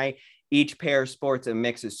Dunk High. Each pair sports a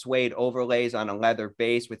mix of suede overlays on a leather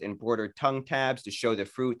base with embroidered tongue tabs to show the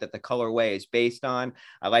fruit that the colorway is based on.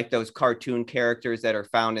 I like those cartoon characters that are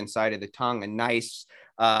found inside of the tongue, a nice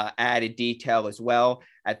added detail as well.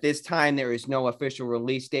 At this time, there is no official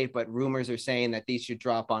release date, but rumors are saying that these should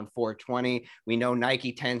drop on 420. We know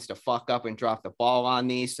Nike tends to fuck up and drop the ball on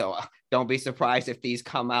these, so don't be surprised if these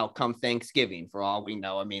come out come Thanksgiving, for all we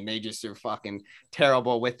know. I mean, they just are fucking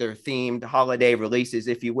terrible with their themed holiday releases,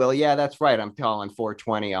 if you will. Yeah, that's right. I'm calling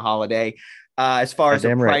 420 a holiday. As far as a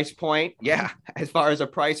Goddamn right. price point, as far as a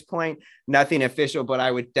price point, nothing official, but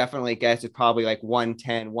I would definitely guess it's probably like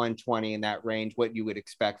 110, 120 in that range, what you would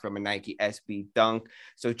expect from a Nike SB Dunk.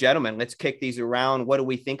 So, gentlemen, let's kick these around. What do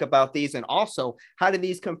we think about these? And also, how do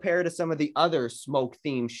these compare to some of the other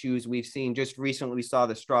smoke-themed shoes we've seen? Just recently, we saw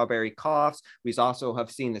the Strawberry Coughs. We also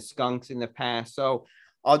have seen the Skunks in the past. So,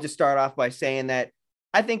 I'll just start off by saying that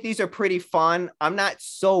I think these are pretty fun. I'm not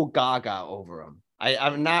so gaga over them.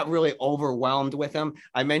 I'm not really overwhelmed with them.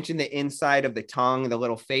 I mentioned the inside of the tongue, the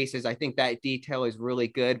little faces. I think that detail is really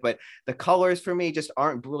good, but the colors for me just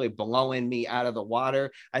aren't really blowing me out of the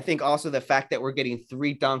water. I think also the fact that we're getting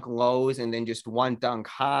 3 dunk lows and then just 1 dunk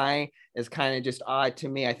high is kind of just odd to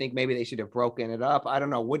me. I think maybe they should have broken it up. I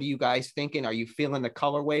don't know. What are you guys thinking? Are you feeling the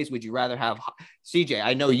colorways? Would you rather have CJ?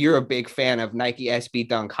 I know you're a big fan of Nike SB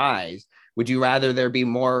Dunk highs. Would you rather there be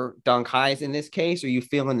more dunk highs in this case? Or are you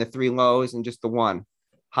feeling the 3 lows and just the 1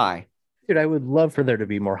 high? Dude, I would love for there to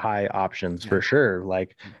be more high options for sure.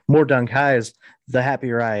 Like more dunk highs, the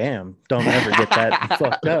happier I am. Don't ever get that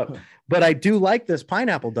fucked up. But I do like this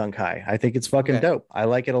pineapple dunk high. I think it's fucking dope. I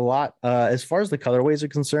like it a lot. As far as the colorways are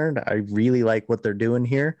concerned, I really like what they're doing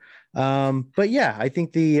here. But yeah, I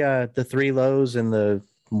think the 3 lows and the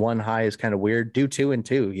 1 high is kind of weird. Do 2 and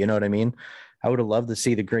 2. You know what I mean? I would have loved to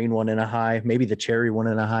see the green one in a high, maybe the cherry one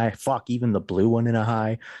in a high. Fuck, even the blue one in a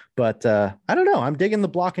high. But I don't know. I'm digging the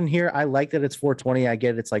block in here. I like that it's 420. I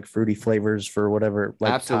get it's like fruity flavors for whatever,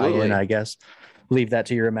 like Absolutely. tie-in, I guess. Leave that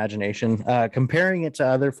to your imagination. Comparing it to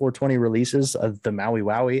other 420 releases, the Maui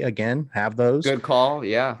Wowie, again, have those. Good call.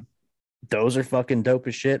 Yeah. Those are fucking dope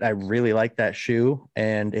as shit. I really like that shoe,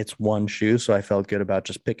 and it's 1 shoe, so I felt good about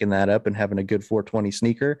just picking that up and having a good 420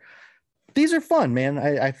 sneaker. These are fun, man.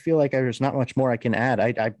 I feel like there's not much more I can add.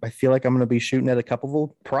 I feel like I'm going to be shooting at a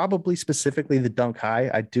couple, probably specifically the Dunk High.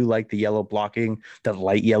 I do like the yellow blocking, the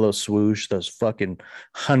light yellow swoosh, those fucking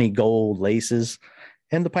honey gold laces.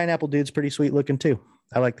 And the pineapple dude's pretty sweet looking too.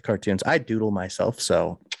 I like the cartoons. I doodle myself,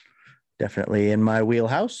 so definitely in my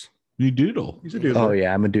wheelhouse. You doodle. He's a doodler. Oh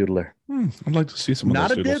yeah, I'm a doodler. I'd like to see some.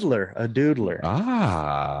 Not of a those doodles. diddler, a doodler.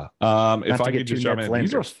 If to I get could just too jump in,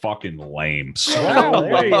 these Netflixers. are fucking lame. So Wow,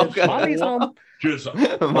 there he is. Okay. Mommy's home. just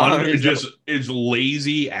Mommy's just as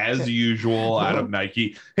lazy as usual out of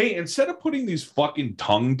Nike. Hey, instead of putting these fucking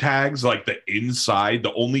tongue tags like the inside,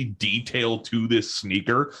 the only detail to this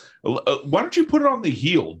sneaker, why don't you put it on the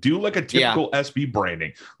heel? Do like a typical SB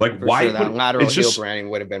branding. Like For why sure, that put, lateral it's heel just branding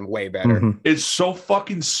would have been way better. Mhm. it's so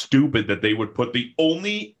fucking stupid that they would put the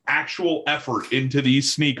only actual effort into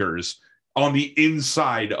these sneakers on the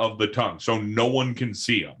inside of the tongue so no one can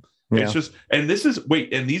see them. Yeah. It's just, and this is,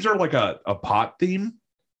 wait, and these are like a pot theme?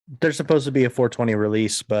 They're supposed to be a 420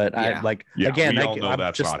 release, but Yeah. I like Yeah, again. we all know I'm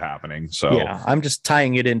that's just, not happening. So yeah, I'm just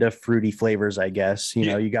tying it into fruity flavors, I guess. You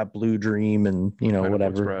know, you got Blue Dream and Pineapple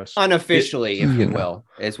whatever. Express. Unofficially, if you you know. will,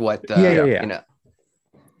 is what. Yeah. You know.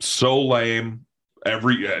 so lame.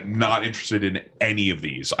 Not interested in any of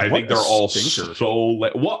these. I What think they're a all stinker. so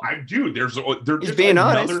well. They're He's just being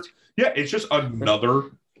another. honest. Yeah, it's just another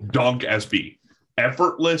Dunk SB.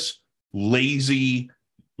 Effortless, lazy,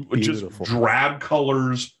 just Beautiful. drab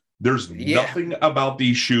colors. There's Yeah. nothing about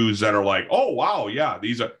these shoes that are like, oh wow, yeah,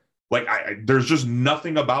 these are like. There's just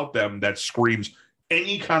nothing about them that screams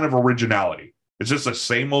any kind of originality. It's just the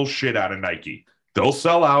same old shit out of Nike. They'll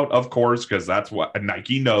sell out, of course, because that's what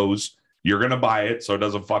Nike knows. You're going to buy it, so it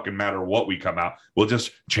doesn't fucking matter what we come out. We'll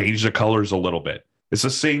just change the colors a little bit. It's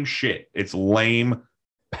the same shit. It's lame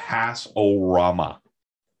pass-o-rama.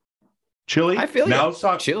 Chili? I feel now you. let's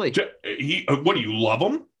talk. Chili. What do you love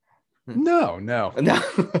him? No. No.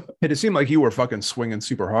 It seemed like you were fucking swinging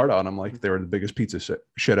super hard on them, like they were the biggest pizza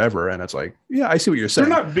shit ever. And it's like, yeah, I see what you're They're saying.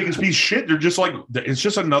 not biggest piece of shit. They're just like, it's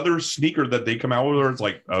just another sneaker that they come out with where it's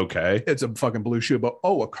like, okay. It's a fucking blue shoe, but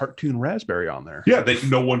a cartoon raspberry on there. Yeah, that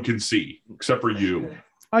no one can see except for you.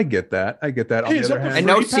 I get that. On Hey, the is other that the hand, And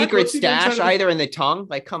no Free pack, secret let's see the inside stash of the- either in the tongue.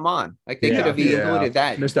 Like, come on. Like, they Yeah. could have included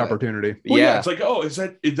that. missed opportunity. Well, Yeah. it's like, oh, is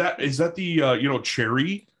that the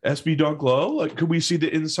cherry SB Dunk Low? Like, could we see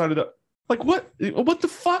the inside of the like what the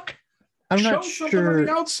fuck? I'm not Show something sure. on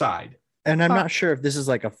the outside. And I'm not sure if this is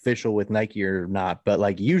like official with Nike or not, but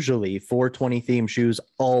like usually 420 theme shoes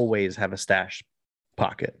always have a stash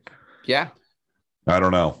pocket. Yeah. I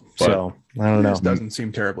don't know. But So I don't know. This doesn't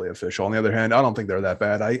seem terribly official. On the other hand, I don't think they're that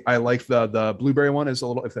bad. I like the blueberry one is a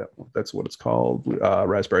little, if that's what it's called,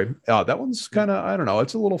 raspberry. That one's kind of, I don't know,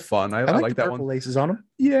 it's a little fun. I I like like the that purple one. laces on them.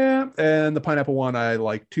 Yeah, and the pineapple one I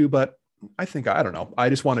like too, but I think I don't know. I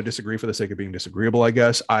just want to disagree for the sake of being disagreeable. I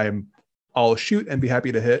guess I'll shoot and be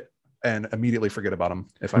happy to hit and immediately forget about them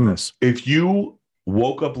if I miss. if you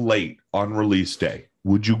woke up late on release day,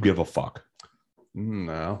 would you give a fuck?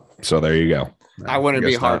 No. So there you go. I wouldn't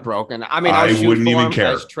be guess not. heartbroken. I mean, I I'll shoot wouldn't for even him care.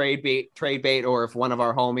 as trade bait, or if one of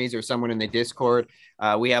our homies or someone in the Discord.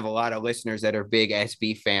 We have a lot of listeners that are big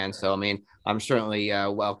SB fans, so I mean, I'm certainly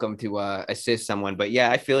welcome to assist someone. But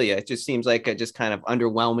yeah, I feel you. It just seems like a just kind of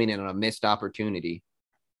underwhelming and a missed opportunity.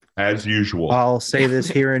 As usual. I'll say this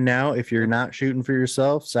here and now. If you're not shooting for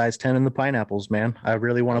yourself, size 10 in the pineapples, man. I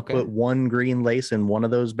really want to Okay. put one green lace in one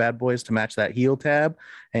of those bad boys to match that heel tab.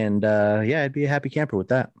 And yeah, I'd be a happy camper with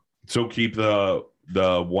that. So keep the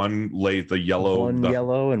one late, the yellow. One the,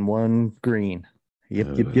 yellow and one green. Yep.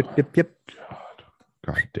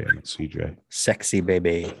 God damn it, CJ. Sexy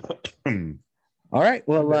baby. All right.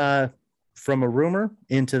 Well, from a rumor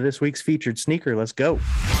into this week's featured sneaker, let's go.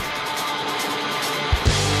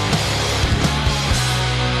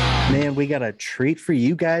 Man, we got a treat for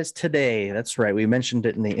you guys today. That's right. We mentioned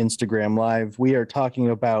it in the Instagram live. We are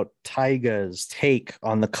talking about Taiga's take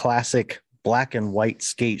on the classic black and white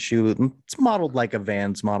skate shoe. It's modeled like a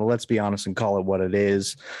Vans model. Let's be honest and call it what it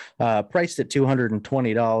is. Priced at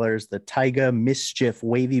 $220. The Taiga Mischief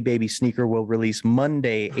Wavy Baby sneaker will release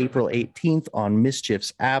Monday, April 18th on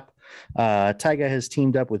Mischief's app. Taiga has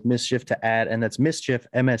teamed up with Mischief to add, and that's Mischief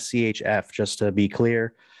MSCHF, just to be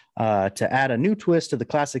clear. To add a new twist to the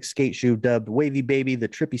classic skate shoe dubbed Wavy Baby, the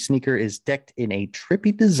trippy sneaker is decked in a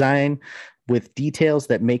trippy design with details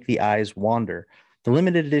that make the eyes wander. The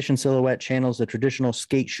limited edition silhouette channels the traditional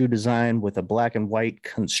skate shoe design with a black and white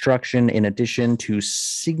construction in addition to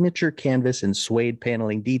signature canvas and suede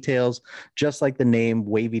paneling details. Just like the name,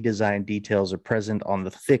 wavy design details are present on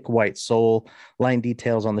the thick white sole, line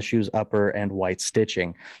details on the shoe's upper, and white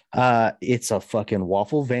stitching. It's a fucking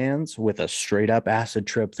waffle Vans with a straight up acid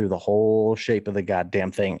trip through the whole shape of the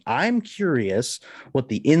goddamn thing. I'm curious what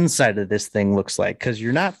the inside of this thing looks like, because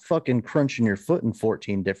you're not fucking crunching your foot in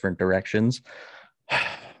 14 different directions.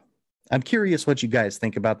 I'm curious what you guys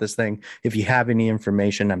think about this thing. If you have any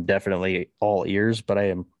information, I'm definitely all ears, but I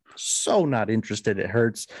am so not interested. It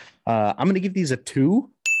hurts. I'm going to give these a 2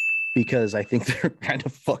 because I think they're kind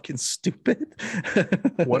of fucking stupid.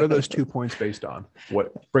 What are those 2 points based on?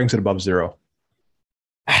 What brings it above 0?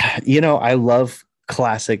 You know, I love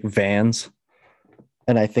classic Vans,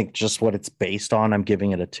 and I think just what it's based on, I'm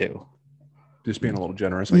giving it a 2. Just being a little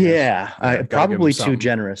generous. I guess. Yeah, I gotta probably give them too some.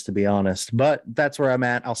 generous, to be honest, but that's where I'm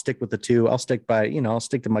at. I'll stick with the 2. I'll stick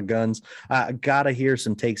to my guns. Gotta hear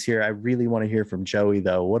some takes here. I really want to hear from Joey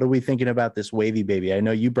though. What are we thinking about this Wavy Baby? I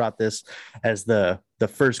know you brought this as the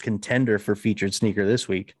first contender for featured sneaker this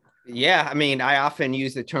week. Yeah, I mean, I often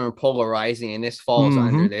use the term polarizing, and this falls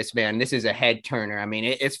under this, man. This is a head turner. I mean,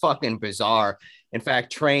 it's fucking bizarre. In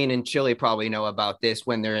fact, Train and Chili probably know about this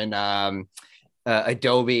when they're in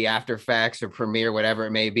Adobe After Effects or Premiere, whatever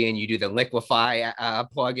it may be, and you do the Liquify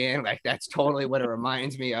plugin. Like, that's totally what it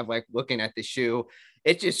reminds me of, like looking at the shoe.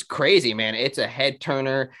 It's just crazy, man. It's a head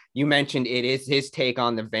turner. You mentioned it is his take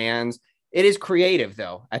on the Vans. It is creative,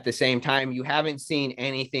 though. At the same time, you haven't seen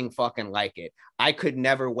anything fucking like it. I could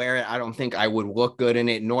never wear it. I don't think I would look good in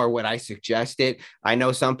it, nor would I suggest it. I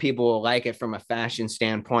know some people will like it from a fashion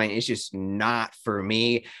standpoint. It's just not for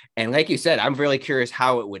me. And like you said, I'm really curious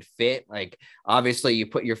how it would fit. Like, obviously, you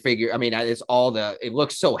put your figure. I mean, it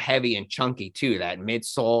looks so heavy and chunky, too, that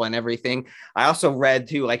midsole and everything. I also read,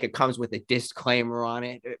 too, like it comes with a disclaimer on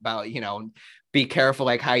it about, be careful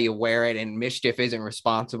like how you wear it, and Mischief isn't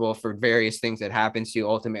responsible for various things that happens to you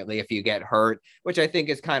ultimately if you get hurt, which I think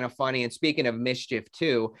is kind of funny. And speaking of Mischief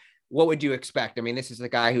too, what would you expect? I mean, this is the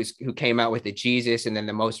guy who came out with the Jesus and then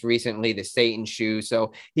the most recently the Satan shoe.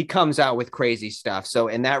 So he comes out with crazy stuff. So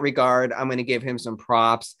in that regard, I'm going to give him some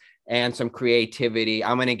props and some creativity.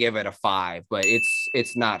 I'm going to give it a 5, but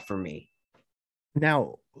it's not for me.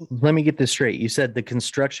 Now, let me get this straight. You said the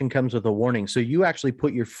construction comes with a warning. So you actually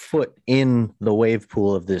put your foot in the wave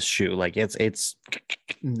pool of this shoe. Like it's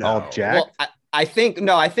all jacked. Well, I think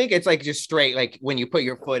it's like just straight. Like when you put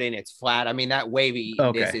your foot in, it's flat. I mean, that wavy is all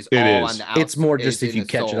on the outside. It's more just if you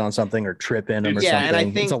catch it on something or trip in them or something. And I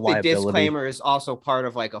think the disclaimer is also part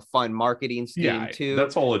of like a fun marketing scheme too.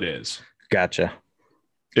 That's all it is. Gotcha.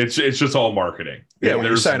 It's just all marketing. Yeah, when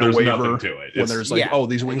there's nothing to it. When there's like,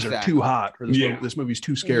 these wings are too hot, or this movie's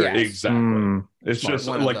too scary. Yeah, exactly. It's just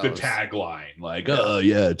like the tagline, like,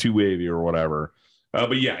 too wavy or whatever.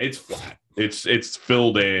 But yeah, it's flat. It's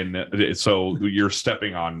filled in, so you're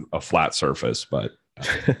stepping on a flat surface. But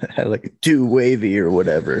like too wavy or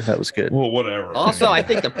whatever. That was good. Well, whatever. Also, I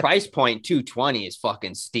think the price point $220 is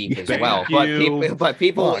fucking steep as well. But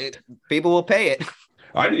people will pay it.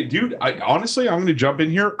 Honestly, I'm going to jump in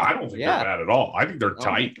here. I don't think they're bad at all. I think they're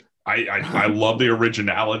tight. I love the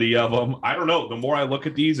originality of them. I don't know. The more I look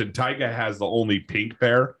at these, and Taiga has the only pink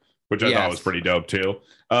pair, which I thought was pretty dope too.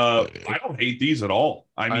 I don't hate these at all.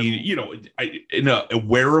 I mean, you know, in a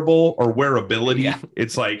wearable or wearability,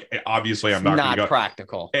 it's like obviously I'm not not gonna go,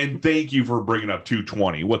 practical. And thank you for bringing up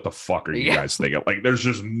 220. What the fuck are you guys thinking? Like, there's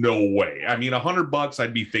just no way. I mean, $100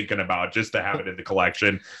 I'd be thinking about just to have it in the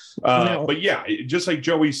collection. But yeah, just like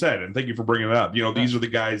Joey said, and thank you for bringing it up. You know, these are the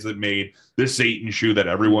guys that made the Satan shoe that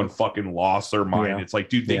everyone fucking lost their mind. It's like,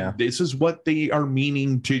 dude, this is what they are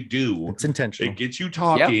meaning to do. It's intentional. It gets you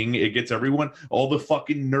talking. It gets everyone, all the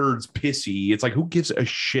fucking nerds, pissy. It's like, who gives a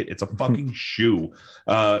shit? It's a fucking shoe.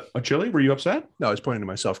 Chili, were you upset? No, I was pointing to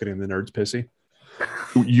myself getting the nerds pissy.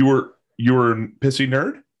 You were a pissy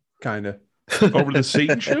nerd? Kind of. Over the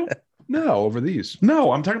Satan shoe? No, over these.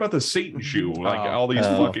 No, I'm talking about the Satan shoe. Like all these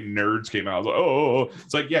fucking nerds came out. Like,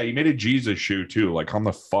 it's like, yeah, you made a Jesus shoe too. Like, calm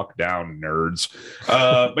the fuck down, nerds.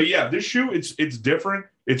 But yeah, this shoe, it's different.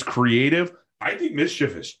 It's creative. I think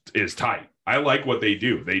Mischief is tight. I like what they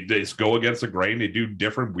do. They just go against the grain. They do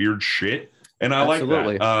different weird shit, and I like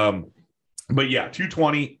that. But yeah,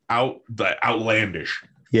 220 outlandish,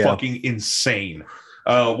 fucking insane.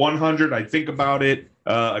 100. I think about it.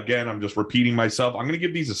 Again, I'm just repeating myself. I'm gonna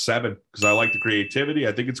give these a 7 because I like the creativity.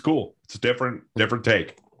 I think it's cool. It's a different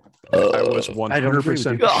take. I was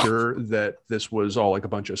 100% sure that this was all like a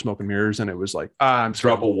bunch of smoke and mirrors, and it was like, I'm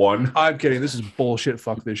Trouble One. I'm kidding. This is bullshit.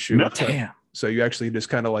 Fuck this shoe. No. Damn. So you actually just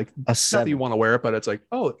kind of like A not that 7. you want to wear it, but it's like,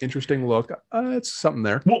 oh, interesting look. It's something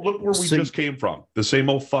there. Well, look where we just came from. The same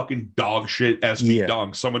old fucking dog shit SB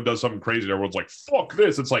dunk. Someone does something crazy. Everyone's like, fuck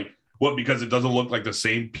this. It's like, what? Because it doesn't look like the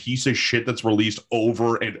same piece of shit that's released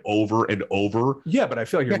over and over and over. Yeah, but I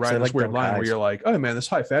feel like you're riding this weird line where you're like, oh man, this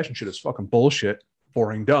high fashion shit is fucking bullshit.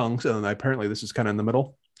 Boring dunks. And then apparently this is kind of in the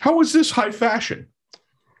middle. How is this high fashion?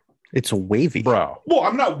 It's wavy, bro. Well,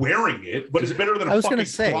 I'm not wearing it, but it's better than a fucking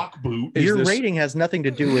clock boot. Your rating has nothing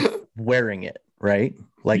to do with wearing it, right?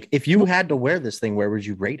 Like, if you had to wear this thing, where would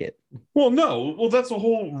you rate it? Well, no. Well, that's the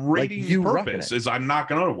whole rating purpose is I'm not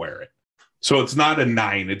going to wear it. So it's not a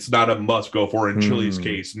 9. It's not a must go for. In Chili's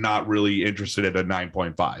case, not really interested in a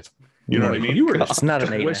 9.5. You know what I mean? You were it's not an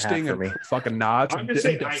 8.5 for me. Fucking knots. I'm just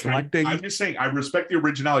saying. I'm just saying. I respect the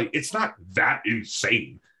originality. It's not that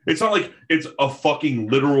insane. It's not like it's a fucking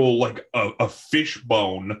literal like a fish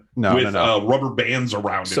bone with rubber bands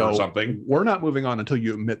around it or something. We're not moving on until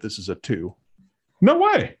you admit this is a 2. No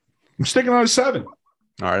way. I'm sticking on a 7. All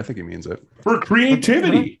right, I think he means it for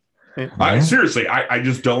creativity. Seriously, I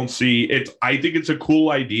just don't see it. I think it's a cool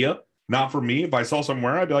idea. Not for me. If I saw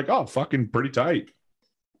somewhere, I'd be like, oh, fucking pretty tight.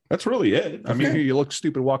 That's really it. I mean, you look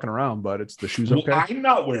stupid walking around, but it's the shoes okay. Well, I'm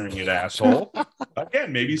not wearing it, asshole.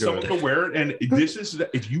 Again, maybe someone could wear it. And this is,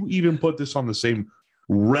 if you even put this on the same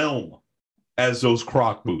realm as those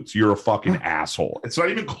Croc boots, you're a fucking asshole. It's not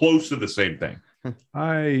even close to the same thing.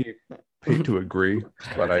 I hate to agree,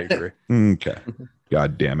 but I agree. Okay.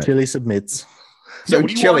 God damn it. Chili submits. So,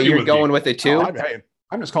 Chili, you're going with it too?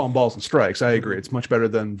 I'm just calling balls and strikes. I agree. It's much better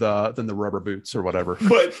than the rubber boots or whatever.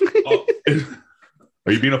 But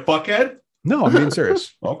are you being a fuckhead? No, I'm being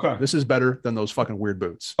serious. Okay. This is better than those fucking weird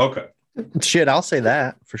boots. Okay. Shit, I'll say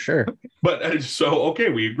that for sure. But okay,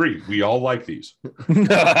 we agree. We all like these.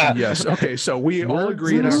 Yes. Okay. So we all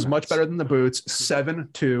agree this is much better than the boots. 7,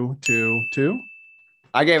 2, 2, 2.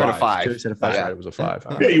 I gave it a 5. That's right, it was a 5.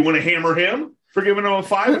 Yeah, you want to hammer him for giving him a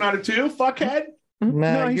 5 and not a 2? Fuckhead.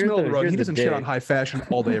 No, he's middle of the road. He doesn't shit on high fashion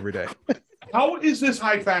all day, every day. How is this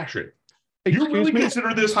high fashion? You really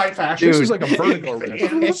consider this high fashion? This is like a vertical.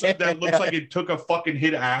 That looks like it took a fucking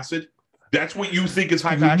hit of acid. That's what you think is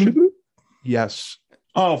high fashion? Yes.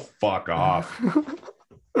 Oh, fuck off.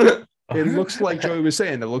 It looks like Joey was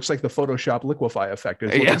saying. It looks like the Photoshop liquefy effect.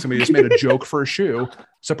 It's like somebody just made a joke for a shoe.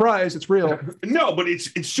 Surprise! It's real. No, but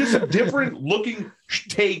it's just a different looking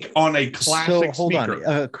take on a classic hold sneaker.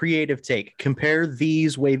 on, a creative take. Compare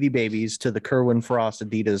these wavy babies to the Kerwin Frost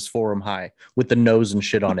Adidas Forum High with the nose and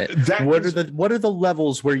shit on it. What are the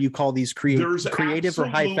levels where you call these creative or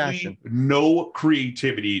high fashion? No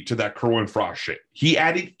creativity to that Kerwin Frost shit. He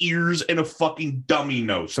added ears and a fucking dummy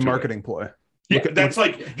nose. It's a marketing ploy. Yeah, that's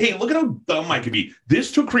like, hey, look at how dumb I could be.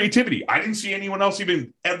 This took creativity. I didn't see anyone else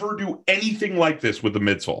even ever do anything like this with the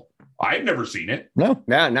midsole. I've never seen it. No,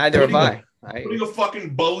 neither have I. Putting a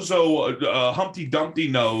fucking bozo Humpty Dumpty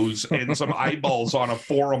nose and some eyeballs on a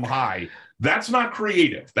Forum High. That's not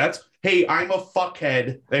creative. That's, hey, I'm a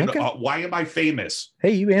fuckhead. And why am I famous?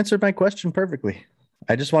 Hey, you answered my question perfectly.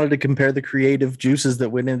 I just wanted to compare the creative juices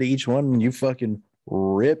that went into each one, and you fucking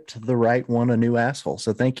ripped the right one a new asshole.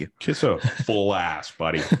 So thank you. Kiss a full ass,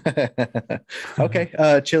 buddy.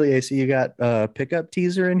 Okay. Chili AC, you got a pickup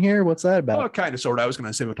teaser in here? What's that about? Well, kind of, sort of. I was going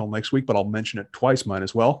to save it until next week, but I'll mention it twice. Mine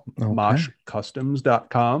as well. Okay.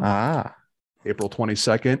 Moshcustoms.com. Ah, April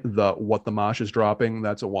 22nd, the What the Mosh is dropping.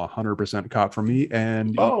 That's a 100% cop for me.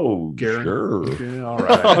 And Oh, Garen- sure. Yeah, all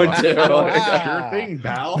right. Oh, dude. Sure thing,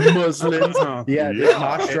 pal. Muslins. yeah. Did Yeah.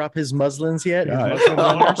 Mosh drop his muslins yet? His Yeah. muslin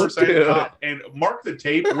numbers? 100% Dude. cop. And mark the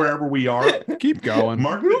tape wherever we are. Keep going.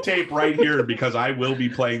 Mark the tape right here because I will be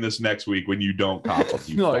playing this next week when you don't cop them,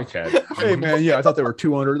 you Like, fuckhead. Hey, man. Yeah, I thought they were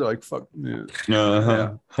 200. They're like, fuck. Yeah.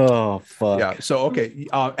 Uh-huh. Oh, fuck. Yeah. So, okay.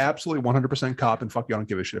 Absolutely 100% cop. And fuck, you, I don't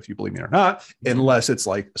give a shit if you believe me or not, unless it's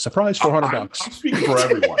like surprise $400. I'm speaking for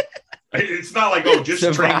everyone. It's not like, oh, just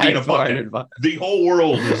training a fucking. The whole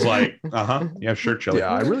world is like, yeah, sure, Chili. Yeah,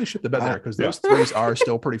 I really shit the bed there because those Yeah. threes are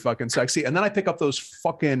still pretty fucking sexy. And then I pick up those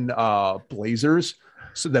fucking blazers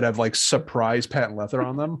so that have like surprise patent leather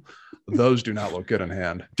on them. Those do not look good in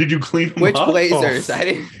hand. Did you clean them Which up? blazers? I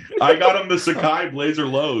didn't. I got them the Sakai Blazer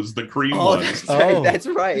Lows, the cream Oh, ones. that's right. Oh. That's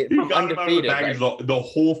right. You got them out of the Undefeated. package. Right? The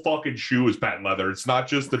whole fucking shoe is patent leather. It's not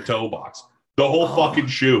just the toe box. The whole fucking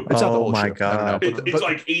shoe. It's not the Oh whole my shoe. I don't know, God. but- It's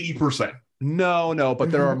like 80%. No,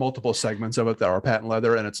 but there are multiple segments of it that are patent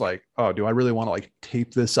leather, and it's like, oh, do I really want to like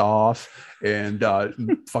tape this off and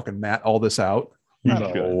fucking mat all this out? You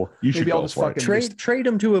No. should. You should Maybe I'll go just for it. fucking Trade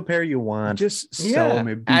them to a pair you want. just sell Yeah. them.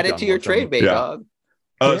 and be Add it done to your with them. trade bait, Yeah. dog.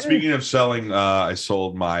 Yeah. Speaking of selling, I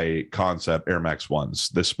sold my Concept Air Max ones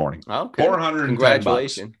this morning. Okay. 410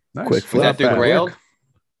 Congratulations. Nice. Quick Was flip. that through Fat Grail? work.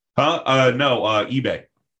 No, eBay.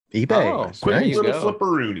 eBay. Oh, Quick there you little go.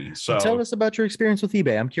 flipperoony. So Tell us about your experience with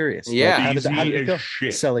eBay. I'm curious. Yeah. Like, how did easy it go? as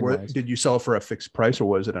shit. Selling Where- wise. Did you sell it for a fixed price or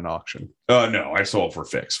was it an auction? No, I sold for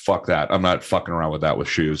fix. Fuck that. I'm not fucking around with that with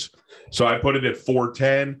shoes. So I put it at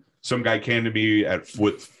 410. Some guy came to me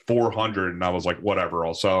with 400, and I was like, whatever,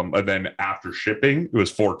 I'll sell them. And then after shipping, it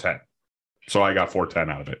was 410. So I got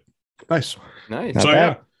 410 out of it. Nice. Nice. Not So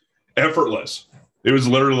bad. yeah, effortless. It was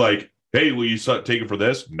literally like, hey, will you take it for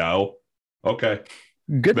this? No. Okay.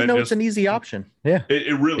 Good to Then know just- it's an easy option. Yeah.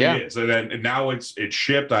 It really Yeah. is. And now it's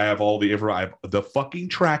shipped. I have all the info. I have the fucking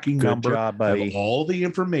tracking Good number. job, I have buddy. all the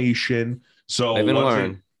information. So Live and once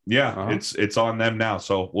learn. it- yeah, Uh-huh. it's on them now.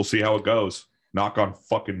 So we'll see how it goes. Knock on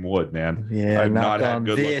fucking wood, man. Yeah. I've knock not had on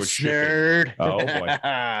good luck with this, shipping. nerd. Oh,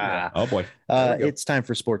 boy. Oh boy. There we go. It's time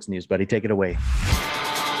for sports news, buddy. Take it away.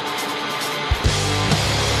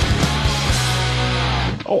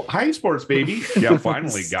 Oh, hi, sports baby. Yeah,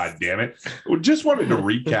 finally, god damn it. We just wanted to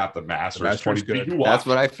recap the Masters. The Masters 20. good. You That's watch,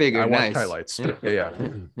 what I figured. I watched Nice. highlights. Yeah.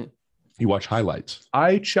 you watch highlights.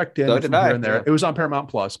 I checked in So from did here I, and there. yeah. It was on Paramount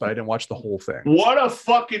Plus, but I didn't watch the whole thing. What a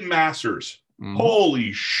fucking Masters. Mhm.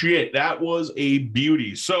 Holy shit. That was a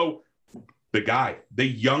beauty. So the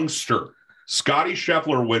youngster, Scotty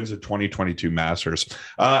Scheffler wins the 2022 Masters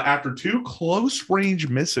after two close range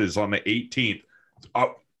misses on the 18th.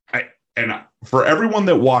 For everyone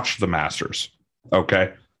that watched the Masters,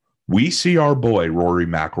 okay, we see our boy Rory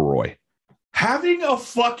McIlroy having a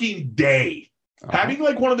fucking day, having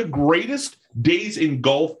like one of the greatest days in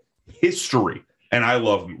golf history. And I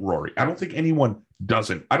love Rory. I don't think anyone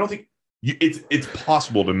doesn't. I don't think it's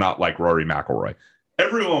possible to not like Rory McIlroy.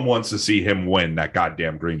 Everyone wants to see him win that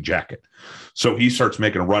goddamn green jacket. So he starts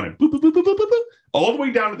making a run and boop, boop, boop, boop, boop, boop, boop. All the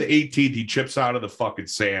way down to the 18th. He chips out of the fucking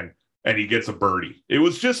sand and he gets a birdie. It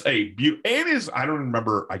was just a beauty. And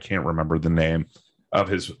I can't remember the name of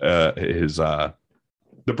the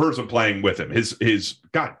person playing with him. His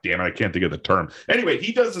god damn it, I can't think of the term. Anyway,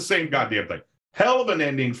 he does the same goddamn thing. Hell of an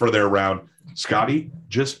ending for their round. Scotty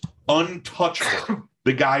just untouchable.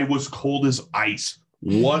 The guy was cold as ice.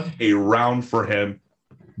 What a round for him.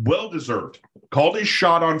 Well deserved. Called his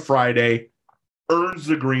shot on Friday. Earns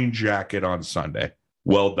the green jacket on Sunday.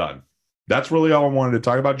 Well done. That's really all I wanted to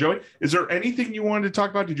talk about, Joey. Is there anything you wanted to talk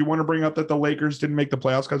about? Did you want to bring up that the Lakers didn't make the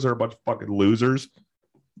playoffs because they're a bunch of fucking losers?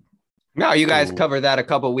 No, you guys Ooh. covered that a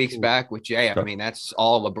couple weeks Ooh. back with Jay. I Okay. mean, that's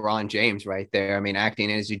all LeBron James right there. I mean,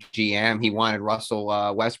 acting as a GM, he wanted Russell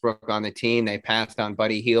Westbrook on the team. They passed on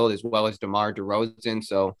Buddy Hield as well as DeMar DeRozan.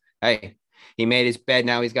 So, hey, he made his bed.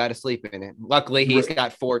 Now he's got to sleep in it. Luckily, he's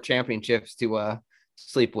got 4 championships to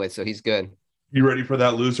sleep with, so he's good. You ready for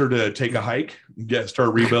that loser to take a hike?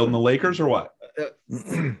 Start rebuilding the Lakers or what?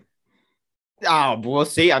 Oh, we'll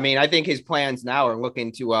see. I mean, I think his plans now are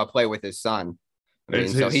looking to play with his son. I mean,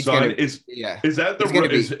 Is so his he's son gonna, is yeah. that the He's gonna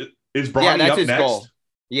be- is Yeah, Bronny that's up his next? goal.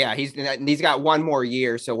 Yeah, he's got one more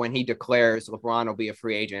year. So when he declares, LeBron will be a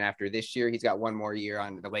free agent after this year. He's got one more year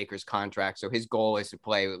on the Lakers contract. So his goal is to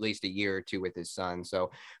play at least a year or two with his son.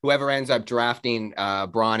 So whoever ends up drafting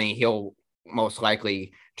Bronny, he'll most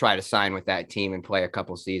likely try to sign with that team and play a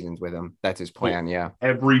couple seasons with him. That's his plan. Yeah.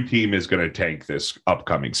 Every team is going to tank this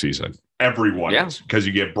upcoming season. Everyone is, because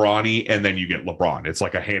you get Bronny and then you get LeBron. It's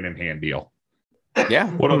like a hand-in-hand deal. Yeah.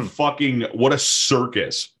 What a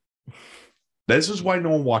circus. This is why no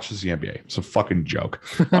one watches the NBA. It's a fucking joke.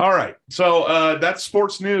 All right. So that's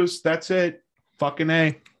sports news. That's it. Fucking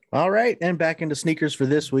A. All right. And back into sneakers for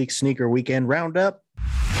this week's Sneaker Weekend Roundup.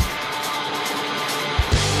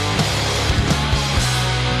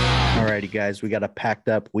 All righty, guys. We got a packed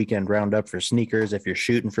up weekend roundup for sneakers. If you're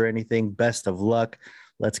shooting for anything, best of luck.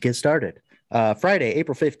 Let's get started. Friday,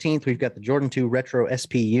 April 15th, we've got the Jordan 2 Retro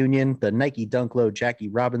SP Union, the Nike Dunk Low Jackie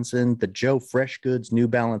Robinson, the Joe Freshgoods New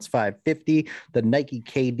Balance 550, the Nike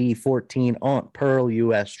KD 14 Aunt Pearl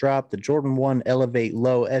US Drop, the Jordan 1 Elevate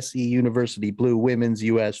Low SE University Blue Women's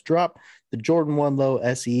US Drop, the Jordan 1 Low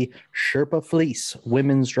SE Sherpa Fleece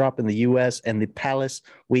Women's Drop in the US, and the Palace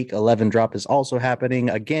Week 11 drop is also happening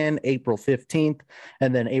again April 15th.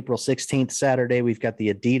 And then April 16th, Saturday, we've got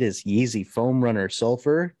the Adidas Yeezy Foam Runner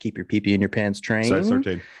Sulfur. Keep your pee-pee in your pants trained. Size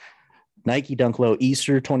 13. Nike Dunk Low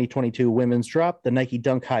Easter 2022 Women's Drop, the Nike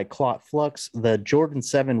Dunk High Clot Flux, the Jordan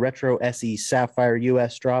 7 Retro SE Sapphire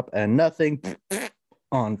US Drop, and nothing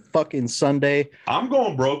on fucking Sunday. I'm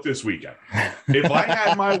going broke this weekend. If I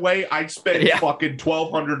had my way, I'd spend fucking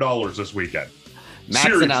 $1,200 this weekend. Maxing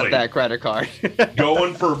Seriously. out that credit card.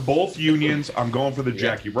 Going for both unions. I'm going for the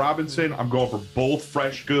Jackie Robinson. I'm going for both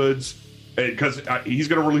fresh goods because he's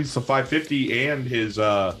going to release the 550 and his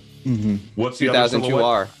what's the other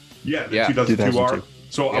 2002R. Yeah, the 2002R.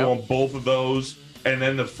 So Yep. I want both of those, and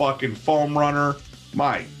then the fucking foam runner.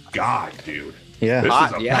 My God, dude. Yeah. This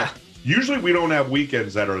Hot, is a yeah. Usually we don't have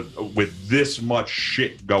weekends that are with this much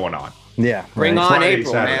shit going on. Yeah. Bring right. on Friday,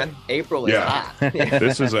 April, Saturday. man. April is hot.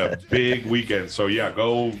 This is a big weekend. So yeah,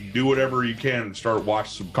 go do whatever you can and start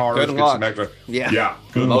watching some cars. Good get luck. some extra. Yeah. Yeah.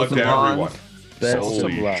 Good Mow luck some to lawns. everyone. Best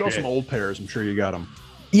Holy of luck. Show shit. some old pairs. I'm sure you got them.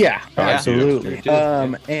 Yeah, Yeah. absolutely.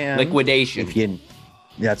 Yeah. And Liquidation.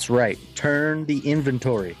 That's right. Turn the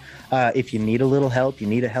inventory. If you need a little help, you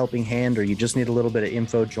need a helping hand, or you just need a little bit of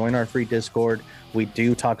info, join our free Discord. We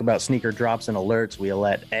do talk about sneaker drops and alerts. We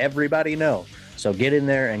let everybody know. So get in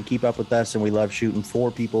there and keep up with us. And we love shooting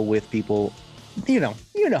for people, with people. You know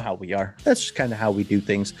how we are. That's just kind of how we do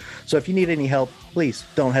things. So if you need any help, please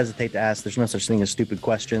don't hesitate to ask. There's no such thing as stupid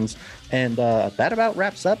questions. And that about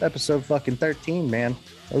wraps up episode fucking 13, man.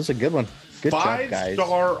 That was a good one. Good job, guys.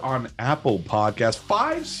 5-star on Apple Podcast,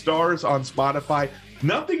 5 stars on Spotify.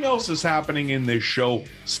 Nothing else is happening in this show.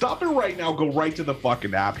 Stop it right now. Go right to the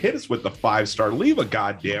fucking app. Hit us with the 5-star. Leave a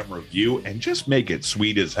goddamn review and just make it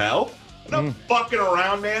sweet as hell. Enough fucking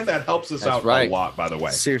around, man. That helps us out right. a lot, by the way.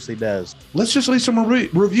 Seriously does. Let's just leave some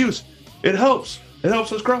reviews. It helps. It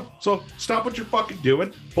helps us grow. So stop what you're fucking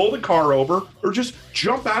doing. Pull the car over or just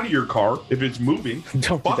jump out of your car if it's moving.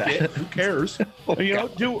 Don't do Fuck that. it. Who cares?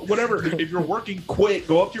 Do whatever. If you're working, quit.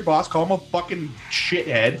 Go up to your boss. Call him a fucking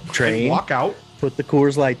shithead. Train. And walk out. Put the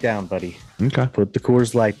Coors Light down, buddy. Okay. Put the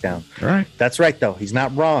Coors Light down. All right. That's right, though. He's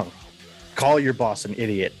not wrong. Call your boss an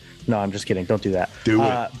idiot. No, I'm just kidding. Don't do that. Do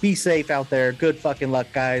it. Be safe out there. Good fucking luck,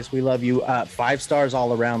 guys. We love you. 5 stars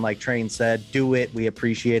all around, like Train said. Do it. We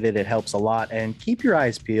appreciate it. It helps a lot. And keep your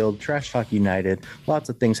eyes peeled. Trash Talk United. Lots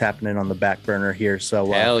of things happening on the back burner here.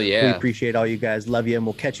 So Hell yeah. we appreciate all you guys. Love you, and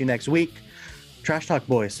we'll catch you next week. Trash Talk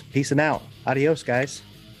boys. Peace and out. Adios, guys.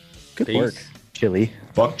 Good Peace. work, Chili.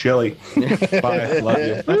 Fuck Chili. Bye.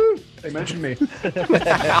 Love you. They mentioned me.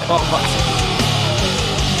 Oh,